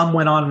 Some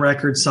went on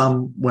record.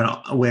 Some went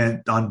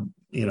on,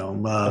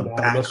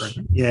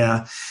 background.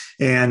 Yeah.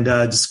 And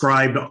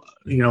described,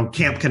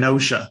 Camp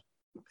Kenosha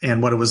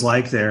and what it was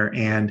like there.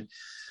 And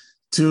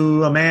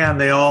to a man,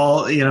 they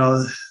all,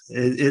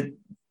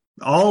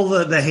 all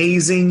the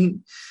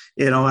hazing,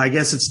 I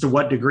guess it's to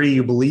what degree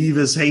you believe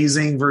is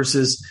hazing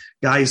versus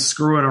guys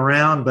screwing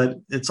around, but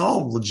it's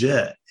all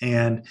legit.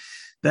 And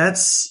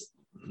that's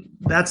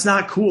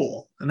not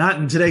cool, not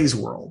in today's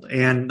world.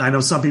 And I know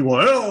some people,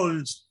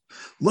 it's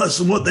less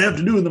than what they have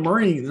to do in the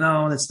Marines.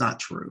 No, that's not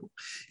true.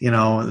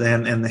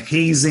 And the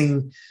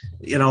hazing,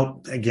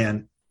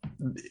 again,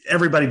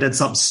 everybody did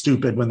something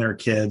stupid when they're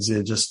kids.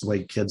 It's just the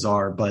way kids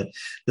are, but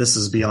this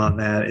is beyond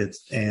that.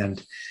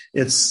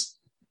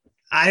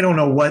 I don't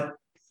know what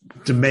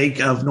to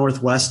make of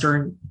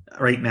Northwestern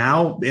right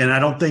now. And I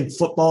don't think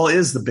football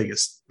is the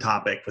biggest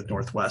topic with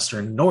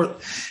Northwestern.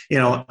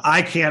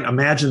 I can't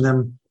imagine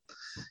them.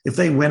 If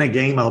they win a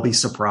game, I'll be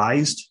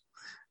surprised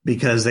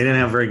because they didn't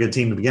have a very good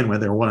team to begin with.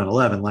 They were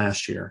 1-11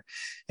 last year.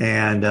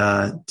 And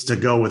to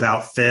go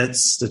without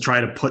Fitz, to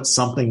try to put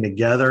something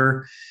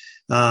together,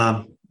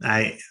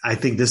 I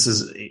think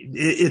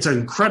it's an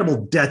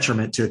incredible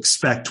detriment to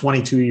expect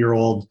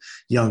 22-year-old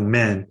young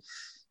men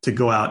to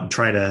go out and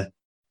try to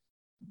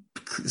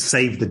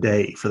save the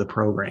day for the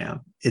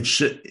program.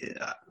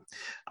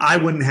 I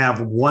wouldn't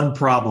have one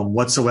problem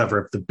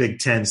whatsoever if the Big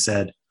Ten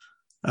said,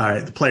 all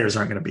right, the players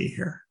aren't going to be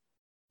here.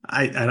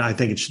 I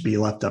think it should be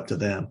left up to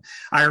them.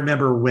 I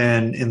remember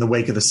when in the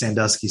wake of the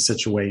Sandusky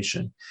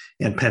situation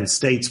and Penn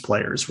State's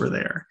players were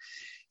there,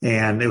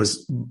 and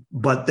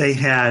but they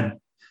had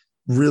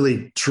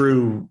really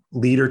true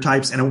leader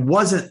types, and it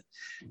wasn't.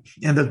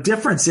 And the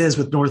difference is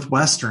with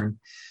Northwestern,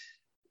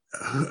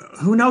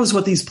 who knows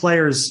what these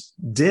players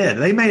did?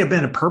 They may have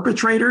been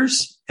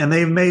perpetrators and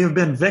they may have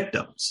been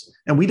victims,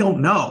 and we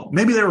don't know.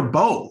 Maybe they were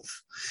both.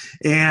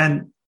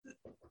 And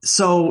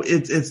so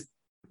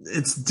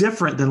it's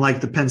different than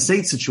like the Penn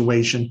State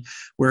situation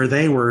where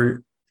they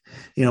were,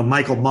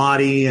 Michael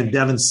Motti and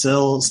Devin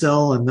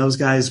Still, and those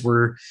guys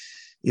were,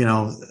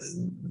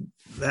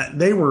 that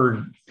they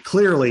were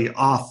clearly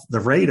off the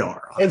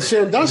radar. And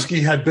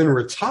Sandusky had been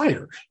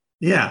retired.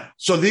 Yeah.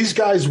 So these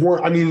guys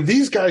were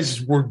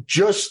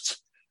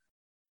just,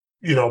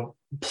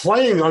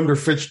 playing under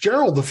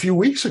Fitzgerald a few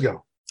weeks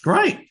ago.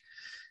 Right.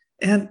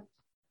 And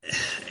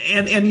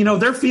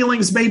their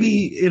feelings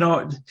maybe, and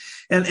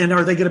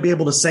are they going to be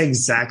able to say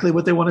exactly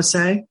what they want to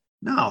say?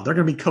 No, they're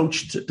going to be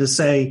coached to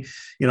say,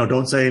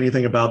 don't say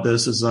anything about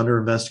this. This is under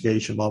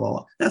investigation, blah, blah,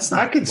 blah. That's not.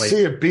 I could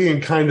see it being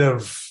kind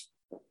of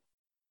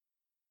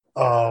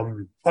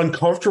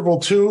uncomfortable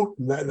too.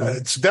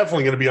 It's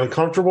definitely going to be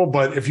uncomfortable.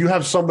 But if you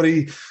have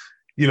somebody,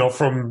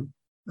 from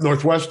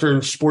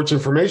Northwestern Sports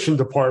Information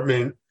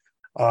Department,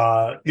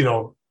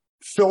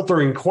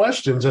 filtering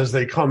questions as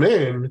they come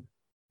in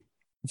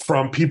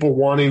from people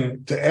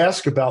wanting to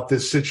ask about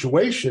this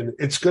situation,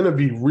 it's going to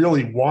be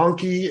really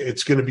wonky.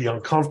 It's going to be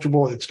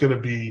uncomfortable. It's going to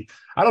be,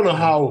 I don't know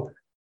how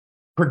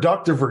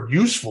productive or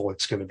useful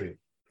it's going to be.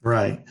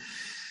 Right.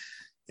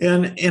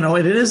 And,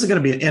 it is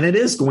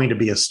going to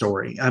be a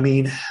story. I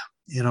mean,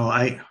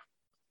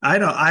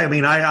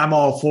 I'm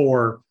all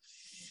for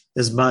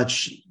as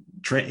much,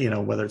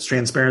 whether it's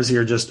transparency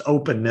or just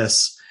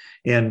openness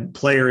in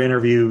player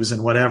interviews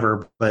and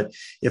whatever. But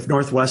if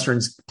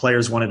Northwestern's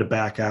players wanted to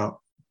back out,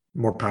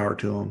 more power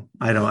to them.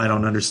 I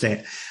don't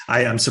understand.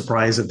 I'm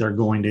surprised that they're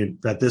going to,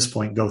 at this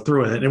point, go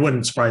through it. And it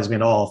wouldn't surprise me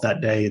at all if that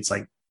day it's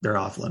like they're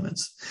off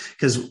limits.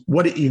 Because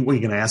what are you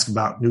going to ask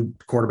about new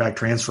quarterback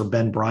transfer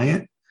Ben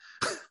Bryant?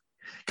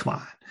 Come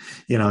on.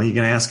 You're going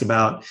to ask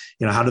about,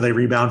 how do they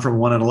rebound from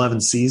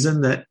 1-11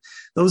 season?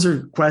 Those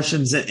are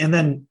questions. And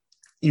then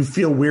you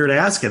feel weird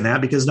asking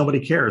that because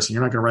nobody cares and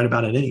you're not going to write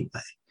about it anyway.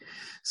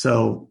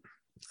 So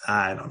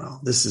I don't know.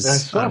 I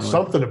saw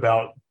something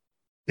about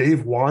Dave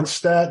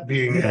Wannstedt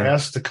being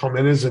asked to come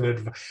in as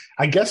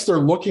I guess they're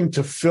looking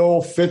to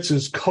fill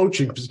Fitz's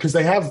coaching because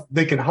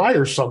they can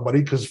hire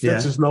somebody because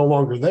Fitz is no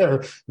longer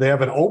there. They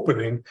have an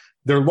opening.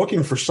 They're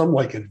looking for some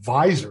like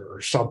advisor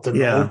or something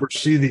to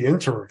oversee the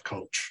interim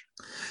coach.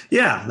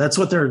 Yeah, that's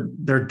what they're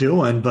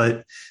doing.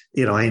 But,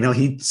 I know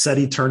he said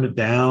he turned it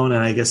down,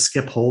 and I guess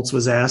Skip Holtz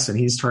was asked and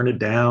he's turned it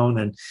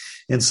down.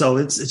 And so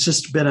it's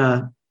just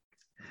been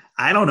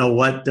I don't know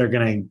what they're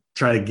going to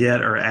try to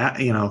get or,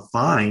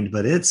 find,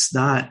 but it's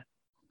not.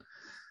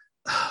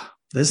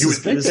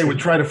 They would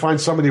try to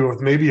find somebody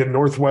with maybe a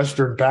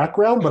Northwestern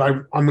background, but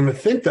I'm going to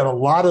think that a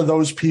lot of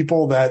those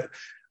people that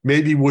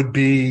maybe would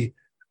be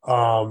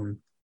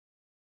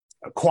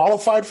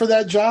qualified for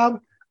that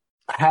job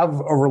have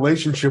a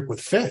relationship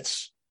with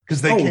Fitz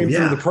because they came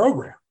through the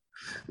program.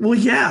 Well,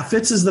 yeah,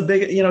 Fitz is the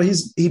big, he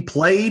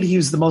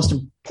was the most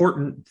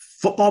important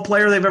football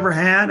player they've ever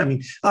had. I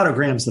mean, Otto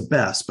Graham's the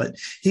best, but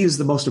he was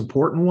the most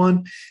important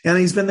one. And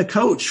he's been the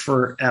coach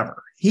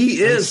forever.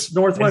 He is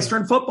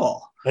Northwestern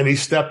football. And he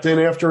stepped in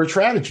after a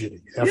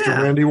tragedy, after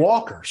Randy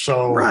Walker.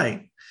 So,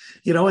 right.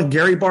 And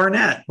Gary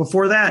Barnett,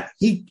 before that,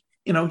 he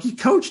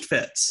coached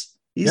Fitz.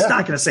 He's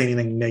not going to say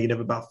anything negative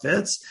about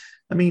Fitz.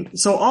 I mean,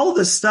 so all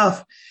this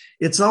stuff,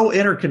 it's all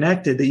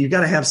interconnected that you've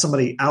got to have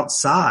somebody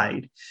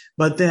outside.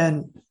 But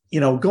then,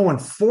 going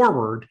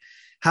forward,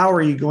 how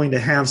are you going to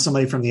have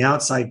somebody from the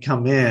outside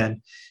come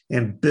in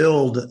and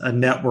build a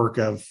network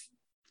of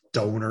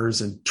donors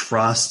and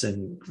trust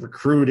and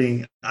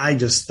recruiting? I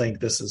just think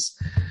this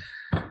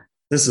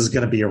is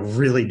going to be a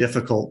really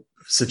difficult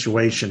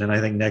situation. And I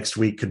think next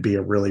week could be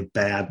a really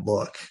bad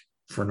look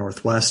for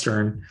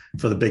Northwestern,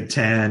 for the Big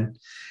Ten.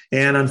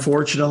 And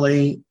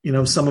unfortunately,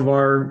 some of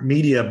our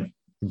media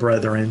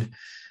brethren,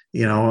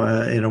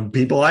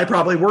 people I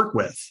probably work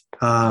with,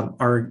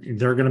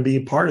 they're going to be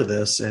a part of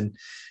this. And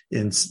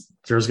there's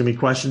going to be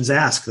questions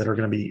asked that are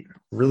going to be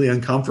really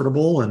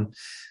uncomfortable and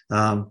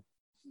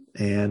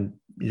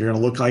you're going to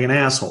look like an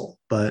asshole,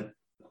 but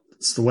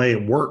it's the way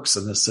it works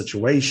in this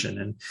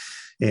situation.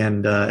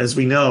 And as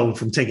we know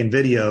from taking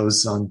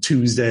videos on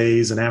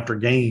Tuesdays and after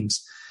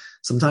games,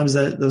 sometimes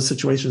those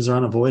situations are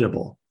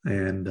unavoidable.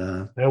 And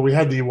we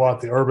had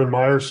the Urban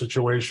Meyer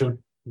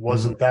situation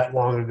wasn't that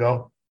long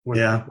ago. Was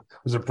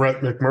it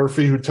Brett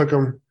McMurphy who took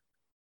him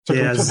to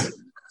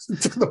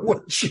the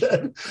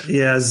woodshed?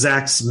 Yeah,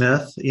 Zach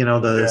Smith,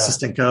 the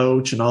assistant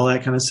coach and all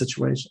that kind of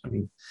situation. I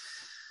mean,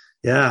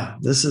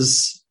 this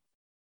is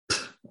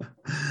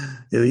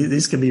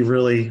these can be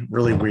really,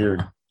 really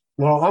weird.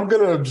 Well, I'm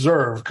going to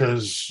observe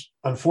because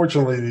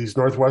unfortunately, these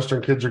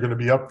Northwestern kids are going to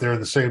be up there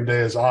the same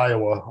day as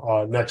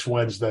Iowa next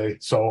Wednesday.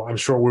 So I'm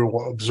sure we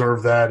will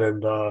observe that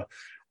and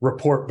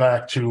report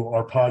back to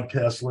our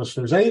podcast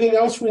listeners. Anything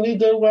else we need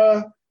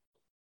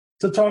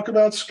to talk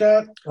about,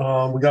 Scott?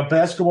 We got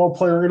basketball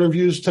player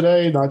interviews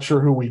today. Not sure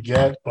who we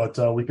get, but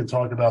we can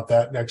talk about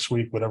that next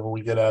week, whatever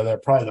we get out of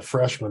that. Probably the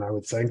freshmen, I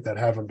would think, that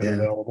haven't been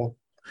available.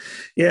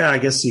 Yeah, I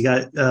guess you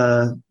got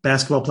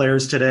basketball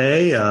players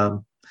today.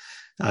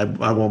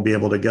 I won't be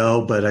able to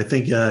go, but I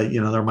think,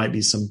 there might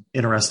be some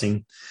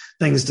interesting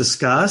things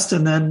discussed.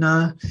 And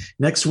then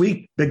next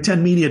week, Big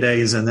Ten Media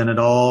Days, and then it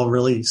all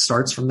really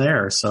starts from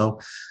there. So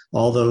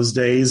all those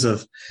days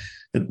of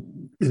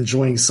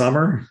enjoying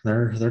summer,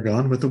 they're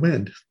gone with the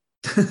wind.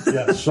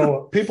 Yeah.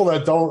 So people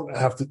that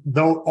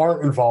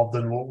aren't involved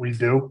in what we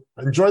do,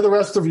 enjoy the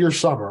rest of your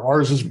summer.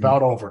 Ours is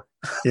about over.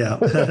 Yeah,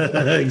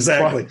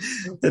 exactly.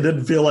 It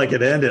didn't feel like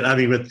it ended. I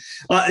mean, with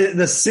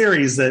the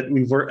series that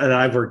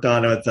I've worked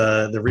on with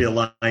the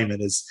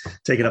realignment is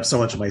taking up so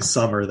much of my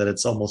summer that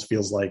it's almost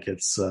feels like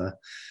it's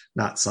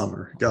not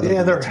summer.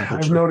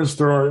 I've noticed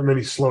there aren't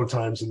many slow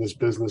times in this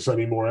business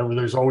anymore.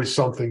 There's always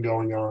something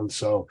going on.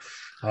 So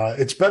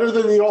it's better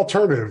than the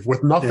alternative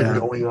with nothing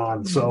going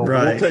on. So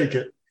We'll take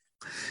it.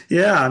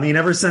 Yeah, I mean,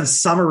 ever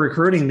since summer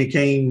recruiting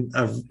became,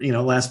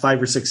 last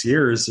 5 or 6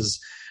 years has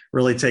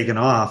really taken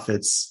off.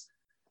 It's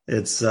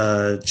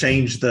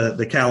changed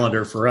the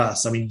calendar for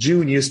us. I mean,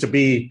 June used to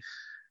be,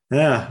 all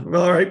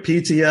right,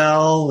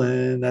 PTL,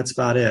 and that's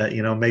about it.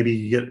 Maybe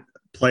you get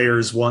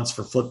players once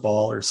for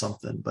football or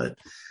something, but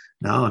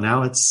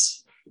now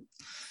it's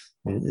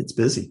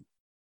busy.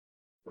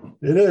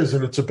 It is,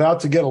 and it's about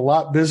to get a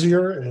lot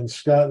busier. And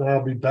Scott and I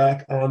will be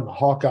back on the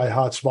Hawkeye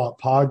Hotspot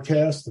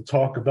podcast to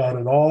talk about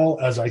it all.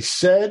 As I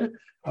said,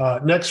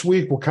 next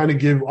week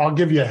I'll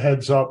give you a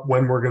heads up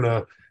when we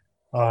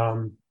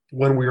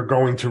are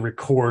going to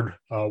record.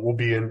 We'll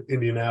be in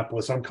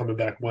Indianapolis. I'm coming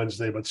back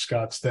Wednesday, but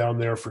Scott's down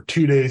there for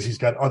 2 days. He's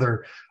got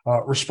other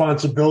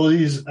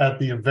responsibilities at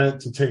the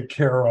event to take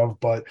care of,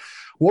 but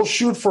we'll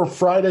shoot for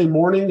Friday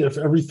morning if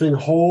everything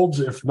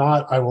holds. If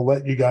not, I will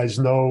let you guys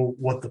know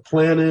what the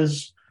plan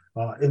is.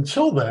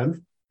 Until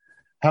then,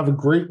 have a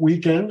great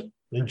weekend.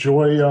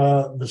 Enjoy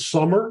the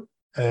summer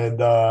and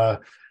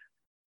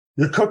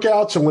your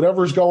cookouts and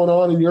whatever's going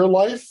on in your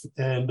life.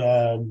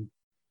 And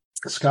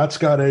Scott's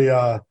got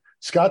a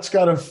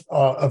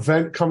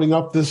event coming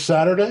up this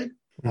Saturday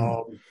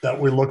that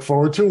we look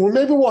forward to. Well,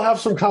 maybe we'll have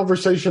some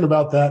conversation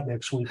about that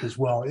next week as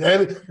well,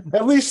 and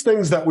at least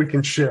things that we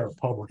can share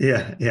publicly.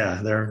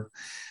 Yeah. They're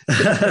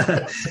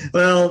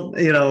well,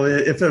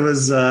 if it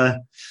was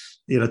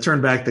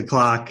turn back the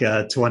clock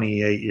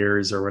 28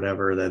 years or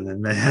whatever,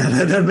 then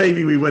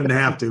maybe we wouldn't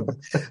have to.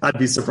 I'd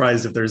be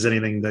surprised if there's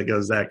anything that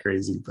goes that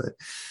crazy. But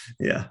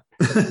yeah,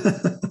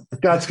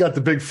 Scott's got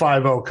the big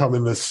 5-0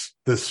 coming this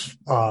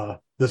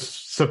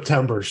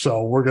September,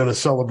 so we're going to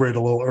celebrate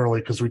a little early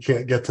because we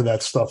can't get to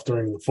that stuff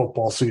during the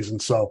football season.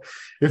 So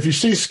if you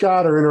see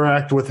Scott or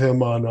interact with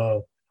him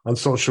on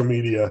social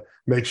media,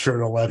 make sure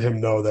to let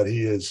him know that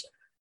he is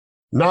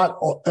not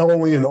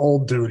only an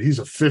old dude, he's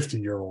a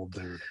 50-year-old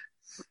dude.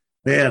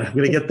 Man, I'm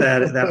going to get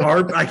that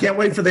ARP. I can't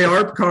wait for the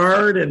ARP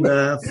card and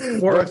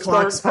 4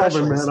 o'clock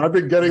specials. Man, I've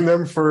been getting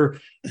them for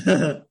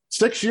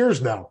 6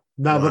 years now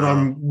that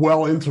I'm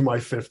well into my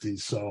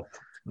 50s. So,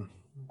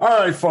 all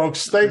right,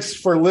 folks, thanks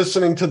for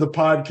listening to the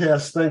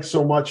podcast. Thanks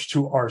so much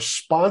to our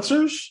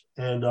sponsors,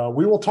 and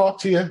we will talk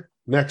to you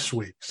next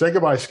week. Say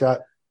goodbye, Scott.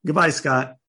 Goodbye, Scott.